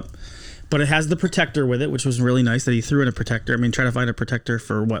beat up, but it has the protector with it, which was really nice that he threw in a protector. I mean, try to find a protector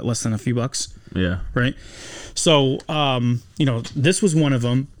for less than a few bucks, Yeah. right? So this was one of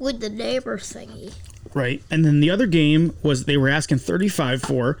them. With the neighbor thingy. Right. And then the other game was they were asking $35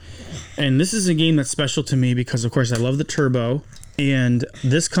 for. And this is a game that's special to me because, of course, I love the Turbo. And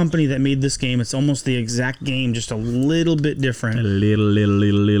this company that made this game, it's almost the exact game, just a little bit different. A little.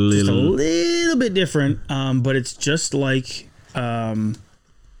 Just a little bit different. But it's just like... Pinbot?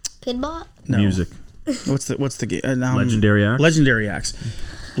 no. Music. What's the game? Legendary Axe? Legendary Axe.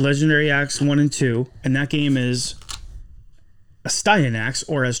 Legendary Axe 1 and 2. And that game is Astyanax,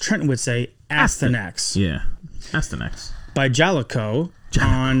 or as Trent would say, Asthanax. Yeah, Asthanax. By Jaleco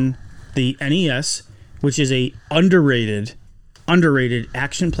on the NES, which is a underrated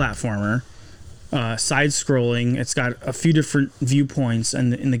action platformer, side-scrolling. It's got a few different viewpoints in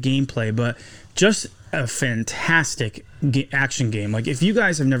the gameplay, but just a fantastic action game. Like, if you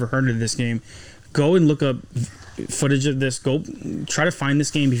guys have never heard of this game, go and look up footage of this. Go try to find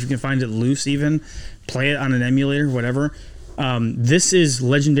this game if you can find it loose, even play it on an emulator, whatever. This is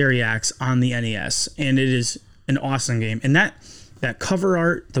Legendary Axe on the NES, and it is an awesome game. And that cover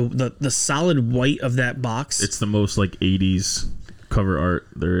art, the solid white of that box, it's the most like 80s cover art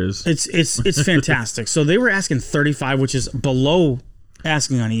there is. It's fantastic. So they were asking $35, which is below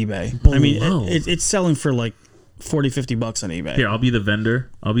asking on eBay. I mean, it's selling for like $40-$50 on eBay. Here, I'll be the vendor,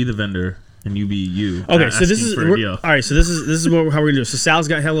 and you be you. Okay, so this is all right. So this is how we're gonna do it. So Sal's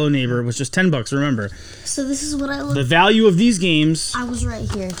got Hello Neighbor, which is $10. Remember. So this is what I look. The value of these games. I was right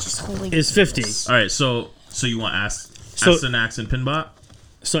here, just holding. Is $50. All right, so you want Asthanax and Pinbot?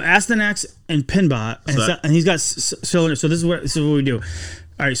 So Asthanax and Pinbot, and he's got so this is what we do.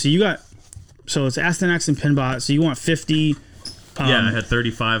 All right, so you got it's Asthanax and Pinbot. So you want 50. Yeah, I had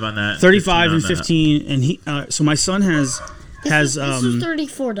 35 on that. 35 and 15, and he. So my son has. This was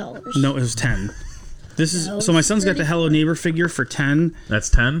 $34. No, it was 10. So my son's got the Hello Neighbor figure for 10. That's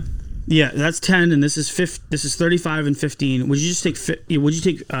 10. Yeah, that's 10, and this is 35 and 15. Would you just take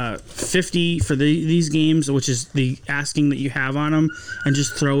 50 for these games, which is the asking that you have on them, and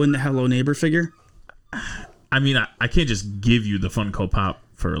just throw in the Hello Neighbor figure? I mean, I can't just give you the Funko Pop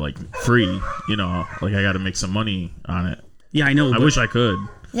for like free. You know, like I got to make some money on it. Yeah, I know. I wish I could.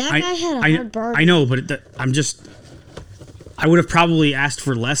 That guy had a hard bargain. I know, but I would have probably asked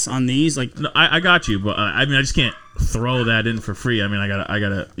for less on these. Like, no, I got you, but I mean, I just can't throw that in for free. I mean,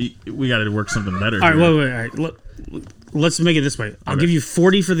 we gotta work something better. All right, wait. Let's make it this way. I'll give you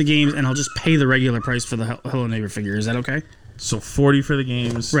 40 for the games, and I'll just pay the regular price for the Hello Neighbor figure. Is that okay? So 40 for the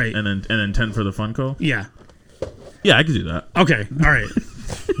games, right? And then 10 for the Funko. Yeah. Yeah, I could do that. Okay. All right.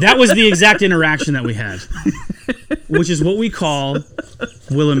 That was the exact interaction that we had, which is what we call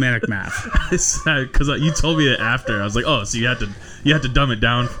Willimatic math. Because you told me that after. I was like, oh, so you had to dumb it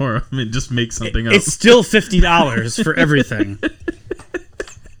down for him and just make something up. It's still $50 for everything.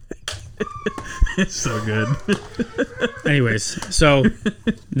 It's so good. Anyways, so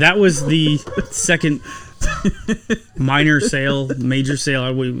that was the second major sale,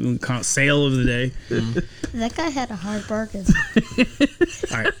 we call it sale of the day. That guy had a hard bargain.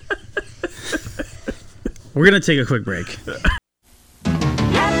 All right. We're going to take a quick break.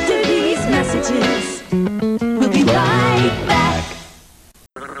 After these messages, we'll be right back.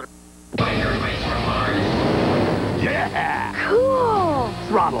 Yeah! Cool!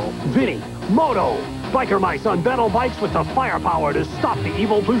 Throttle, Vinny, Moto, biker mice on battle bikes with the firepower to stop the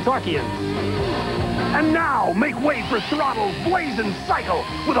evil Plutarchians. And now, make way for Throttle's Blazing Cycle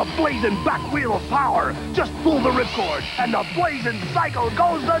with a blazing back wheel of power. Just pull the ripcord, and the Blazing Cycle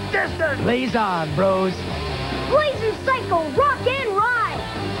goes the distance! Blaze on, bros. Blazing Cycle, rock and ride!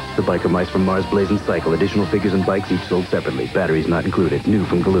 The Biker Mice from Mars Blazing Cycle. Additional figures and bikes each sold separately. Batteries not included. New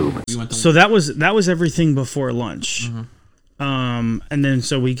from Galoob. So that was everything before lunch. Mm-hmm. And then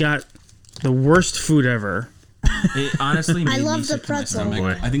so we got the worst food ever. It honestly made I love me the sick to my pretzel.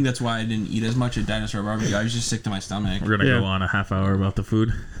 stomach. I think that's why I didn't eat as much at Dinosaur Barbecue. I was just sick to my stomach. We're gonna go on a half hour about the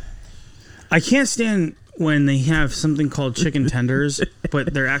food. I can't stand when they have something called chicken tenders,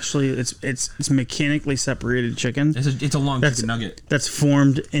 but they're actually it's mechanically separated chicken. It's a long chicken nugget that's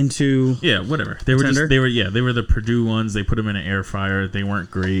formed into whatever. They were they were the Purdue ones. They put them in an air fryer. They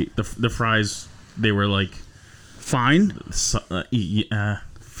weren't great. The fries, they were like fine.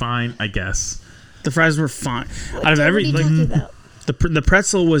 Fine, I guess. The fries were fine. Out of every what are you talking about? The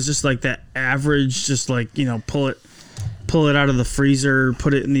pretzel was just like that average, just like, pull it out of the freezer,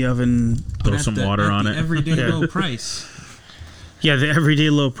 put it in the oven, throw some water on it. Everyday low price. Yeah, the everyday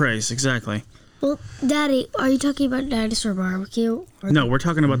low price, exactly. Well, Daddy, are you talking about Dinosaur Barbecue? No, we're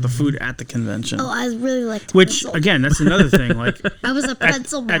talking about the food at the convention. Oh, I really liked Which, pretzel. again, that's another thing. Like, I was a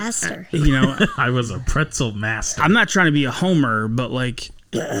pretzel master. I was a pretzel master. I'm not trying to be a homer, but like,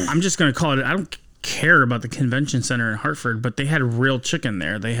 I'm just gonna call it. I don't care about the convention center in Hartford, but they had real chicken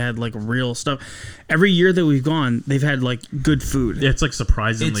there. They had like real stuff. Every year that we've gone, they've had like good food. Yeah, it's like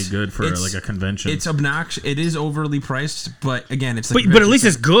surprisingly good for like a convention. It's obnoxious. It is overly priced, but again, it's like but at least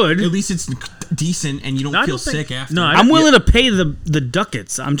it's good. At least it's decent, and you don't feel sick after. No, I'm willing to pay the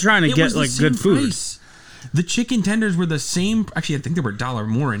ducats. I'm trying to get like good food. Price. The chicken tenders were the same. Actually, I think they were $1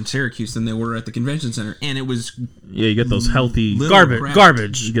 more in Syracuse than they were at the convention center, and it was you get those healthy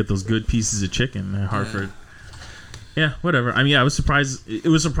garbage. You get those good pieces of chicken in Hartford. Yeah, whatever. I mean, I was surprised. It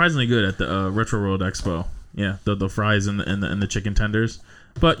was surprisingly good at the Retro World Expo. Yeah, the fries and the chicken tenders.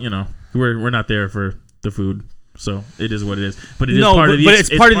 But we're not there for the food, so it is what it is. But it is part of the. But it's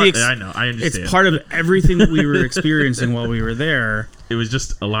part of the. I know. I understand. It's part of everything that we were experiencing while we were there. It was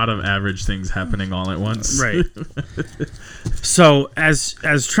just a lot of average things happening all at once. Right. So as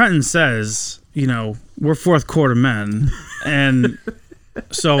Trenton says, we're fourth quarter men, and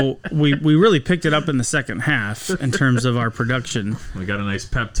so we really picked it up in the second half in terms of our production. We got a nice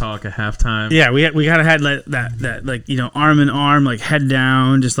pep talk at halftime. Yeah, we kind of had that arm in arm, like head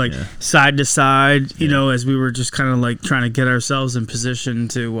down, just side to side, as we were just kind of like trying to get ourselves in position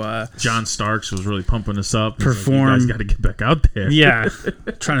to. John Starks was really pumping us up. Perform. Like, you guys got to get back out there. Yeah,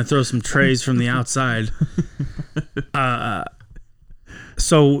 trying to throw some trays from the outside.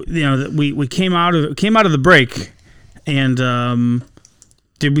 So we came out of the break, and.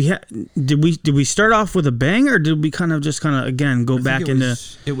 Did we start off with a bang, or did we kind of again go back into?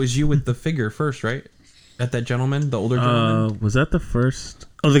 It was you with the figure first, right? At that gentleman, the older gentleman. Was that the first?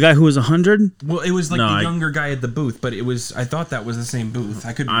 Oh, the guy who was 100. Well, it was like the younger guy at the booth, but it was. I thought that was the same booth.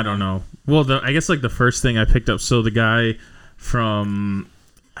 I don't know. Well, I guess like the first thing I picked up. So the guy from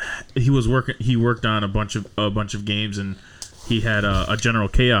he worked on a bunch of games, and he had a General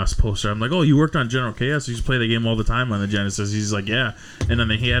Chaos poster. I'm like, oh, you worked on General Chaos? You used to play the game all the time on the Genesis. He's like, yeah. And then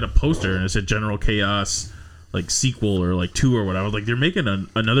he had a poster, and it said General Chaos, like sequel or like 2 or whatever. I was like, they're making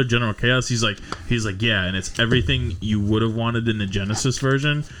another General Chaos. He's like, yeah, and it's everything you would have wanted in the Genesis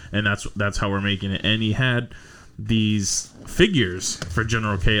version, and that's how we're making it. And he had these figures for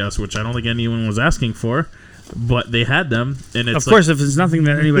General Chaos, which I don't think anyone was asking for. But they had them, and it's of course, if it's nothing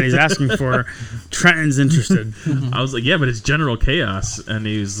that anybody's asking for, Trenton's interested. I was like, yeah, but it's General Chaos,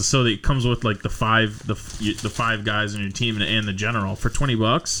 and so it comes with like the five guys in your team and the general for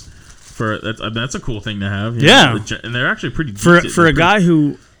 $20. That's a cool thing to have. Yeah, and they're actually pretty for a guy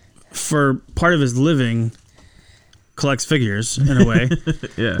who, for part of his living, collects figures in a way.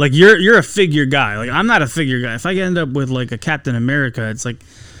 Yeah, like you're a figure guy. Like I'm not a figure guy. If I end up with like a Captain America, it's like.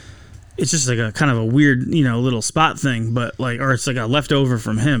 It's just like a kind of a weird, little spot thing, but or it's like a leftover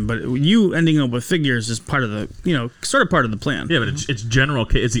from him. But you ending up with figures is part of the, sort of part of the plan. Yeah, but it's General.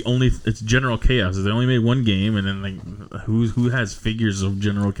 It's General Chaos. They only made one game, and then like who has figures of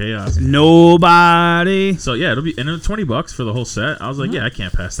General Chaos? Nobody. So yeah, it'll be $20 for the whole set. I was like, yeah, I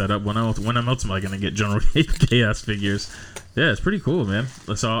can't pass that up. When I'm ultimately gonna get General Chaos figures. Yeah, it's pretty cool, man.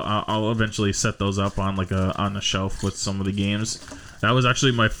 So I'll eventually set those up on on the shelf with some of the games. That was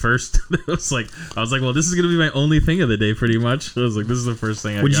actually my first. I was like, well, this is gonna be my only thing of the day, pretty much. I was like, this is the first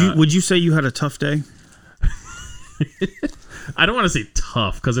thing I got. Would you say you had a tough day? I don't want to say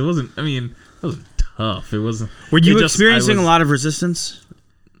tough because it wasn't. I mean, it wasn't tough. It wasn't. Were you experiencing a lot of resistance?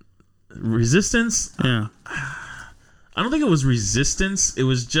 Resistance? Yeah. I don't think it was resistance. It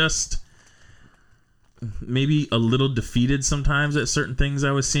was just maybe a little defeated sometimes at certain things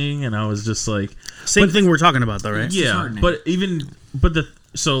I was seeing, and I was just like, same thing we're talking about though, right? Yeah,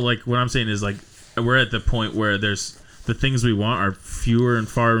 so like what I'm saying is like we're at the point where there's the things we want are fewer and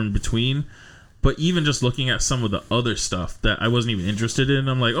far in between, but even just looking at some of the other stuff that I wasn't even interested in,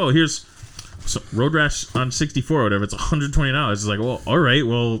 I'm like, oh, here's Road Rash on 64 or whatever, it's $120. It's like, well, all right,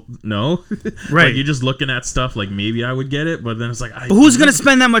 well, no. Right. Like, you're just looking at stuff like maybe I would get it, but then it's like, but who's going to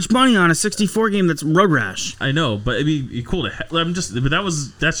spend that much money on a 64 game that's Road Rash? I know, but it'd be cool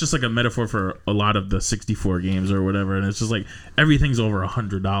to that's just like a metaphor for a lot of the 64 games or whatever, and it's just like everything's over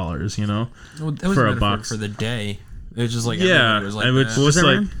 $100, Well, that was for a a box for the day. It was just like yeah, was like it was that. just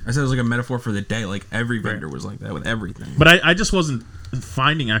like I said it was like a metaphor for the day. Like every vendor was like that with everything. But I just wasn't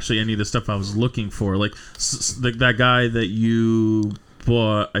finding actually any of the stuff I was looking for. Like that guy that you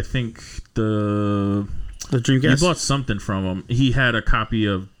bought, I think the Dreamcast. You bought something from him. He had a copy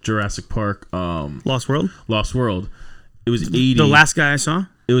of Jurassic Park, Lost World. It was $80. The last guy I saw.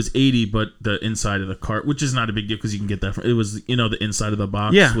 It was $80, but the inside of the cart, which is not a big deal because you can get that from. It was the inside of the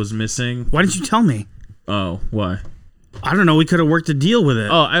box was missing. Why didn't you tell me? Oh, why? I don't know. We could have worked a deal with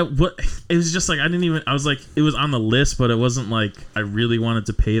it. It was just like I didn't even. I was like, it was on the list, but it wasn't like I really wanted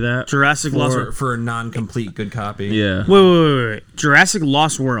to pay that. Jurassic Lost World for a non-complete good copy. Yeah. Wait. Jurassic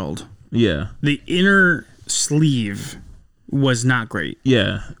Lost World. Yeah. The inner sleeve was not great.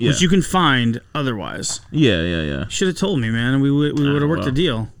 Yeah. Which you can find otherwise. Yeah. Should have told me, man. We would have worked a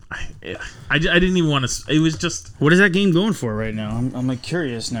deal. I didn't even want to. It was just. What is that game going for right now? I'm like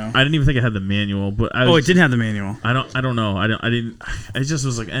curious now. I didn't even think it had the manual, but it didn't have the manual. I don't know. I didn't. I just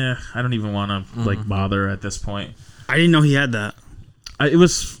was like, I don't even want to like bother at this point. I didn't know he had that. It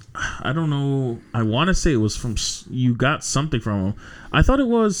was. I don't know. I want to say it was from. You got something from him. I thought it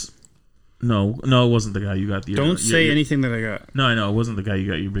was. No, it wasn't the guy you got the. Don't say anything that I got. No, I know it wasn't the guy you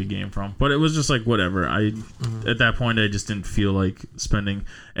got your big game from, but it was just like whatever. At that point I just didn't feel like spending,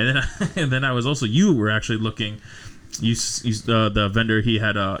 and then I was also you were actually looking. The vendor he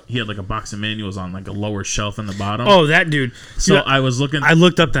had like a box of manuals on like a lower shelf in the bottom. Oh, that dude. So I was looking. I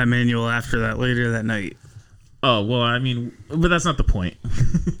looked up that manual after that later that night. Oh well, I mean, but that's not the point.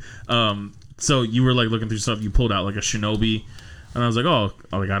 So you were like looking through stuff. You pulled out like a Shinobi. And I was like,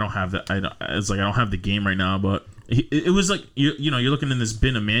 I don't have that. It's like I don't have the game right now, but it was like you know you're looking in this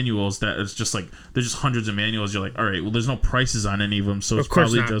bin of manuals that it's just like there's just hundreds of manuals. You're like, all right, well, there's no prices on any of them, so it's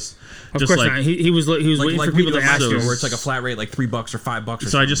probably not. just course like not. He was waiting for people to ask him. Where it's like a flat rate, like $3 or $5. Or so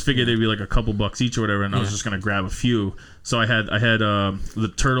something. I just figured it'd be like a couple bucks each or whatever, and I was just gonna grab a few. So I had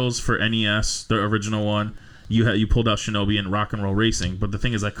the Turtles for NES, the original one. You pulled out Shinobi and Rock and Roll Racing, but the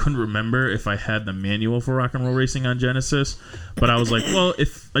thing is I couldn't remember if I had the manual for Rock and Roll Racing on Genesis, but I was like, well,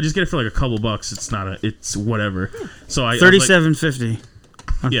 if I just get it for like a couple bucks, it's whatever. So I $37.50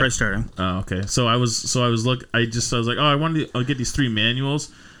 on price starting. Oh, okay. So I was like, oh, I wanted to get these 3 manuals,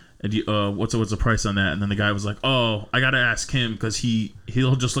 and what's the price on that? And then the guy was like, oh, I gotta ask him because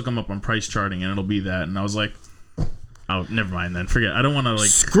he'll just look them up on price charting and it'll be that. And I was like, oh, never mind then. Forget. I don't want to like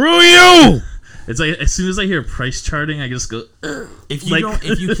screw you. It's like as soon as I hear price charting, I just go. If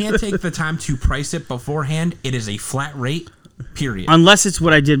you can't take the time to price it beforehand, it is a flat rate. Period. Unless it's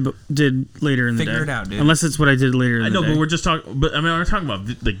what I did later in the day. Figure it out, dude. Unless it's what I did later in the day. I know, but we're just talking. But I mean, we're talking about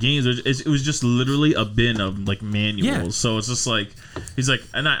the games. It was just literally a bin of like manuals. Yeah. So it's just like he's like,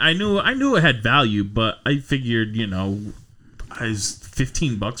 and I knew it had value, but I figured I was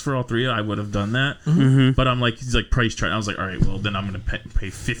 $15 for all 3. I would have done that. Mm-hmm. But I'm like, he's like price chart. I was like, all right, well then I'm gonna pay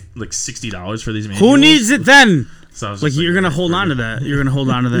 $60 for these manuals. Who needs it then? So I was like, you're gonna hold on to that. You're gonna hold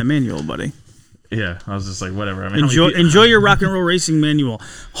on to that manual, buddy. Yeah, I was just like, whatever. I mean, enjoy your Rock and Roll Racing manual.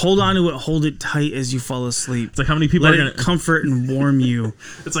 Hold on to it. Hold it tight as you fall asleep. It's like how many people let it comfort and warm you.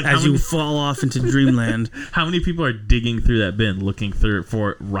 It's like as you fall off into dreamland. How many people are digging through that bin looking through it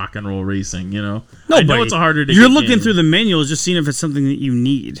for Rock and Roll Racing? Nobody. I know it's a harder to. You're looking through the manuals, just seeing if it's something that you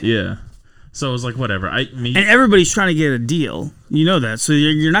need. Yeah. So it was like whatever. And everybody's trying to get a deal. You know that. So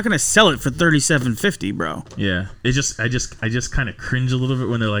you're not going to sell it for $37.50, bro. Yeah. I just kind of cringe a little bit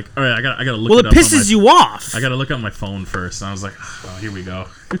when they're like, all right, I gotta look. Well, it pisses you off. I gotta look on my phone first, and I was like, oh, here we go.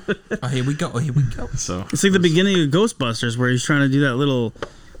 Here we go. So it's like the beginning of Ghostbusters where he's trying to do that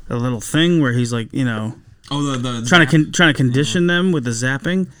little thing where he's like, trying to condition them with the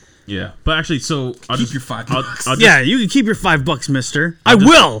zapping. Yeah, but actually, so I'll keep your $5. Yeah, you can keep your $5, mister. I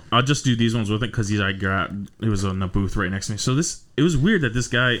will. I'll just do these ones with it because he was on the booth right next to me. So it was weird that this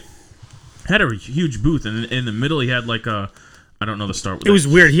guy had a huge booth, and in the middle he had like I don't know the start. It was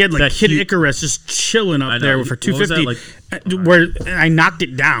weird. He had like Kid Icarus just chilling up there for $250. Where I knocked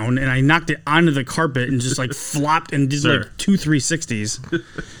it down and I knocked it onto the carpet and just like flopped and did like 2 360s.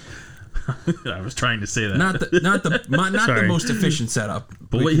 I was trying to say that. Not the most efficient setup.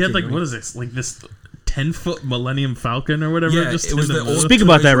 But he had like, what is this? Like this 10-foot Millennium Falcon or whatever. Yeah, it was the old. Speak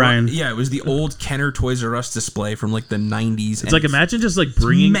about that, Ryan. Yeah, it was the old Kenner Toys R Us display from like the 90s. It's like imagine just like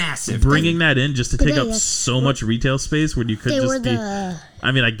bringing that in just to take up so much retail space when you could just be.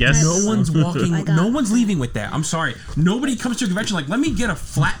 I mean, I guess no one's no one's leaving with that. I'm sorry. Nobody comes to a convention like, let me get a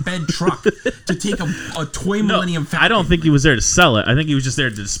flatbed truck to take a toy Millennium Falcon. I don't think he was there to sell it. I think he was just there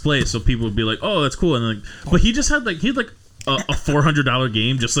to display it so people would be like, oh, that's cool. And but he just had a $400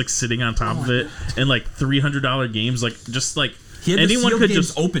 game just like sitting on top of it, and like $300 games he had anyone could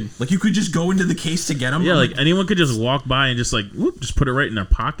just open, like you could just go into the case to get them. Yeah, like anyone could just walk by and just just put it right in their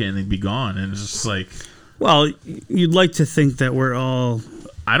pocket and they'd be gone. And it's just like, well, you'd like to think that we're all.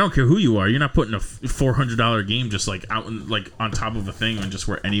 I don't care who you are. You're not putting a $400 game just like out on top of a thing and just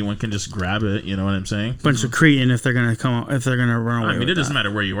where anyone can just grab it. You know what I'm saying? Bunch of Cretan if they're gonna run away. I mean, it doesn't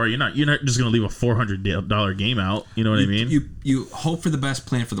matter where you are. You're not just gonna leave a $400 game out. You know what I mean? You hope for the best,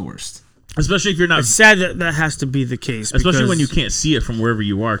 plan for the worst. Especially if you're not. It's sad that has to be the case. Especially when you can't see it from wherever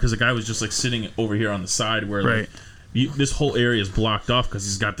you are, because the guy was just like sitting over here on the side where right. This whole area is blocked off because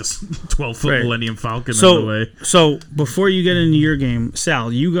he's got this 12-foot Millennium Falcon in the way. So before you get into your game,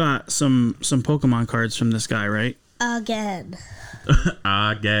 Sal, you got some Pokemon cards from this guy, right? Again.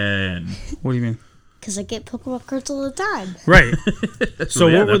 Again. What do you mean? Because I get Pokemon cards all the time. Right. So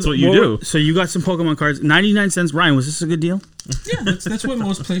yeah, that's what you do. So you got some Pokemon cards, 99 cents. Ryan, was this a good deal? Yeah, that's what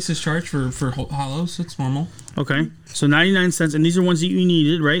most places charge for holos. It's normal. Okay, so 99 cents, and these are ones that you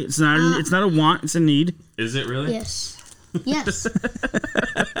needed, right? It's not a want, it's a need. Is it really? Yes. Yes.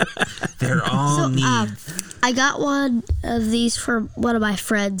 They're all needs. I got one of these for one of my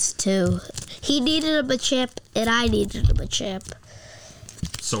friends too. He needed a Machamp, and I needed a Machamp.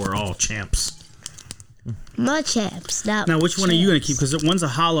 so we're all champs. Machamps. Now, which one are you going to keep? Because one's a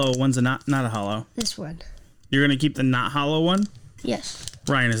hollow, one's a not a hollow. This one. You're going to keep the not hollow one? Yes.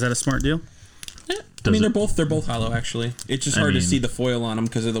 Ryan, is that a smart deal? I mean, they're both hollow actually. It's just hard to see the foil on them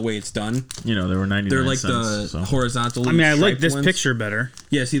because of the way it's done. You know, they were 99 They're like cents, the horizontal. I mean, I like striped this ones. picture better.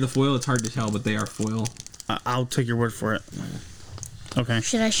 Yeah, see the foil. It's hard to tell, but they are foil. I'll take your word for it. Okay.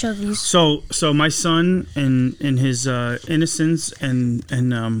 Should I show these? So my son, in his innocence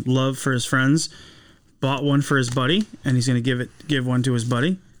and love for his friends, bought one for his buddy, and he's going to give one to his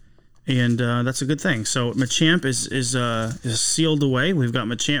buddy, and that's a good thing. So Machamp is sealed away. We've got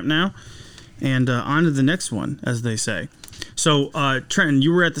Machamp now, and on to the next one, as they say. So Trenton,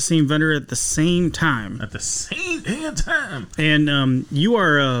 you were at the same vendor at the same time. At the same damn time. And you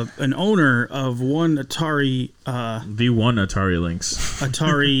are an owner of one Atari. The one Atari Lynx.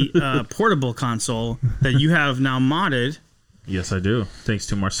 Atari portable console that you have now modded. Yes, I do. Thanks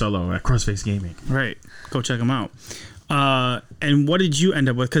to Marcelo at Crossface Gaming. Right. Go check them out. And what did you end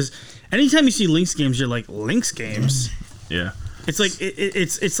up with? Because anytime you see Lynx games, you're like, Lynx games? Yeah. It's like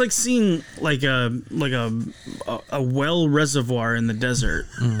it's like seeing like a well reservoir in the desert.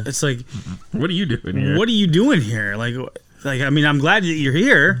 It's like, what are you doing here? What are you doing here? Like I mean, I'm glad that you're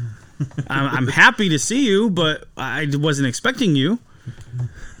here. I'm happy to see you, but I wasn't expecting you.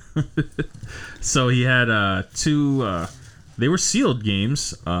 So he had two. They were sealed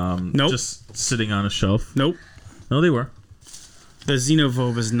games. Nope. Just sitting on a shelf. Nope. No, they were. The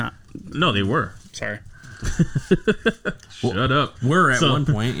Xenophobe is not. No, they were. Sorry. Shut up. We're at one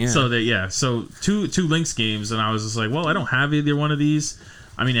point, yeah. So two Lynx games, and I was just like, well, I don't have either one of these.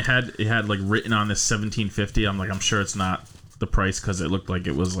 I mean, it had like written on this $17.50. I'm like, I'm sure it's not the price because it looked like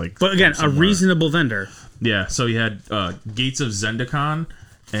it was like. But again, a reasonable vendor. Yeah. So he had Gates of Zendikon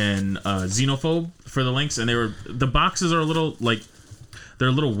and Xenophobe for the Lynx, and the boxes are a little like. They're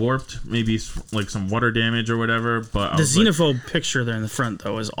a little warped, maybe like some water damage or whatever. But the Xenophobe picture there in the front,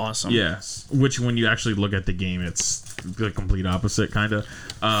 though, is awesome. Yes, which when you actually look at the game, it's the complete opposite, kind of.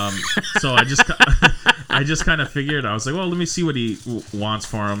 So I just kind of figured, I was like, well, let me see what he wants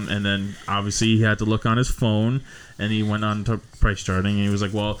for him, and then obviously he had to look on his phone, and he went on to price charting, and he was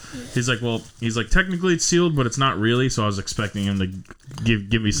like, he's like, technically it's sealed, but it's not really. So I was expecting him to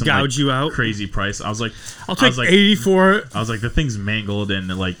give me some gouge you out crazy price. I was like, I'll take 80 for it. I was like, the thing's mangled and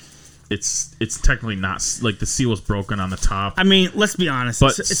like. It's technically not like the seal was broken on the top. I mean, let's be honest,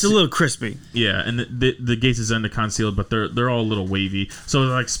 but it's a little crispy. Yeah, and the Gates of Zendikon sealed, but they're all a little wavy. So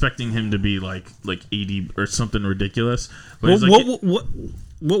I was expecting him to be like 80 or something ridiculous. But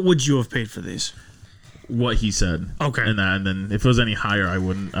what would you have paid for these? What he said. Okay. And then if it was any higher, I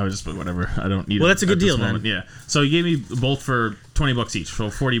wouldn't. I would just whatever. I don't need. Well, that's a good deal then. Yeah. So he gave me both for $20 each, so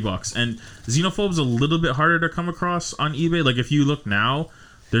 $40. And Xenophobe's a little bit harder to come across on eBay. Like if you look now,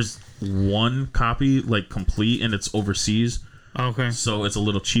 there's one copy like complete and it's overseas. Okay. So it's a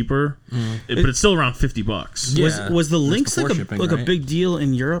little cheaper, but it's still around $50. Yeah. Was the Lynx like shipping, a big deal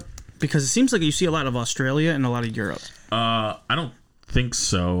in Europe? Because it seems like you see a lot of Australia and a lot of Europe. I don't think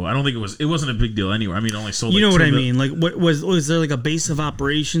so. I don't think it wasn't a big deal anywhere. I mean, it only sold. You know what I mean? Like, what was there like a base of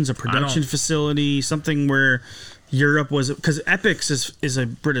operations, a production facility, something where Europe was? Because Epix is a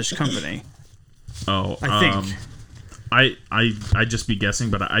British company. Oh, I think. I just be guessing,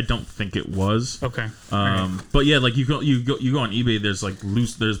 but I don't think it was. Okay. But yeah, like you go on eBay.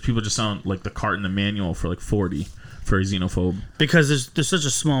 There's people just selling like the cart and the manual for like $40 for a Xenophobe. Because there's such a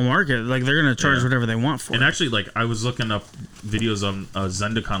small market, like they're gonna charge whatever they want for it. And actually, like I was looking up videos on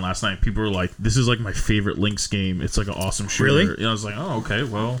Zendikon last night. People were like, "This is like my favorite Lynx game. It's like an awesome shooter." Really? And I was like, "Oh, okay.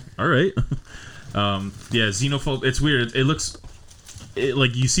 Well, all right." Yeah, Xenophobe. It's weird. It looks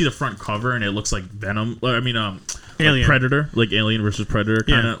like you see the front cover and it looks like Venom. I mean, Alien. Like Predator, like Alien versus Predator,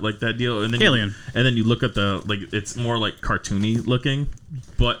 kind of like that deal. And then Alien. And then you look at it's more like cartoony looking.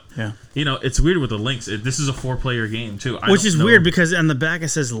 But yeah, it's weird with the Lynx. This is a 4-player game too, which is weird because on the back it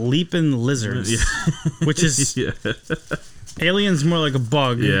says "Leaping Lizards," which is Alien's more like a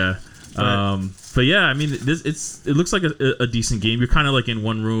bug. Yeah. But yeah, I mean, it looks like a decent game. You're kind of like in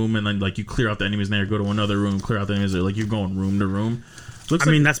one room, and then like you clear out the enemies, and then you go to another room, clear out the enemies. Like you're going room to room. I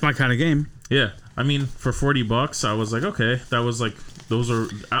mean, that's my kind of game. Yeah, I mean, for $40, I was like, okay, that was like those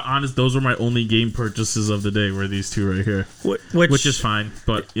were my only game purchases of the day. Were these two right here, which is fine,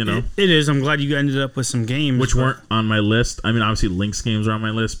 but it is. I'm glad you ended up with some games which weren't on my list. I mean, obviously Lynx games are on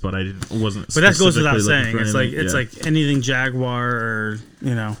my list, but wasn't. But that goes without saying. It's like anything Jaguar or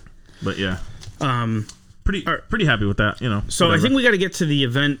But yeah. Pretty happy with that, So whatever. I think we got to get to the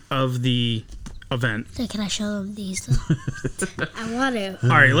event of the event. So can I show them these? Though? I want to. All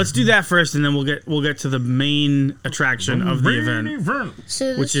right, let's do that first, and then we'll get to the main attraction of the event,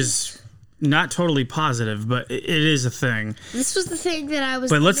 So which is not totally positive, but it is a thing. This was the thing that I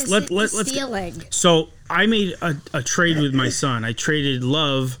was. But let's stealing. So I made a trade with my son. I traded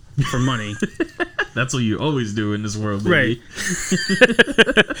love for money. That's what you always do in this world, baby.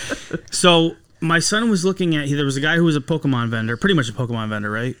 Right. So my son was looking at. There was a guy who was a Pokemon vendor, pretty much a Pokemon vendor,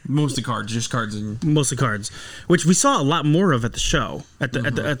 right? Mostly cards, just cards and Mostly cards, which we saw a lot more of at the show at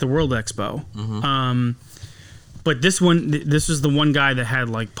the World Expo. But this was the one guy that had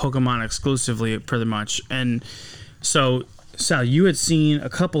like Pokemon exclusively, pretty much. And so, Sal, you had seen a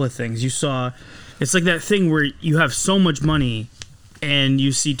couple of things. You saw, it's like that thing where you have so much money, and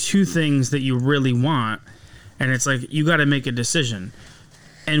you see two things that you really want, and it's like you got to make a decision.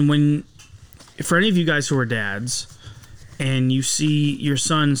 And for any of you guys who are dads, and you see your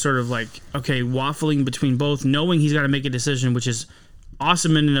son sort of like, okay, waffling between both, knowing he's got to make a decision, which is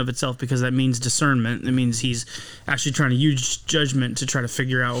awesome in and of itself, because that means discernment. It means he's actually trying to use judgment to try to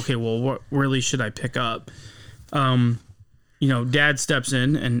figure out, okay, well, what really should I pick up? Dad steps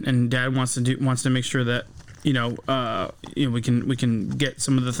in, and Dad wants to make sure that we can get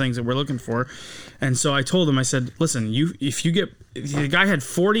some of the things that we're looking for. And so I told him, I said, listen, if the guy had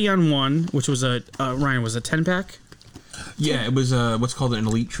 40 on one, which was Ryan, was a 10-pack. Yeah, it was what's called an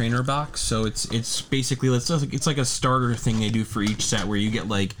elite trainer box. So it's basically it's like a starter thing they do for each set, where you get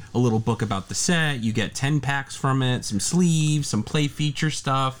like a little book about the set, you get 10 packs from it, some sleeves, some play feature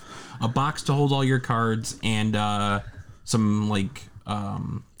stuff, a box to hold all your cards, and some like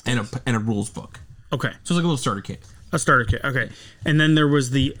and a rules book. Okay, so it's like a little starter kit. A starter kit, okay. And then there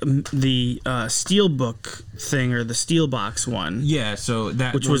was the steel book thing, or the steel box one. Yeah, so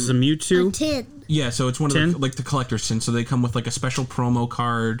that which was the Mewtwo. A tin. Yeah, so it's one of the like the collector's tin. So they come with like a special promo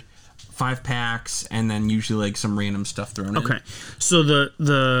card, 5 packs, and then usually like some random stuff thrown in. Okay, so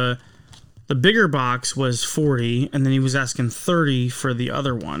the bigger box was 40, and then he was asking 30 for the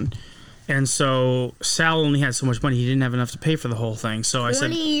other one. And so Sal only had so much money; he didn't have enough to pay for the whole thing. So I said,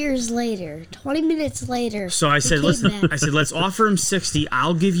 20 years later, 20 minutes later. So I said, listen, let's offer him 60.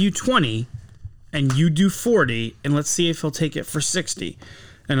 I'll give you 20, and you do 40, and let's see if he'll take it for 60.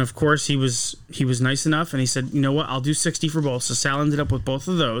 And of course, he was nice enough, and he said, you know what, I'll do 60 for both. So Sal ended up with both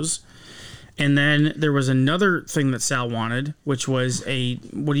of those. And then there was another thing that Sal wanted, which was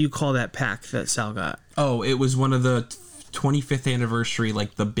what do you call that pack that Sal got? Oh, it was one of the 25th anniversary,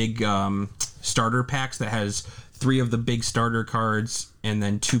 like the big starter packs that has 3 of the big starter cards and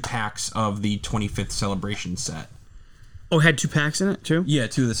then 2 packs of the 25th celebration set. Oh, it had 2 packs in it too? Yeah,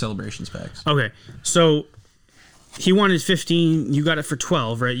 2 of the celebrations packs. Okay, so he wanted 15. You got it for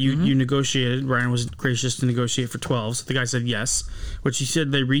 12, right? You negotiated. Ryan was gracious to negotiate for 12. So the guy said yes, which he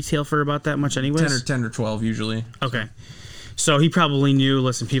said they retail for about that much anyways? 10 or 12 usually. Okay. So he probably knew,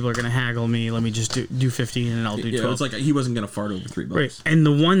 listen, people are going to haggle me. Let me just do 15 and I'll do 12. Yeah, it's like he wasn't going to fart over $3. Right. And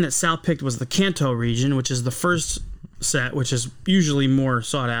the one that Sal picked was the Kanto region, which is the first set, which is usually more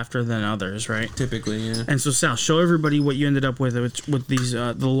sought after than others, right? Typically, yeah. And so Sal, show everybody what you ended up with these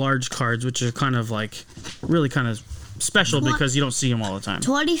the large cards, which are kind of like really kind of special because you don't see them all the time.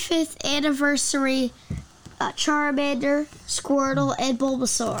 25th anniversary Charmander, Squirtle, and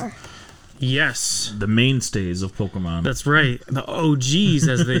Bulbasaur. Yes. The mainstays of Pokemon. That's right. The OGs,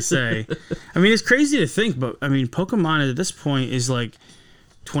 as they say. I mean, it's crazy to think, but I mean, Pokemon at this point is like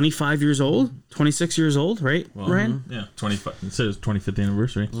 25 years old, 26 years old, right, Ryan? Yeah, 25. It says 25th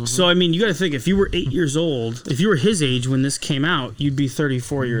anniversary. Mm-hmm. So, I mean, you got to think, if you were 8 years old, if you were his age when this came out, you'd be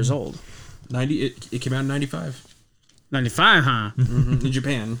 34 years old. 90. It came out in 95. 95, huh? Mm-hmm. In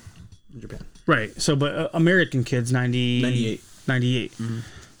Japan. Right. So, but American kids, 98. 98. Mm-hmm.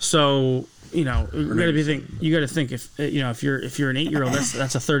 So, you know, you got to think if if you're an 8-year-old,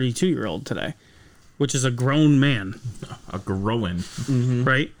 that's a 32-year-old today, which is a grown man. A growing. Mm-hmm.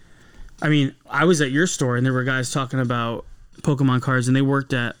 Right? I mean, I was at your store and there were guys talking about Pokemon cards and they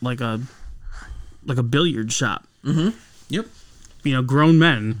worked at like a billiard shop. Mm-hmm. Yep. You know, grown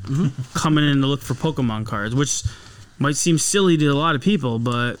men coming in to look for Pokemon cards, which might seem silly to a lot of people,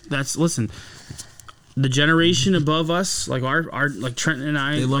 but listen, the generation above us, like our like Trenton and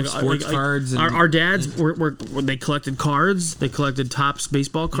I, they love sports cards. And our dads they collected cards. They collected Topps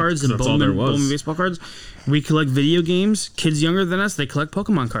baseball cards and Bowman baseball cards. We collect video games. Kids younger than us, they collect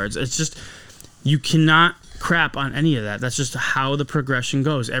Pokemon cards. It's just, you cannot crap on any of that. That's just how the progression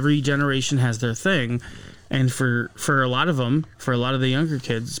goes. Every generation has their thing. And for a lot of them, for a lot of the younger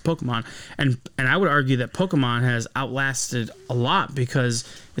kids, it's Pokemon. And I would argue that Pokemon has outlasted a lot because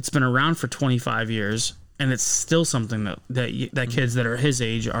it's been around for 25 years, and it's still something that kids that are his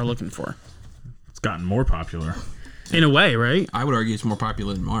age are looking for. gotten more popular. In a way, right? I would argue it's more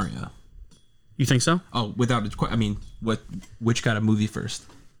popular than Mario. You think so? Oh, without it. I mean, which got a movie first?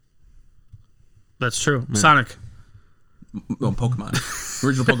 That's true. Sonic. Well, Pokemon.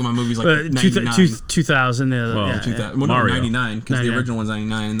 Original Pokemon movies like 99. 2000. Well, yeah, 2000. Well, Mario. 99, because the original one's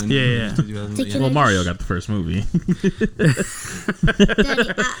 99. And then Yeah. 2000, Well, Mario got the first movie.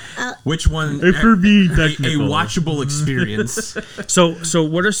 Daddy, Which one? For being a technical. watchable experience. So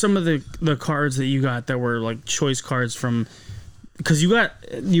what are some of the cards that you got that were like choice cards from? Because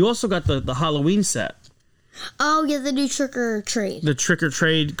you also got the Halloween set, oh yeah, the new trick or treat. the trick or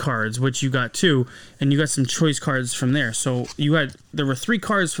trade cards, which you got too, and you got some choice cards from there. So there were 3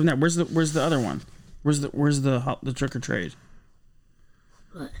 cards from that. Where's the other one? Where's the trick or trade?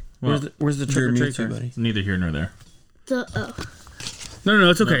 What? Where's the trick or trade card? buddy. Neither here nor there.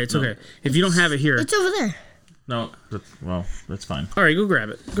 No, it's okay. It's okay. If you don't have it here, It's over there. No, well, that's fine. all right, go grab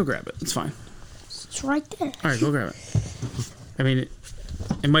it. It's fine. It's right there. All right, go grab it. I mean,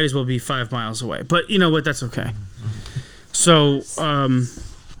 it might as well be 5 miles away, but you know what? That's okay. So,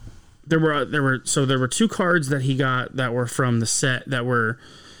 there were 2 cards that he got that were from the set that were.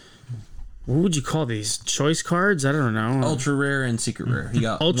 What would you call these? Choice cards? I don't know. Ultra rare and secret rare. He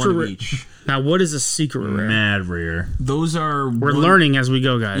got Ultra one of rare. each. Now, what is a secret rare? Mad rare. Those are. We're learning as we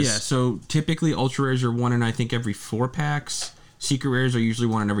go, guys. Yeah, so typically ultra rares are one in I think every 4 packs. Secret rares are usually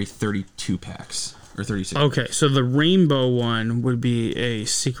one in every 32 packs or 36. Okay, so the rainbow one would be a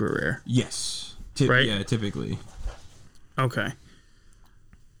secret rare. Yes. Right? Yeah, typically. Okay.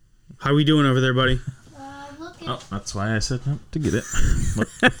 How we doing over there, buddy? Oh, that's why I said no, to get it.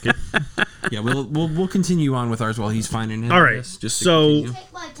 Okay. Yeah, we'll continue on with ours while he's finding it. All I right, guess, just to so- continue.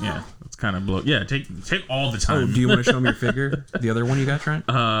 Yeah, it's kind of blow. Yeah, take all the Oh, time. do you want to show him your figure? The other one you got, Trent?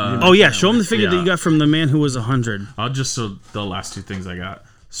 Oh yeah, show him the figure that Yeah. you got from the man who was 100. I'll just show the last 2 things I got.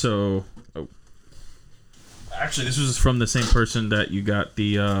 So, actually, this was from the same person that you got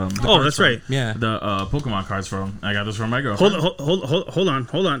the Oh, that's right. Yeah. the Pokemon cards from. I got this from my girlfriend.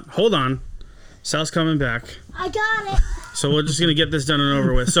 Hold on. Sal's coming back. I got it. So we're just gonna get this done and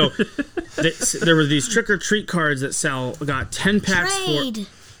over with. So there were these trick or treat cards that Sal got 10 packs Trade.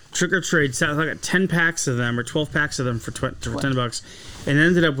 for. Trick or trade. Sal got 10 packs of them or 12 packs of them for $10, and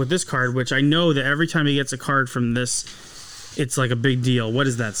ended up with this card, which I know that every time he gets a card from this, it's like a big deal. What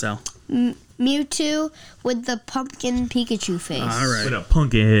is that, Sal? Mewtwo with the pumpkin Pikachu face. All right. With a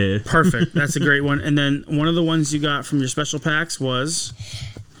pumpkin head. Perfect. That's a great one. And then one of the ones you got from your special packs was.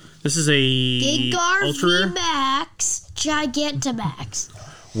 This is a Gengar ultra rare. VMAX Gigantamax.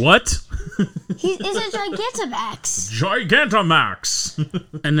 What? It's a Gigantamax.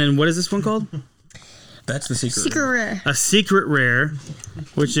 Gigantamax. And then what is this one called? That's the secret. Secret rare. A secret rare,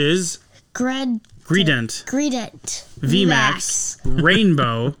 which is Greedent Greedent. VMAX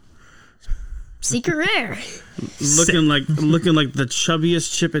Rainbow, Secret rare. looking like the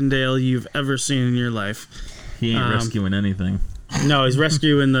chubbiest Chippendale you've ever seen in your life. He ain't rescuing anything. No, he's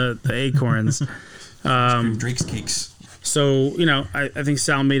rescuing the acorns. Drake's cakes. So I think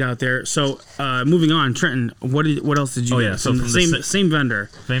Sal made out there. So moving on, Trenton, what else did you get? So from the same vendor.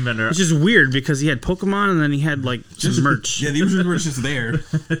 Same vendor. Which is weird because he had Pokemon and then he had like some merch. Yeah, the original were just there.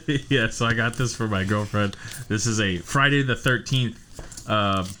 Yeah, so I got this for my girlfriend. This is a Friday the 13th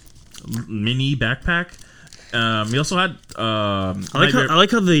mini backpack. We also had I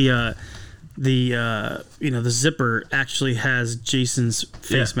like how the zipper actually has Jason's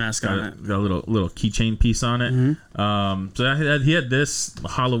face mask on it. Got a little keychain piece on it. Mm-hmm. So he had this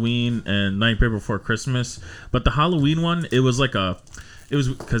Halloween and Nightmare Before Christmas, but the Halloween one, it was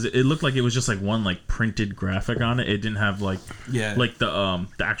because it looked like it was just like one like printed graphic on it. It didn't have like the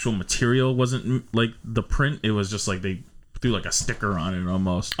actual material wasn't like the print. It was just like they threw like a sticker on it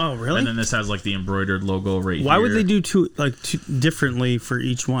almost. Oh, really? And then this has like the embroidered logo right here. Why would they do two differently for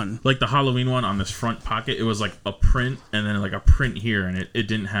each one? Like the Halloween one on this front pocket, it was like a print and then like a print here, and it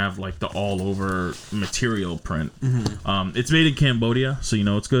didn't have like the all over material print. Mm-hmm. It's made in Cambodia, so you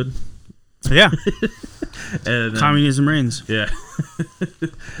know it's good. Yeah. And then, Communism reigns. yeah.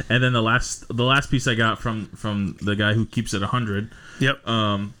 And then the last piece I got from the guy who keeps it 100. Yep.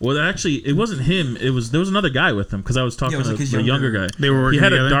 Well, actually, it wasn't him. There was another guy with him because I was talking it was to like his the younger guy. They were working He had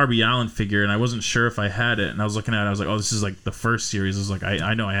together? a Darby Allin figure, and I wasn't sure if I had it. And I was looking at it. I was like, oh, this is like the first series. I was like,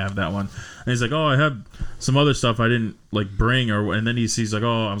 I know I have that one. And he's like, oh, I have some other stuff I didn't like bring. And then he's like,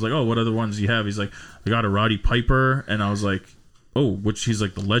 oh, I was like, oh, what other ones do you have? He's like, I got a Roddy Piper. And I was like, oh, which he's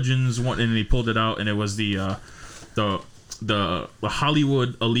like the Legends one. And he pulled it out, and it was the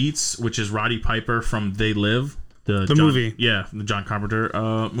Hollywood Elites, which is Roddy Piper from They Live. The movie. Yeah, the John Carpenter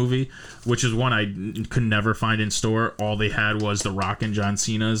movie, which is one I could never find in store. All they had was The Rock and John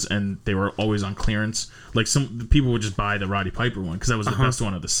Cena's, and they were always on clearance. Like, some people would just buy the Roddy Piper one because that was the best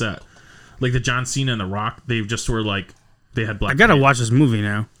one of the set. Like, the John Cena and The Rock, they just were like, they had Black I gotta Panther. watch this movie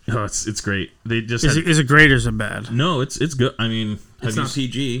now. Oh, it's great. They just Is it great or is it bad? No, it's good. I mean, It's not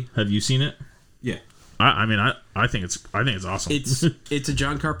PG. have you seen it? Yeah. I think it's awesome. It's a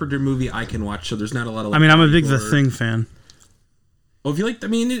John Carpenter movie I can watch, so there's not a lot of. I mean, I'm a big The Thing fan. Oh, if you like, I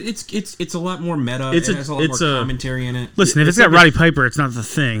mean, it's a lot more meta. It has a lot more commentary in it. Listen, if it's got like Roddy Piper, it's not The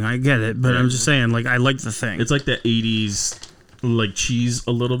Thing. I get it, but I'm just saying, like, I like The Thing. It's like the 80s, like, cheese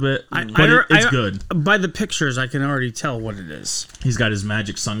a little bit, but it's good. By the pictures, I can already tell what it is. He's got his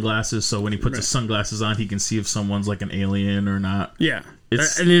magic sunglasses, so when he puts his sunglasses on, he can see if someone's like an alien or not. Yeah,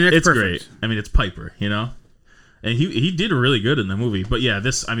 It's that's perfect. great. I mean, it's Piper, you know, and he did really good in the movie. But yeah,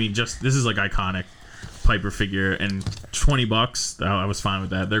 this is like iconic Piper figure, and $20, I was fine with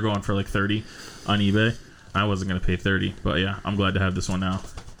that. They're going for like 30 on eBay. I wasn't gonna pay 30, but yeah, I'm glad to have this one now.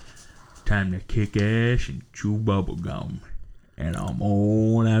 Time to kick ass and chew bubble gum, and I'm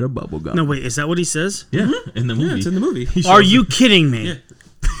all out of bubble gum. No, wait, is that what he says? Yeah, in the movie. Yeah, it's in the movie. Are you kidding me? Yeah.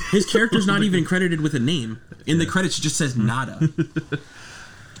 His character's not even credited with a name. In the credits, it just says Nada.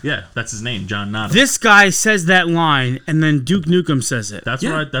 Yeah, that's his name, John Nada. This guy says that line, and then Duke Nukem says it. That's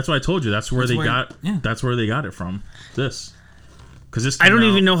why I told you. That's where they got it from. This, because this. I don't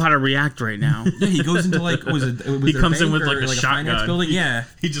even know how to react right now. Yeah, he goes into like he comes in with like a finance shotgun. building. Yeah,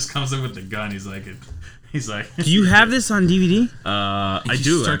 he just comes in with the gun. He's like. Do you have this on DVD? I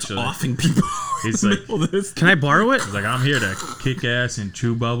do starts actually. Offing people. He's like, can I borrow it? He's like, I'm here to kick ass and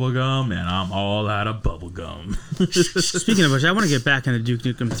chew bubble gum, and I'm all out of bubble gum. Speaking of which, I want to get back into Duke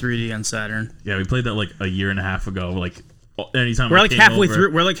Nukem 3D on Saturn. Yeah, we played that like a year and a half ago. Like anytime we're like halfway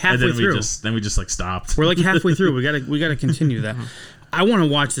through. We're like halfway through. Then we just like stopped. We're like halfway through. We gotta continue that. I want to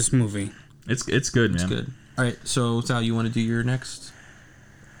watch this movie. It's good, man. It's good. All right, so Sal, you want to do your next?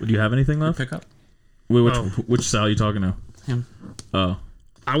 Do you have anything left? Pick up. Wait, which Sal are you talking to? Him. Oh.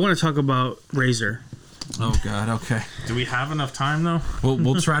 I want to talk about Razor. Oh God. Okay. Do we have enough time though?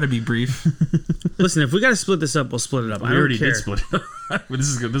 We'll try to be brief. Listen, if we got to split this up, we'll split it up. We already did split it up. This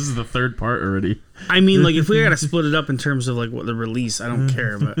is good. This is the third part already. I mean, like, if we got to split it up in terms of like what the release, I don't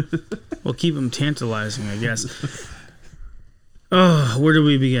care, but we'll keep them tantalizing, I guess. Oh, where do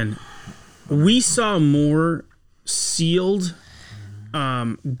we begin? We saw more sealed,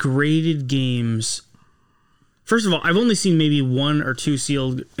 graded games. First of all, I've only seen maybe 1 or 2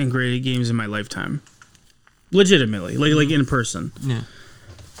 sealed and graded games in my lifetime. Legitimately, like in person. Yeah.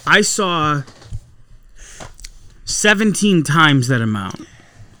 I saw 17 times that amount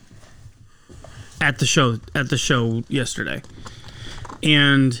at the show yesterday.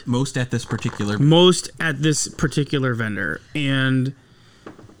 And most at this particular vendor. And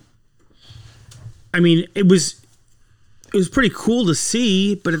I mean, it was pretty cool to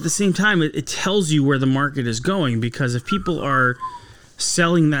see, but at the same time, it tells you where the market is going, because if people are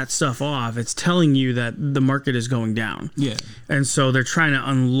selling that stuff off, it's telling you that the market is going down. Yeah. And so they're trying to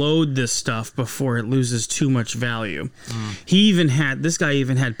unload this stuff before it loses too much value. This guy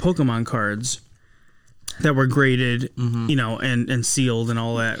even had Pokemon cards that were graded, and sealed and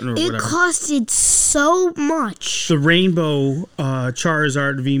all that. Or it costed so much. The Rainbow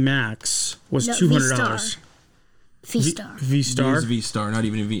Charizard V Max was $200. V-Star. V-Star? It was V-Star, not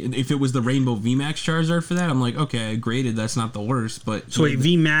even a V. If it was the Rainbow V-Max Charizard for that, I'm like, okay, graded, that's not the worst. But so wait,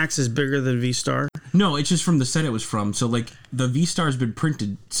 V-Max is bigger than V-Star? No, it's just from the set it was from. So, like, the V-Star's been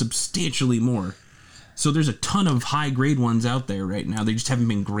printed substantially more. So there's a ton of high-grade ones out there right now. They just haven't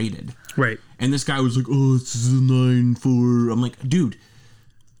been graded. Right. And this guy was like, oh, this is a 9.4. I'm like, dude,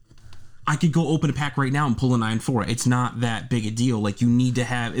 I could go open a pack right now and pull a 9.4. It's not that big a deal. Like, you need to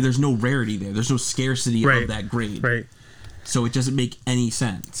have... There's no rarity there. There's no scarcity of that grade. Right. So it doesn't make any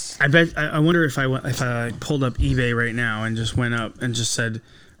sense. I wonder if I pulled up eBay right now and just went up and just said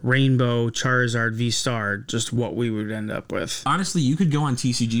Rainbow Charizard V-Star, just what we would end up with. Honestly, you could go on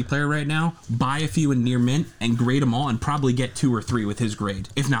TCG Player right now, buy a few in near mint, and grade them all, and probably get 2 or 3 with his grade,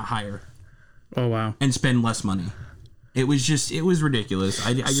 if not higher. Oh, wow. And spend less money. It was ridiculous.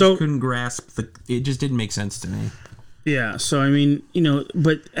 I just couldn't grasp it just didn't make sense to me. Yeah, so I mean,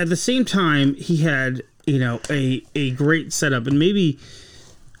 but at the same time, he had, a great setup, and maybe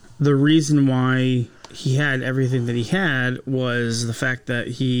the reason why he had everything that he had was the fact that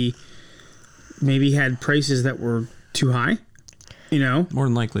he maybe had prices that were too high, More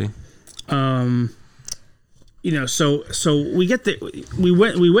than likely. So we get we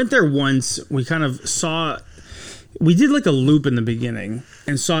went there once. We kind of saw. We did like a loop in the beginning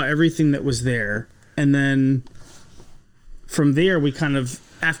and saw everything that was there, and then from there, we kind of,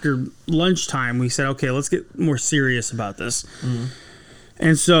 after lunchtime, we said, okay, let's get more serious about this.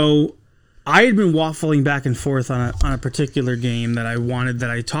 And so I had been waffling back and forth on a particular game that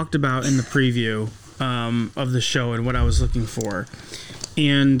I talked about in the preview of the show and what I was looking for.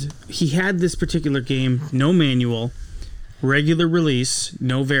 And he had this particular game, no manual, regular release,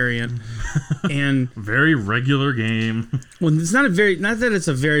 no variant, and very regular game. Well, it's not that it's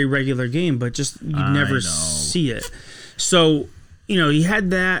a very regular game, but just you never see it. So, he had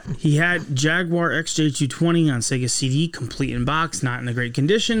that. He had Jaguar XJ220 on Sega CD, complete in box, not in a great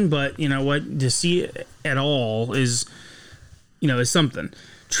condition, but you know what? To see it at all is something.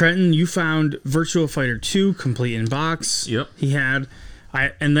 Trenton, you found Virtua Fighter 2, complete in box. Yep. He had.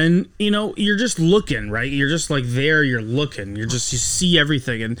 And then, you're just looking, right? You're just like there, you're looking. You see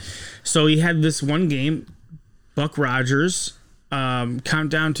everything. And so he had this one game, Buck Rogers,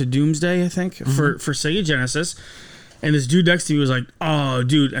 Countdown to Doomsday, I think, for Sega Genesis. And this dude next to me was like, oh,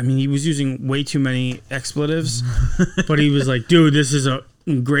 dude. I mean, he was using way too many expletives. But he was like, dude, this is a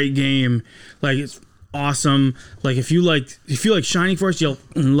great game. Like, it's awesome. Like, if you like Shining Force, you'll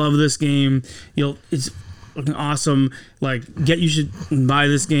love this game. It's looking awesome. Like, you should buy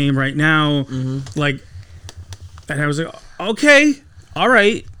this game right now. Like, and I was like, okay, all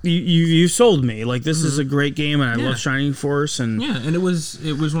right, you sold me. Like, this is a great game, and I love Shining Force, and and it was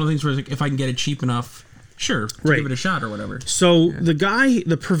one of the things where like, if I can get it cheap enough, sure, give it a shot or whatever. So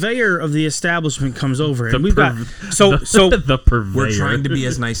the purveyor of the establishment comes over, and we've got the purveyor. We're trying to be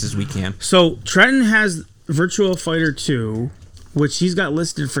as nice as we can. So Trenton has Virtua Fighter 2, which he's got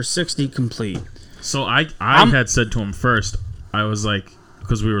listed for $60 complete. So I had said to him first, I was like,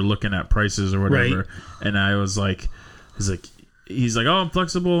 because we were looking at prices or whatever, and I was like, he's like, oh, I'm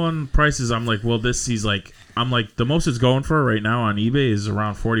flexible on prices. I'm like, well, I'm like, the most it's going for right now on eBay is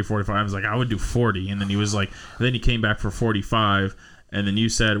around 40, 45. I was like, I would do 40. And then he was like, then he came back for 45. And then you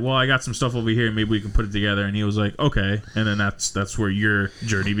said, well, I got some stuff over here. Maybe we can put it together. And he was like, okay. And then that's where your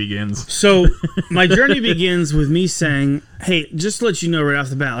journey begins. So my journey begins with me saying, hey, just to let you know right off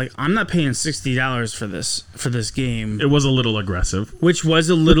the bat, like, I'm not paying $60 for this game. It was a little aggressive. Which was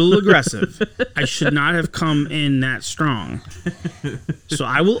a little aggressive. I should not have come in that strong. So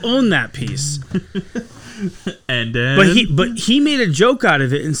I will own that piece. And then, but he made a joke out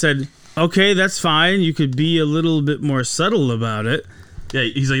of it and said, okay, that's fine. You could be a little bit more subtle about it. Yeah,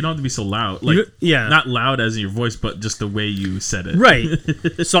 he's like, you don't have to be so loud. Like, not loud as in your voice, but just the way you said it. Right.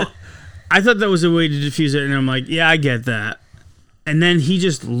 So I thought that was a way to diffuse it, and I'm like, yeah, I get that. And then he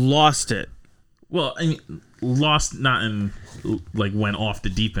just lost it. Well, I mean, lost not in like went off the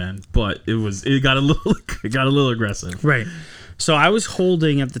deep end, but it got a little aggressive. Right. So I was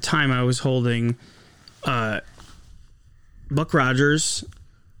holding at the time. Buck Rogers,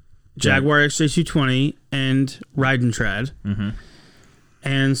 Jaguar XJ220, and Ride and Tread.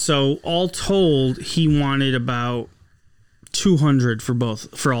 And so all told, he wanted about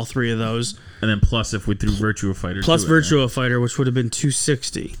 $200 for all three of those. And then plus if we threw Virtua Fighter. Plus Virtua Fighter, which would have been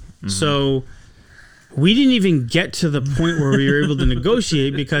 $260. So we didn't even get to the point where we were able to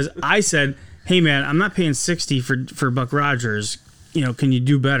negotiate because I said, hey man, I'm not paying $60 for Buck Rogers. Can you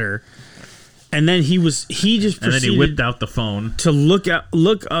do better? And then he just proceeded, and then he whipped out the phone to look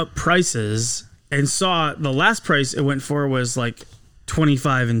up prices and saw the last price it went for was like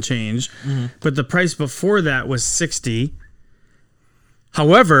 25 and change, but the price before that was 60.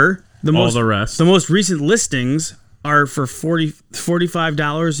 However, the most recent listings are for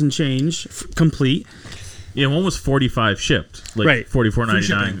 $45 and change complete. Yeah, one was 45 shipped, like right.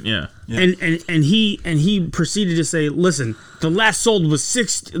 $44.99. Yeah. And he proceeded to say, listen, the last sold was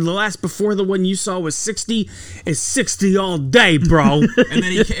 60. The last before the one you saw was 60. It's 60 all day, bro. And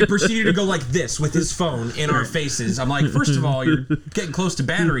then he proceeded to go like this with his phone in our faces. I'm like, first of all, you're getting close to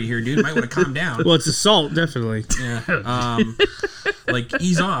battery here, dude. You might want to calm down. Well, it's assault, definitely. Yeah. Like,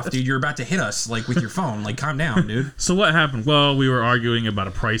 ease off, dude. You're about to hit us, like, with your phone. Like, calm down, dude. So what happened? Well, we were arguing about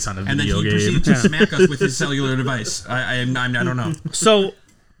a price on a video game. And then he proceeded to smack us with his cellular device. I don't know. So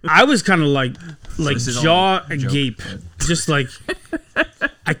I was kind of like jaw agape, just like,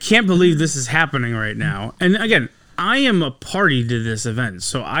 I can't believe this is happening right now. And again, I am a party to this event,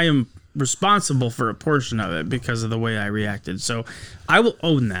 so I am responsible for a portion of it because of the way I reacted. So I will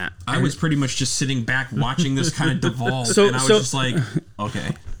own that. I was pretty much just sitting back watching this kind of devolve, and I was just like, okay.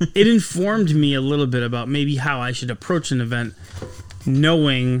 It informed me a little bit about maybe how I should approach an event,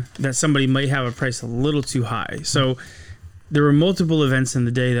 knowing that somebody might have a price a little too high. So there were multiple events in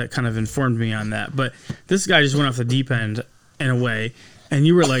the day that kind of informed me on that. But this guy just went off the deep end in a way, and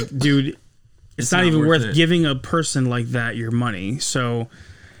you were like, dude, it's not even worth giving a person like that your money. So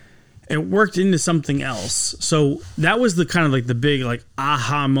it worked into something else. So that was the kind of like the big like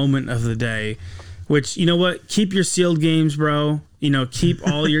aha moment of the day, which, you know what, keep your sealed games, bro. You know, keep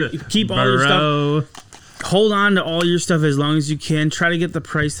all your stuff. Hold on to all your stuff as long as you can. Try to get the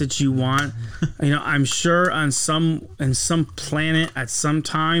price that you want. You know, I'm sure in some planet at some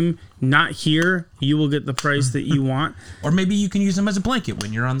time, not here, you will get the price that you want. Or maybe you can use them as a blanket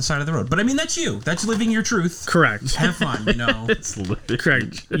when you're on the side of the road. But I mean, that's you. That's living your truth. Correct. Have fun, you know. It's living.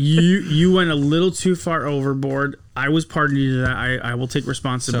 Correct. You went a little too far overboard. I was party to that. I will take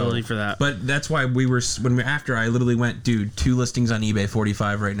responsibility for that. But that's why I literally went, dude, 2 listings on eBay,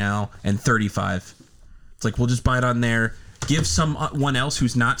 45 right now, and 35. It's like, we'll just buy it on there. Give someone else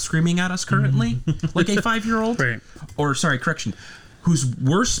who's not screaming at us currently, like a 5-year-old. Right. Or, sorry, correction, who's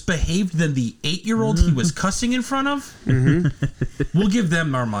worse behaved than the 8-year-old he was cussing in front of. We'll give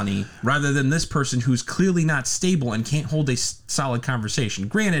them our money rather than this person who's clearly not stable and can't hold a solid conversation.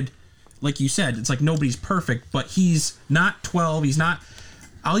 Granted, like you said, it's like nobody's perfect, but he's not 12. He's not.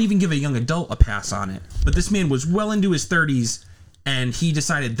 I'll even give a young adult a pass on it. But this man was well into his 30s, and he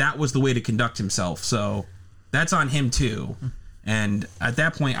decided that was the way to conduct himself. So that's on him too. And at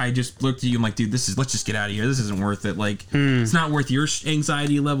that point, I just looked at you and like, dude, let's just get out of here. This isn't worth it. Like, it's not worth your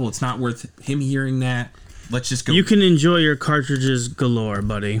anxiety level. It's not worth him hearing that. Let's just go. You can enjoy your cartridges galore,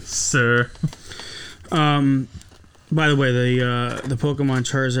 buddy. Sir. By the way, the Pokemon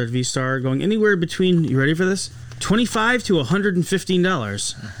Charizard V-Star going anywhere between, you ready for this? $25 to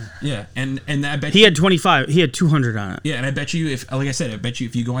 $115. Yeah, and I bet he had 25. He had 200 on it. Yeah, and I bet you if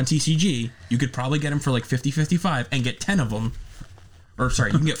you go on TCG, you could probably get them for like 50, 55 and get 10 of them. Or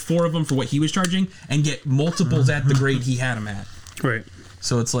sorry, you can get 4 of them for what he was charging and get multiples at the grade he had them at. Right.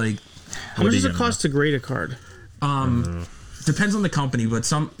 So it's like, how much does it cost to grade a card? Depends on the company,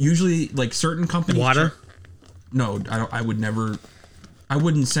 but usually like certain companies. WATA? No, I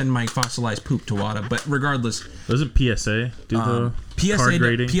wouldn't send my fossilized poop to WATA, but regardless. Doesn't PSA do the card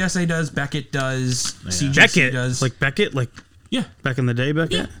grading? PSA does, Beckett does, CGC Beckett does. Like Beckett? Like, yeah. Back in the day,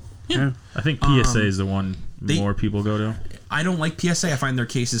 Beckett? Yeah. I think PSA is the one more people go to. I don't like PSA. I find their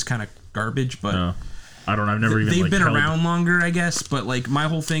cases kind of garbage, but I don't. I've never even. They've been around longer, I guess. But like my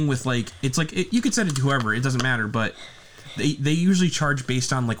whole thing with like, it's like you could send it to whoever. It doesn't matter. But they usually charge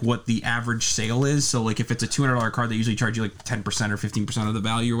based on like what the average sale is. So like if it's a $200 card, they usually charge you like 10% or 15% of the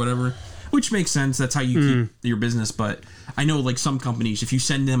value or whatever, which makes sense. That's how you keep your business. But I know like some companies, if you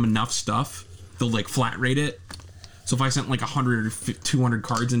send them enough stuff, they'll like flat rate it. So if I sent like 100 or 200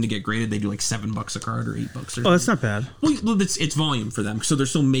 cards in to get graded, they do like $7 a card or $8. Oh, that's not bad. Well, it's volume for them, so they're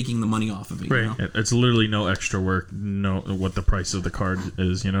still making the money off of it. Right. You know? It's literally no extra work. No, what the price of the card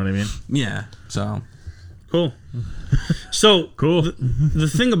is. You know what I mean? Yeah. So cool. So cool. The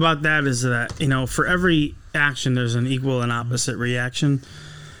thing about that is that, you know, for every action, there's an equal and opposite reaction.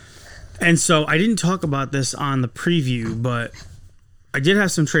 And so I didn't talk about this on the preview, but I did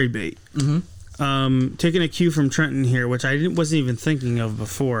have some trade bait. Taking a cue from Trenton here, which I wasn't even thinking of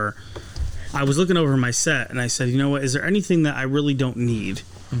before. I was looking over my set and I said, you know what, is there anything that I really don't need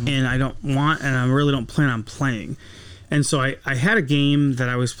and I don't want and I really don't plan on playing? And so I had a game that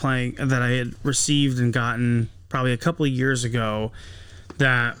I was playing that I had received and gotten probably a couple of years ago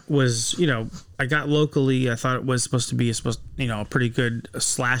that was, you know, I got locally. I thought it was supposed to be a pretty good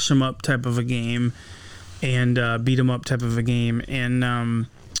slash 'em up type of a game and beat 'em up type of a game. And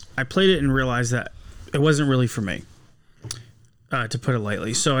I played it and realized that it wasn't really for me, to put it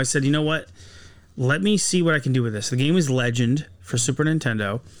lightly. So I said, you know what? Let me see what I can do with this. The game is Legend for Super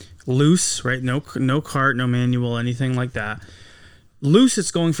Nintendo. Loose, right? No cart, no manual, anything like that. Loose, it's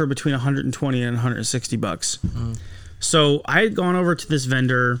going for between $120 and $160. So I had gone over to this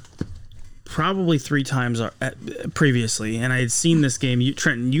vendor probably 3 times previously, and I had seen this game.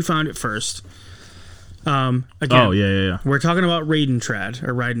 Trenton, you found it first. Again, yeah. We're talking about Ride and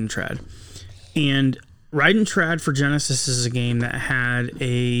Trad. And Ride and Trad for Genesis is a game that had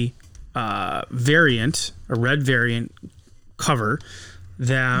a red variant cover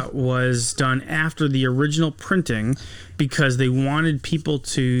that was done after the original printing because they wanted people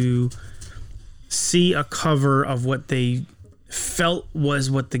to see a cover of what they felt was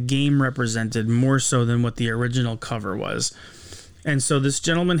what the game represented more so than what the original cover was. And so this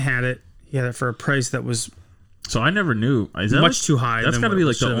gentleman had it. He had it for a price that was so I never knew. Is that much too high. That's got to be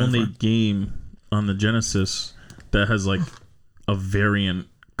like the only game on the Genesis that has like a variant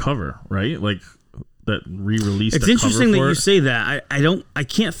cover, right? Like that re-released. It's interesting that you say that. I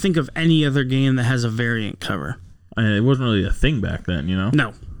can't think of any other game that has a variant cover. It wasn't really a thing back then, you know.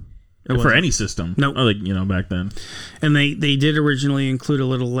 No. For any system. Nope. Like, you know, back then. And they did originally include a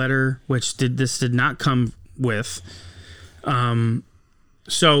little letter, which did not come with.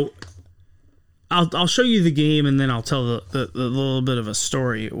 So I'll show you the game and then I'll tell the little bit of a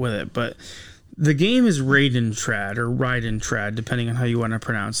story with it. But the game is Raidentrad or Raidentrad, depending on how you want to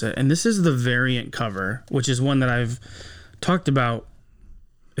pronounce it. And this is the variant cover, which is one that I've talked about.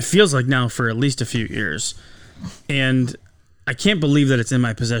 It feels like now for at least a few years, and I can't believe that it's in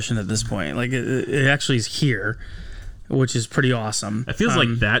my possession at this point. Like it actually is here, which is pretty awesome. It feels like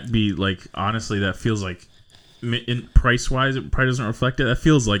that be like, honestly, that feels like in price wise, it probably doesn't reflect it. That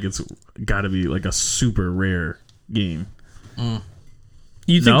feels like it's got to be like a super rare game.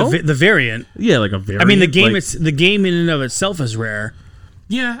 You think the variant? Yeah, like a variant. I mean, the game like, the game in and of itself is rare.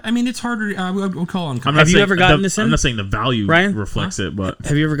 Yeah, I mean, it's harder. We'll call on. Have you ever gotten this in? I'm not saying the value Ryan? reflects it, but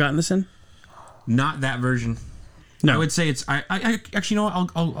Have you ever gotten this in? Not that version. No. I would say it's. I actually, you know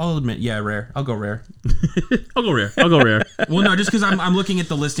what? I'll admit, yeah, rare. I'll go rare. I'll go rare. Well, no, just because I'm looking at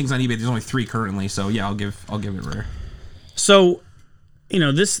the listings on eBay. There's only 3 currently, so yeah, I'll give it rare. So,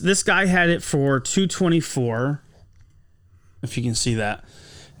 this guy had it for $224. If you can see that.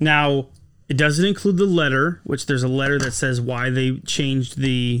 Now, it doesn't include the letter, which there's a letter that says why they changed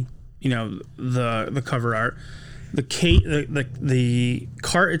the cover art. The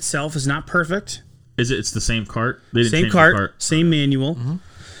cart itself is not perfect. It's the same cart? They didn't Same change cart, the cart, same manual. Mm-hmm.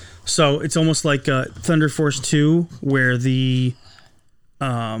 So it's almost like Thunder Force 2, where the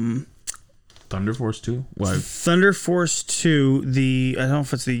Thunder Force 2? Why? Thunder Force 2, I don't know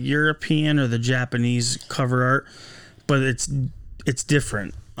if it's the European or the Japanese cover art, but it's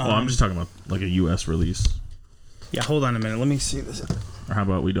different. Well, I'm just talking about like a U.S. release. Yeah, hold on a minute. Let me see this. Or how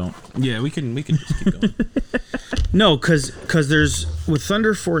about we don't? Yeah, we can just keep going. No, because there's with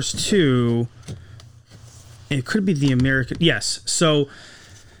Thunder Force 2, it could be the American. Yes, so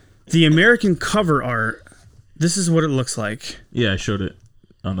the American cover art. This is what it looks like. Yeah, I showed it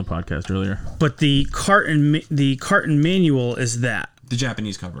on the podcast earlier. But the carton manual is that The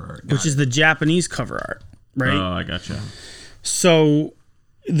Japanese cover art, which is the Japanese cover art, right? Oh, I gotcha. So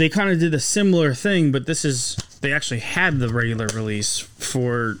they kind of did a similar thing, but they actually had the regular release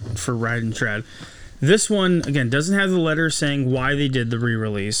for Raidentrad. This one again doesn't have the letter saying why they did the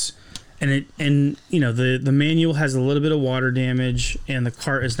re-release, and the manual has a little bit of water damage, and the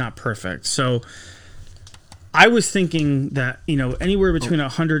cart is not perfect. So I was thinking that anywhere between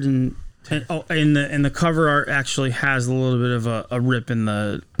 100 and the cover art actually has a little bit of a rip in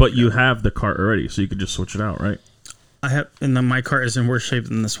the. But you have the cart already, so you could just switch it out, right? I have, and then my cart is in worse shape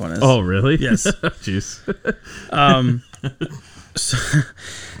than this one is. Oh, really? Yes. Jeez.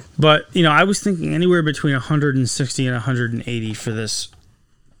 But I was thinking anywhere between 160 and 180 for this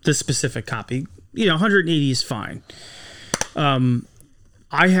specific copy. 180 is fine.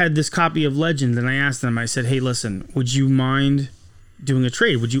 I had this copy of Legend, and I asked them. I said, "Hey, listen, would you mind doing a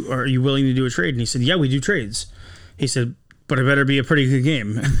trade? Are you willing to do a trade?" And he said, "Yeah, we do trades." He said, "But it better be a pretty good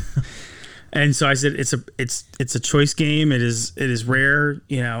game." And so I said, it's a choice game. It is rare.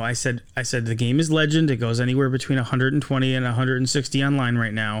 I said the game is Legend. It goes anywhere between 120 and 160 online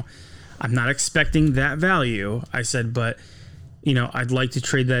right now. I'm not expecting that value. I said, but I'd like to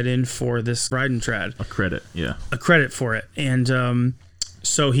trade that in for this Raidentrad. A credit, yeah. A credit for it. And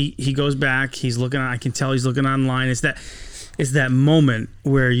so he goes back. He's looking. I can tell he's looking online. It's that moment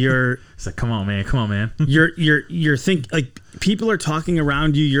where you're. It's like, come on, man. You're thinking, like, people are talking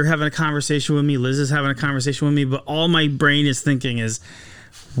around you. You're having a conversation with me. Liz is having a conversation with me. But all my brain is thinking is,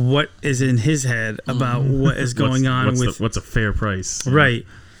 what is in his head about what is going on what's a fair price, right?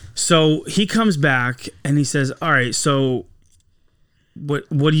 So he comes back and he says, "All right, so what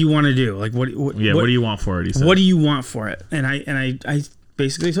do you want to do? Like, what do you want for it?" He said. What do you want for it? And I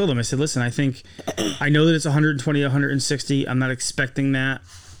basically told him, I said, "Listen, I know that it's 120 to 160. I'm not expecting that,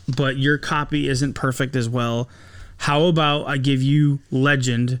 but your copy isn't perfect as well. How about I give you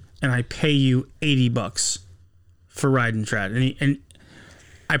Legend and I pay you $80 for Raidentrad?" And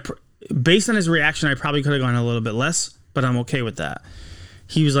based on his reaction, I probably could have gone a little bit less, but I'm okay with that.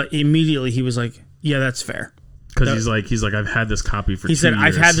 He was like, "Yeah, that's fair." Because he's like, I've had this copy for 2 years. He said,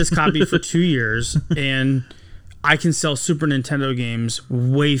 "I've had this copy for 2 years, and I can sell Super Nintendo games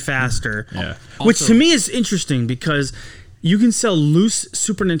way faster." Yeah. Which to me is interesting because you can sell loose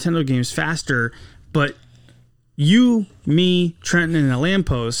Super Nintendo games faster, but you, me, Trenton, and a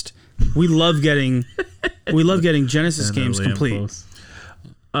lamppost, we love getting Genesis games complete.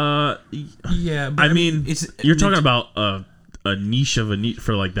 Yeah, but I mean, you're talking about a niche of a niche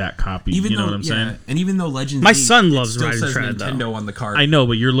for like that copy. You know what I'm saying? And even though Legends, my son loves Raidentrad, Nintendo though. On the card. I know,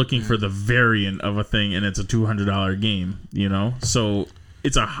 but you're looking for the variant of a thing, and it's a $200 game. So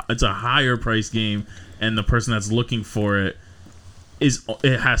it's a higher price game, and the person that's looking for it is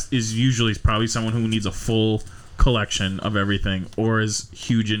usually probably someone who needs a full collection of everything or is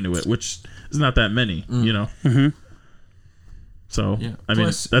huge into it, which there's not that many, you know. So Yeah. I mean,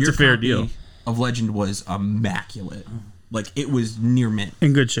 Plus, that's your a fair copy deal. Of Legend was immaculate. Like it was near mint.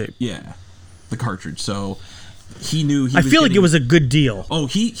 In good shape. Yeah, the cartridge. So he knew. I feel like it was a good deal. Oh,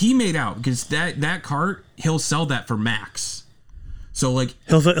 he made out because that cart he'll sell that for max. So like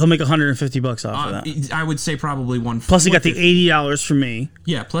He'll make $150 off of that. I would say probably one. Plus he got the $80 from me.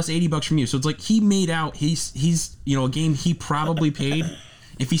 Yeah, plus $80 from you. So it's like he made out. He's you know, a game he probably paid.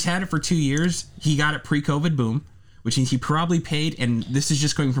 If he's had it for 2 years, he got it pre-COVID. Boom. Which means he probably paid, and this is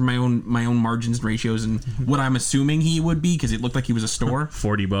just going from my own margins and ratios and what I'm assuming he would be because it looked like he was a store.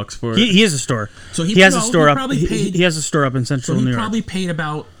 $40 for it. He has a store. So he has a store up. Probably paid, he has a store up in Central so New he York. probably paid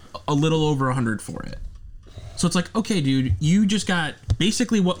about a little over 100 for it. So it's like, okay, dude, you just got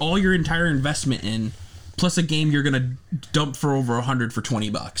basically what all your entire investment in, plus a game you're gonna dump for over 100 for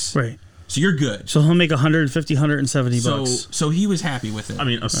 $20. Right. So you're good. So he'll make $150-$170. So he was happy with it. I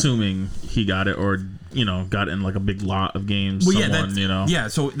mean, assuming he got it, or you know, got it in like a big lot of games. Well, someone, you know. Yeah,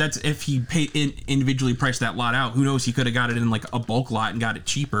 so that's if he paid individually priced that lot out. Who knows? He could have got it in like a bulk lot and got it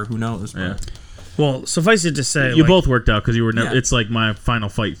cheaper. Who knows? Yeah. Well, suffice it to say, You both worked out because you were never. Yeah. It's like my Final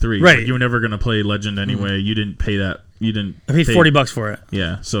Fight 3. Right. Like, you were never gonna play Legend anyway. You didn't pay that. You didn't. I paid pay- $40 for it.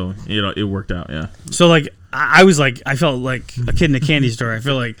 Yeah. So you know it worked out. Yeah. So like I was like I felt like a kid in a candy store. I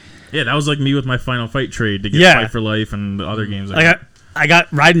feel like Yeah, that was like me with my Final Fight trade to get Yeah. Fight for Life and the other games. I got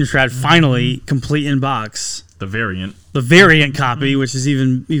Raiden Trad finally complete in box. the variant. The variant copy, which is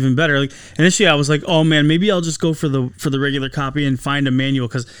even better. Like initially, I was like, "Oh man, maybe I'll just go for the regular copy and find a manual,"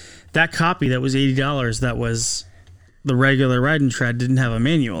 because that copy that was $80, that was the regular Raiden Trad, didn't have a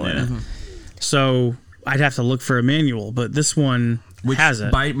manual in it. So I'd have to look for a manual. But this one has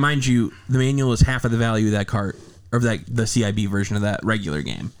it. Mind you, the manual is half of the value of that cart, or the CIB version of that regular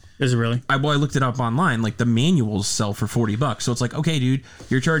game. Is it really? I looked it up online. Like the manuals sell for $40, so it's like, okay, dude,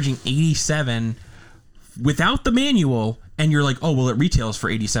 you're charging $87 without the manual, and you're like, oh well, it retails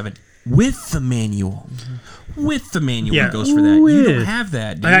for $87 with the manual. With the manual, Yeah, it goes for that. You with. don't have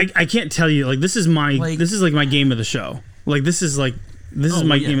that, dude. I can't tell you. Like this is my my game of the show. Like this is my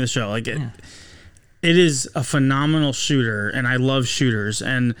game of the show. Like it is a phenomenal shooter, and I love shooters.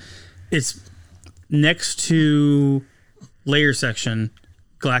 And it's next to Layer Section,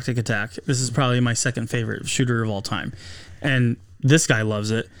 Galactic Attack. This is probably my second favorite shooter of all time, and this guy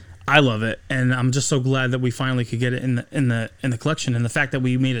loves it. I love it, and I'm just so glad that we finally could get it in the collection. And the fact that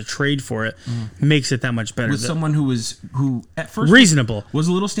we made a trade for it makes it that much better. With someone who at first reasonable, was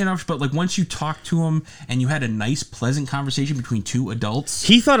a little standoffish, but like once you talked to him and you had a nice, pleasant conversation between two adults.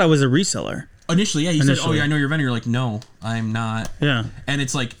 He thought I was a reseller. Initially, yeah, he said, "Oh yeah, I know your vendor." You're like, "No, I'm not." Yeah, and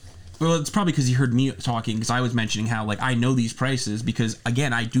it's like, well, it's probably because he heard me talking, because I was mentioning how like I know these prices because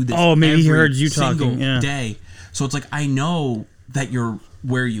again I do this. Oh, maybe every he heard you single talking. Yeah. day, so it's like I know that you're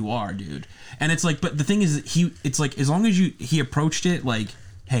where you are, dude. And it's like, but the thing is, it's like as long as he approached it like,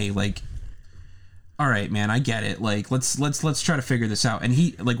 hey, like, all right, man, I get it. Like, let's try to figure this out. And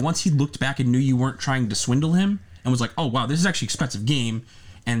he like once he looked back and knew you weren't trying to swindle him, and was like, oh wow, this is actually an expensive game.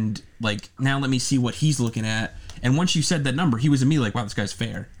 And like now let me see what he's looking at. And once you said that number, he was immediately like, wow, this guy's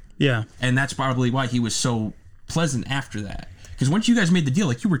fair. Yeah. And that's probably why he was so pleasant after that. Because once you guys made the deal,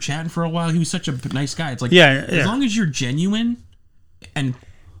 like you were chatting for a while, he was such a nice guy. It's like, as long as you're genuine and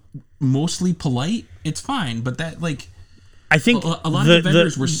mostly polite, it's fine. But that like, I think a lot of the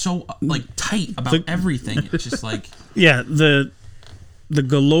vendors were so like tight about everything. It's just like, yeah, the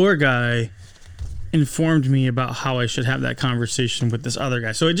Galore guy informed me about how I should have that conversation with this other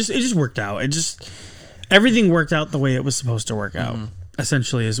guy. So it just worked out. Everything worked out the way it was supposed to work out.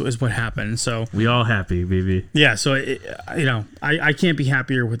 Essentially, is what happened. So we all happy, baby. Yeah. So I can't be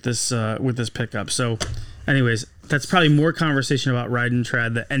happier with this pickup. So, anyways, that's probably more conversation about Raiden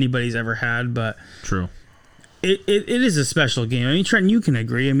Trad that anybody's ever had. But true. It is a special game. I mean, Trent, you can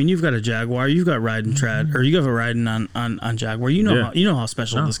agree. I mean, you've got a Jaguar, you've got Raiden Trad, or you have a Raiden on Jaguar. You know how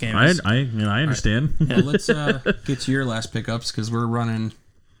special this game is. I understand. right. Well, let's get to your last pickups because we're running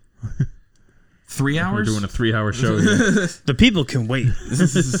 3 hours. We're doing a 3-hour show here. The people can wait.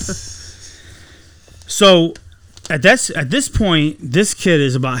 So at this point, this kid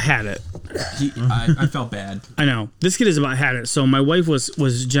is about had it. I felt bad. I know. This kid is about had it. So my wife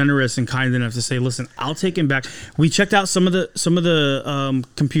was generous and kind enough to say, "Listen, I'll take him back." We checked out some of the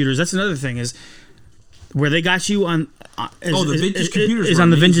computers. That's another thing is where they got you on. The vintage computers is were on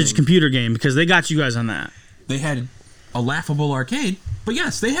the amazing. Vintage Computer Game because they got you guys on that. They had a laughable arcade, but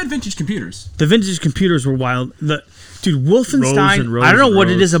yes, they had vintage computers. The vintage computers were wild. Dude, Wolfenstein. I don't know what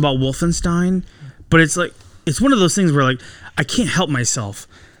it is about Wolfenstein, but it's like it's one of those things where like I can't help myself.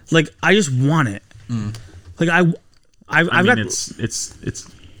 Like I just want it. Like I've got it's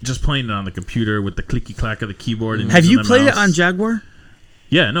just playing it on the computer with the clicky clack of the keyboard. And have using you the played mouse. it on Jaguar?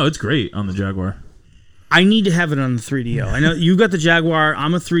 Yeah, no, it's great on the Jaguar. I need to have it on the 3DO. I know you got the Jaguar.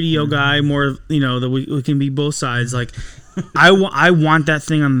 I'm a 3DO guy. More, that we can be both sides. Like, I want that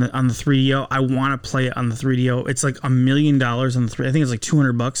thing on the 3DO. I want to play it on the 3DO. It's like $1 million on the 3. I think it's like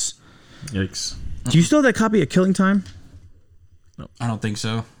 $200. Yikes! Do you still have that copy of Killing Time? I don't think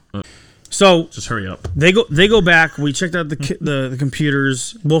so. So Just hurry up. they go back. We checked out the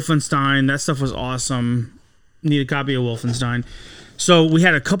computers. Wolfenstein. That stuff was awesome. Need a copy of Wolfenstein. So we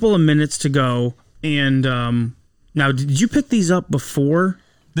had a couple of minutes to go. And now, did you pick these up before?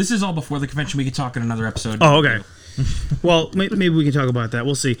 This is all before the convention. We could talk in another episode. Oh, okay. Well, maybe we can talk about that.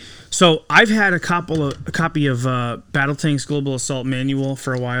 We'll see. So I've had a copy of BattleTanks Global Assault Manual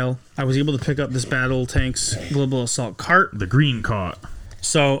for a while. I was able to pick up this BattleTanks Global Assault cart. The green cart.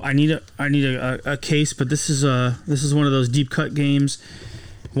 So I need a case, but this is one of those deep cut games.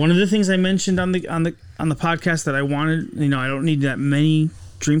 One of the things I mentioned on the podcast that I wanted, I don't need that many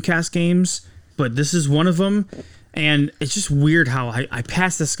Dreamcast games, but this is one of them. And it's just weird how I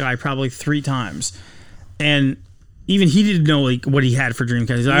passed this guy probably 3 times, and even he didn't know like what he had for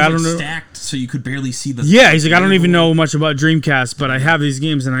Dreamcast. He's like, I don't know. Stacked so you could barely see the. Yeah, he's like, I don't even know much about Dreamcast, but I have these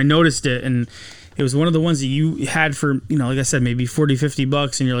games, and I noticed it, and it was one of the ones that you had for, like I said, maybe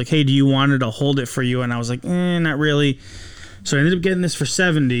 $40-$50, and you're like, hey, do you want it? I'll hold it for you, and I was like, not really. So I ended up getting this for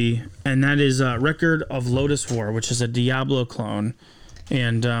 $70, and that is Record of Lotus War, which is a Diablo clone,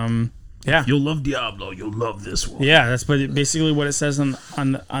 and yeah, You'll love Diablo. You'll love this one. yeah, that's basically what it says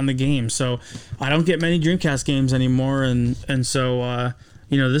on the game. So I don't get many Dreamcast games anymore, and so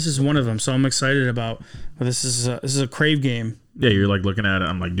this is one of them. So I'm excited about. Well, this is a Crave game. Yeah, you're like looking at it.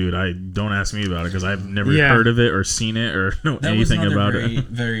 I'm like, dude, don't ask me about it because I've never Yeah. heard of it or seen it or know That was anything another about very, it.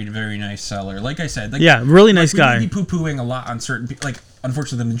 very, very nice seller. Like I said, Yeah, really nice we guy. may be poo-pooing a lot on certain people, like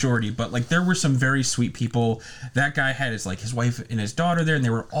unfortunately the majority, but like there were some very sweet people. That guy had his wife and his daughter there, and they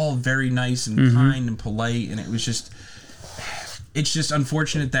were all very nice and kind and polite, and it's just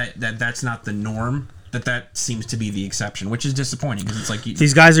unfortunate that that's not the norm. That seems to be the exception, which is disappointing because it's like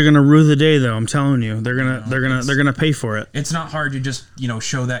These guys are gonna rue the day, though. I'm telling you, they're gonna pay for it. it's not hard to just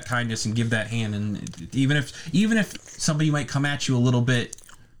show that kindness and give that hand, and even if somebody might come at you a little bit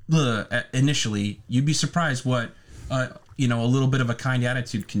initially, you'd be surprised what a little bit of a kind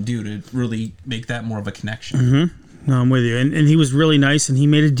attitude can do to really make that more of a connection. No, I'm with you. And he was really nice, and he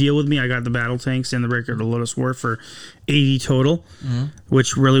made a deal with me. I got the BattleTanks and the Record of Lotus War for $80 total,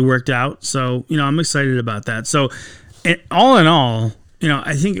 which really worked out. So, I'm excited about that. So, all in all,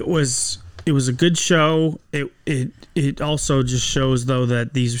 I think it was a good show. It also just shows, though,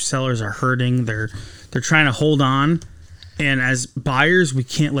 that these sellers are hurting. They're trying to hold on. And as buyers, we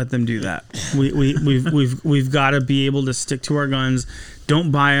can't let them do that. We've got to be able to stick to our guns.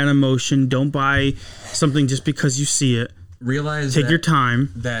 Don't buy on emotion. Don't buy something just because you see it. Take your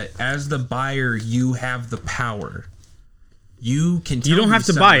time. That as the buyer, you have the power. You can. Tell You don't have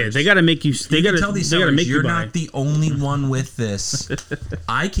to buy it. They got to make you. They got to tell these They got to sellers, make you you're buy. not the only one with this.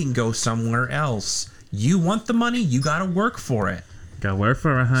 I can go somewhere else. You want the money? You got to work for it. Got work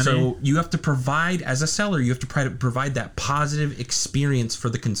for it, honey. So you have to provide, as a seller, you have to provide that positive experience for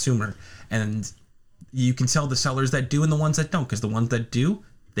the consumer. And you can tell the sellers that do and the ones that don't, because the ones that do,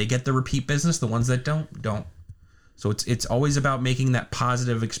 they get the repeat business. The ones that don't. So it's always about making that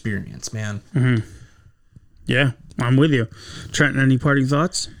positive experience, man. Mm-hmm. Yeah, I'm with you. Trent, any parting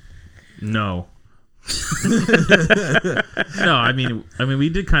thoughts? No. No, I mean, we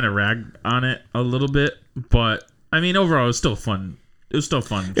did kind of rag on it a little bit, but I mean, overall, it was still fun. It was still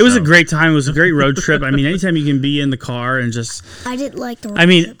fun. It was a great time. It was a great road trip. I mean, anytime you can be in the car and just. I didn't like the road I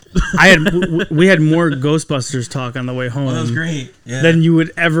mean, trip. we had more Ghostbusters talk on the way home. Oh, that was great. Yeah. Than you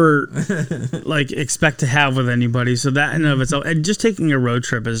would ever expect to have with anybody. So that in and of itself, and just taking a road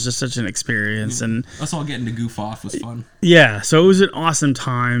trip is just such an experience. And us all getting to goof off was fun. yeah, so it was an awesome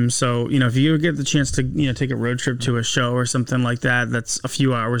time. So if you get the chance to take a road trip to a show or something like that, that's a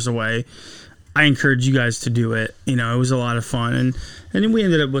few hours away. I encourage you guys to do it. It was a lot of fun, and then we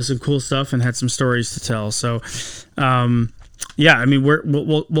ended up with some cool stuff and had some stories to tell. So, yeah, I mean,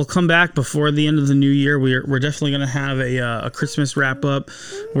 we'll come back before the end of the new year. We're definitely going to have a Christmas wrap up.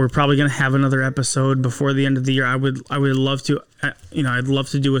 We're probably going to have another episode before the end of the year. I would love to, I'd love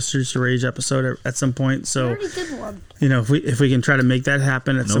to do a Streets of Rage episode at some point. So, I already did one. if we can try to make that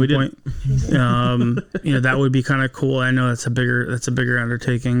happen at some point, that would be kind of cool. I know that's a bigger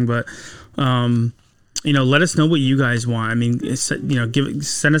undertaking, but let us know what you guys want. I mean,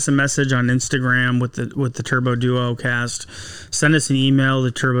 send us a message on Instagram with the Turbo Duo Cast. Send us an email,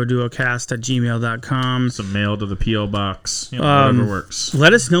 the turboduocast@gmail.com. Some mail to the P.O. box. Whatever works.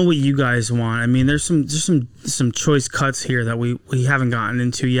 Let us know what you guys want. I mean, there's some choice cuts here that we haven't gotten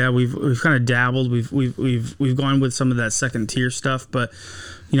into yet. We've kind of dabbled. We've gone with some of that second tier stuff, but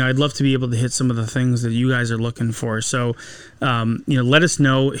I'd love to be able to hit some of the things that you guys are looking for. So, let us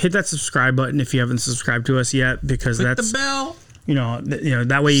know. Hit that subscribe button if you haven't subscribed to us yet, because Click that's the bell.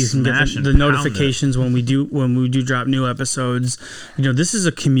 That way you can Smash get the and notifications when we do drop new episodes. This is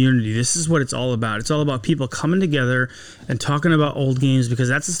a community. This is what it's all about. It's all about people coming together and talking about old games, because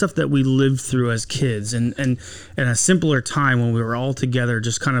that's the stuff that we lived through as kids, and in a simpler time when we were all together,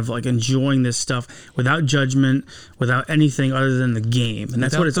 just kind of like enjoying this stuff without judgment, without anything other than the game. And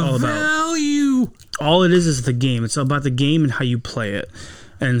that's what it's all about. Value. All it is the game. It's all about the game and how you play it.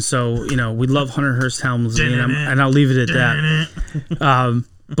 And so, we love Hunter Hearst Helmsley, and I'll leave it at that.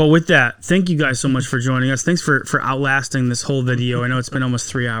 But with that, thank you guys so much for joining us. Thanks for outlasting this whole video. I know it's been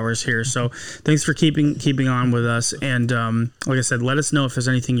almost 3 hours here, so thanks for keeping on with us. And like I said, let us know if there's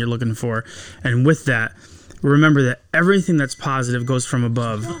anything you're looking for. And with that, remember that everything that's positive goes from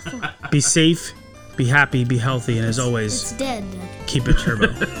above. Be safe, be happy, be healthy, and as always, It's dead. keep it turbo.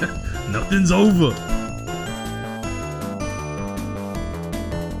 Nothing's over.